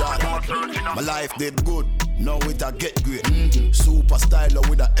My life did good, now it a get great. Super styler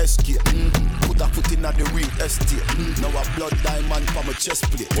with a escape. Put a foot in at the real estate. Now a blood diamond for my chest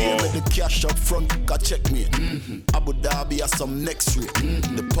plate. Pay me the cash up front, got check me. Abu Dhabi has some next rate.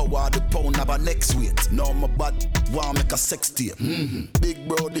 The power of the pound have a next weight. Now my bad, wanna make a sex tape. Big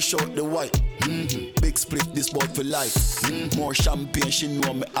bro, they short the white. Big split, this boy for life. More champagne, she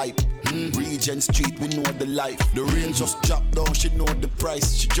know me hype. Regent Street, we know the life. The rain just drop down, she know the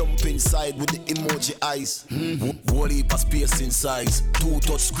price. She jump inside with the emoji eyes. Whole heap of space in size.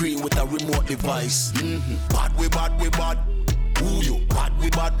 2-touch screen with a remote device. Bad we bad we bad. Ooh you bad we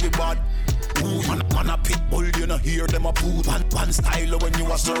bad we bad. Ooh man a pit bull, you know hear them a poo. One style when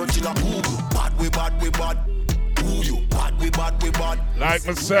you a searching a Google. Bad we bad we bad. Ooh you bad we bad we bad. Like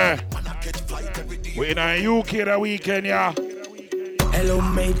me say, we in a UK the weekend, yeah. Hello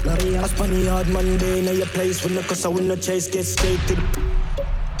mate, bloody ass funny hard Monday. Now your place when the cause I win the chase, get straight to the.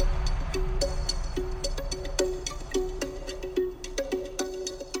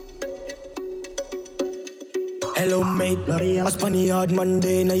 Hello mate, bloody ass funny hard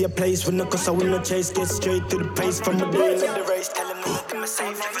Monday. Now your place when the cause I win the chase, get straight to the pace from a day. Let the race telling me to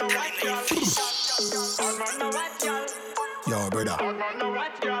myself, never telling me fish. Yo, brother.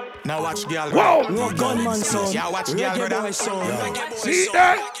 Now watch girl. Whoa! No gunman son. Yeah, watch girl, brother. See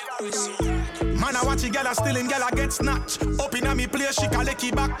that? Man, I watch a girl still in girl I get snatched. Up in a me place, she can lick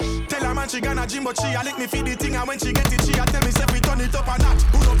it back. Tell her man she gonna gym, but she a lick me feed the thing. And when she get it, she a tell me say we turn it up a notch.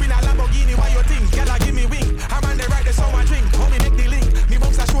 Pull up in a Lamborghini, why you think? Girl I give me wing. I'm on the right, the so I drink. How me make the link? Me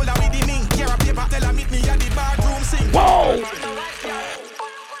bounce a shoulder with the mink. Care a paper, tell her meet me at the bathroom sing. Whoa!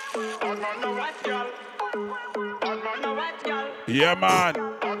 Yeah, man.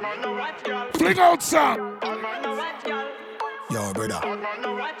 Fling out, son. Yo, brother.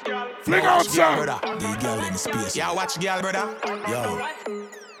 Fling out, son. The girl in space. Yeah, watch girl, brother. Yo.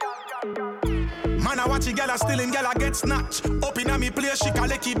 Man, I watch a girl still in girl I get snatched. Up in a me place, she can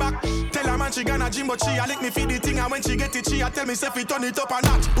lick it back. Tell her man she gonna gym, but she a lick me feed the thing. And when she get it, she a tell me say we turn it up a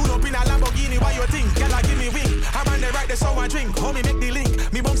notch. Pull up in a Lamborghini, why you think? Girl I give me wing. I'm on the right, the so I drink. How me make the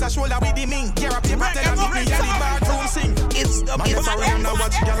link? Me bounce a shoulder with the mink. Care a paper, tell her meet me at the bathroom sing. It's the man, yes I run and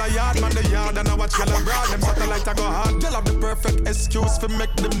watch girl a yard. Man the yard and I watch girl a broad. Them satellite I go hard. Girl have the perfect excuse for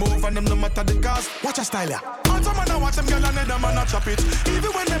make the move. And them no matter the cost. Watch a style ya. Also man I watch them girl and them man a chop it.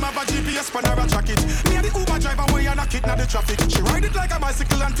 Even when them have a GPS pan or a track it. Me and the Uber driver way and a kid na the traffic. She ride it like a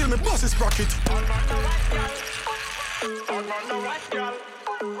bicycle until me bus is sprocket.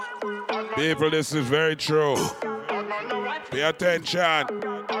 People, this is very true. Pay attention.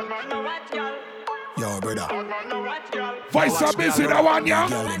 Yo, brother. Voice up busy, that one, yeah?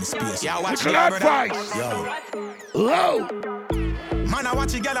 Little advice. Low. Man, I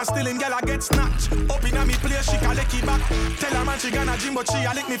watch a girl still in girl I get snatched. Up in a me place, she can lick it back. Tell her man she gonna gym, but she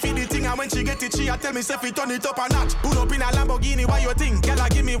a lick me feed the thing. And when she get it, she a tell me say we turn it up a notch. Pull up in a Lamborghini, why you think? Girl I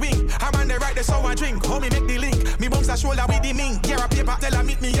give me wing. I'm on the right, the so I drink. How me make the link? Me bounce a shoulder with the mink. Care a paper, tell her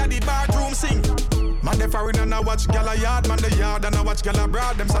meet me at the bathroom sing. Man, they foreign and I watch gal a yard. Man, the yard and I watch gal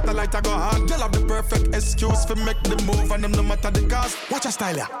abroad. Them satellite I go hard. Gal have the perfect excuse for make the move. And them no matter the cost. Watch a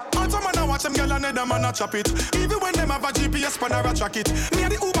style ya. Also man, I watch them gal and them man a chop it. Even when them have a GPS pan or a track it. Me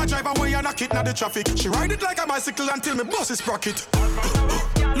and the Uber driver way and a kid na the traffic. She ride it like a bicycle until me bus is sprocket.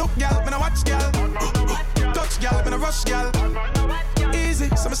 Look gal, me a watch gal. Touch gal, me a rush gal. Easy,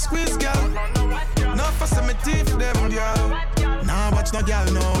 so me squeeze gal. No fuss me teeth them gal. Nah watch no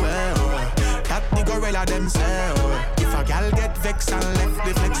gal nowhere. That the gorilla themselves. If a gal get vexed and left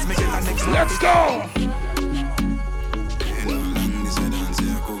the flex, me get a next. Let's go.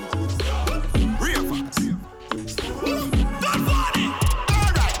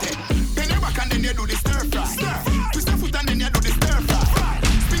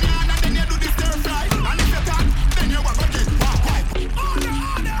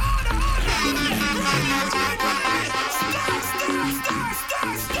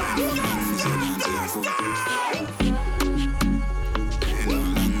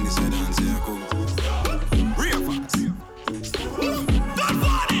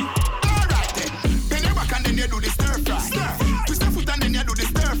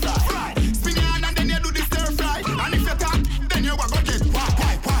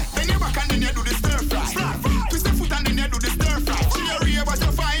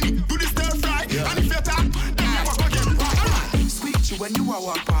 When you a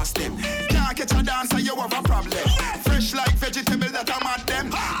walk past them, can't catch a dancer, you have a problem. Fresh like vegetable that I'm at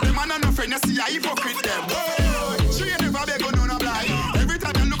them. Them man and no friend, you see I hypocrite them. She ain't never beg on no blind. Every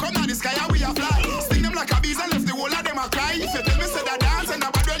time you look up at the sky, we a fly. Sting them like a bees and left the whole of them a cry. If you tell me say that dance and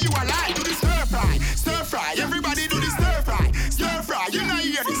about where you a lie, do the stir fry, stir fry. Everybody do the stir fry, stir fry. You know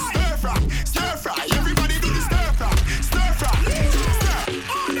you hear the stir fry, stir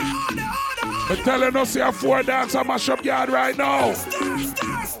But telling us you have 4 dance and mash up yard right now.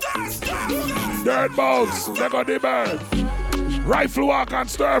 Dirt balls, they got the bird. Rifle walk and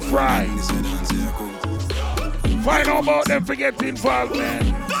stir fry. Find out about them for get involved, man.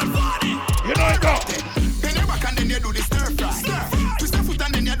 You know it go. Bend your back and then you do the stir fry. Twist your foot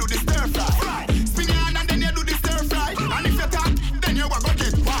and then you do the stir fry. Spin your hand and then you do the stir fry. And if you tap, then you go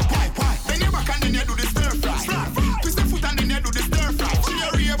get why. Bend your back and then you do the stir fry. Twist your foot and then you do the stir fry. She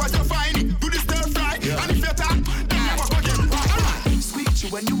area what you find it, do the stir fry. And if you tap, then you go get why. Squeak you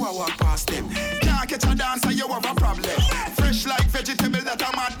when you walk past them. Can't catch a dancer, you have a problem. Fresh like vegetable that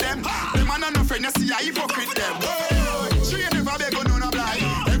I'm at them. Them man are no friend, you see I hypocrite them. She ain't never beg on no blind.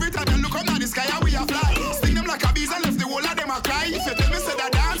 Every time you look up now the sky and we a fly. Sting them like a bees and left the whole of them a cry. If you tell me say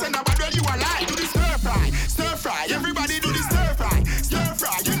that dance and about where you a lie. Do the stir fry, everybody do the stir fry.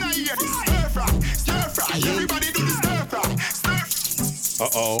 You know you hear the stir fry, everybody do the stir fry.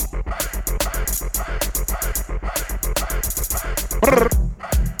 Uh-oh.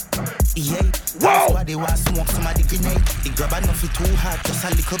 Yeah, wow. Why they want smoke somebody grenade. The grab enough it too hard, just a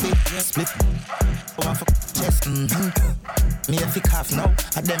little bit. Split over for chest. Me a thick half now.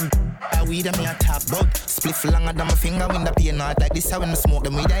 At them weed and me a top bug. Split longer than my finger when the pain not like this. How when I smoke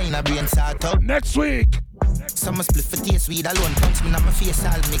them weed in a brain start up. Next week. Some split for taste weed alone. Punch me in my face,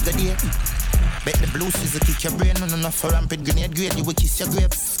 I'll make a day. Bet the blue scissor kick your brain. No enough for rampant grenade grade. You will kiss your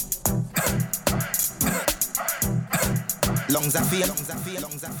grapes. Lungs I feel, lungs I feel,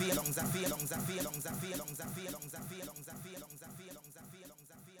 lungs I feel, lungs I feel, lungs I feel, lungs I feel, lungs I feel, lungs I feel.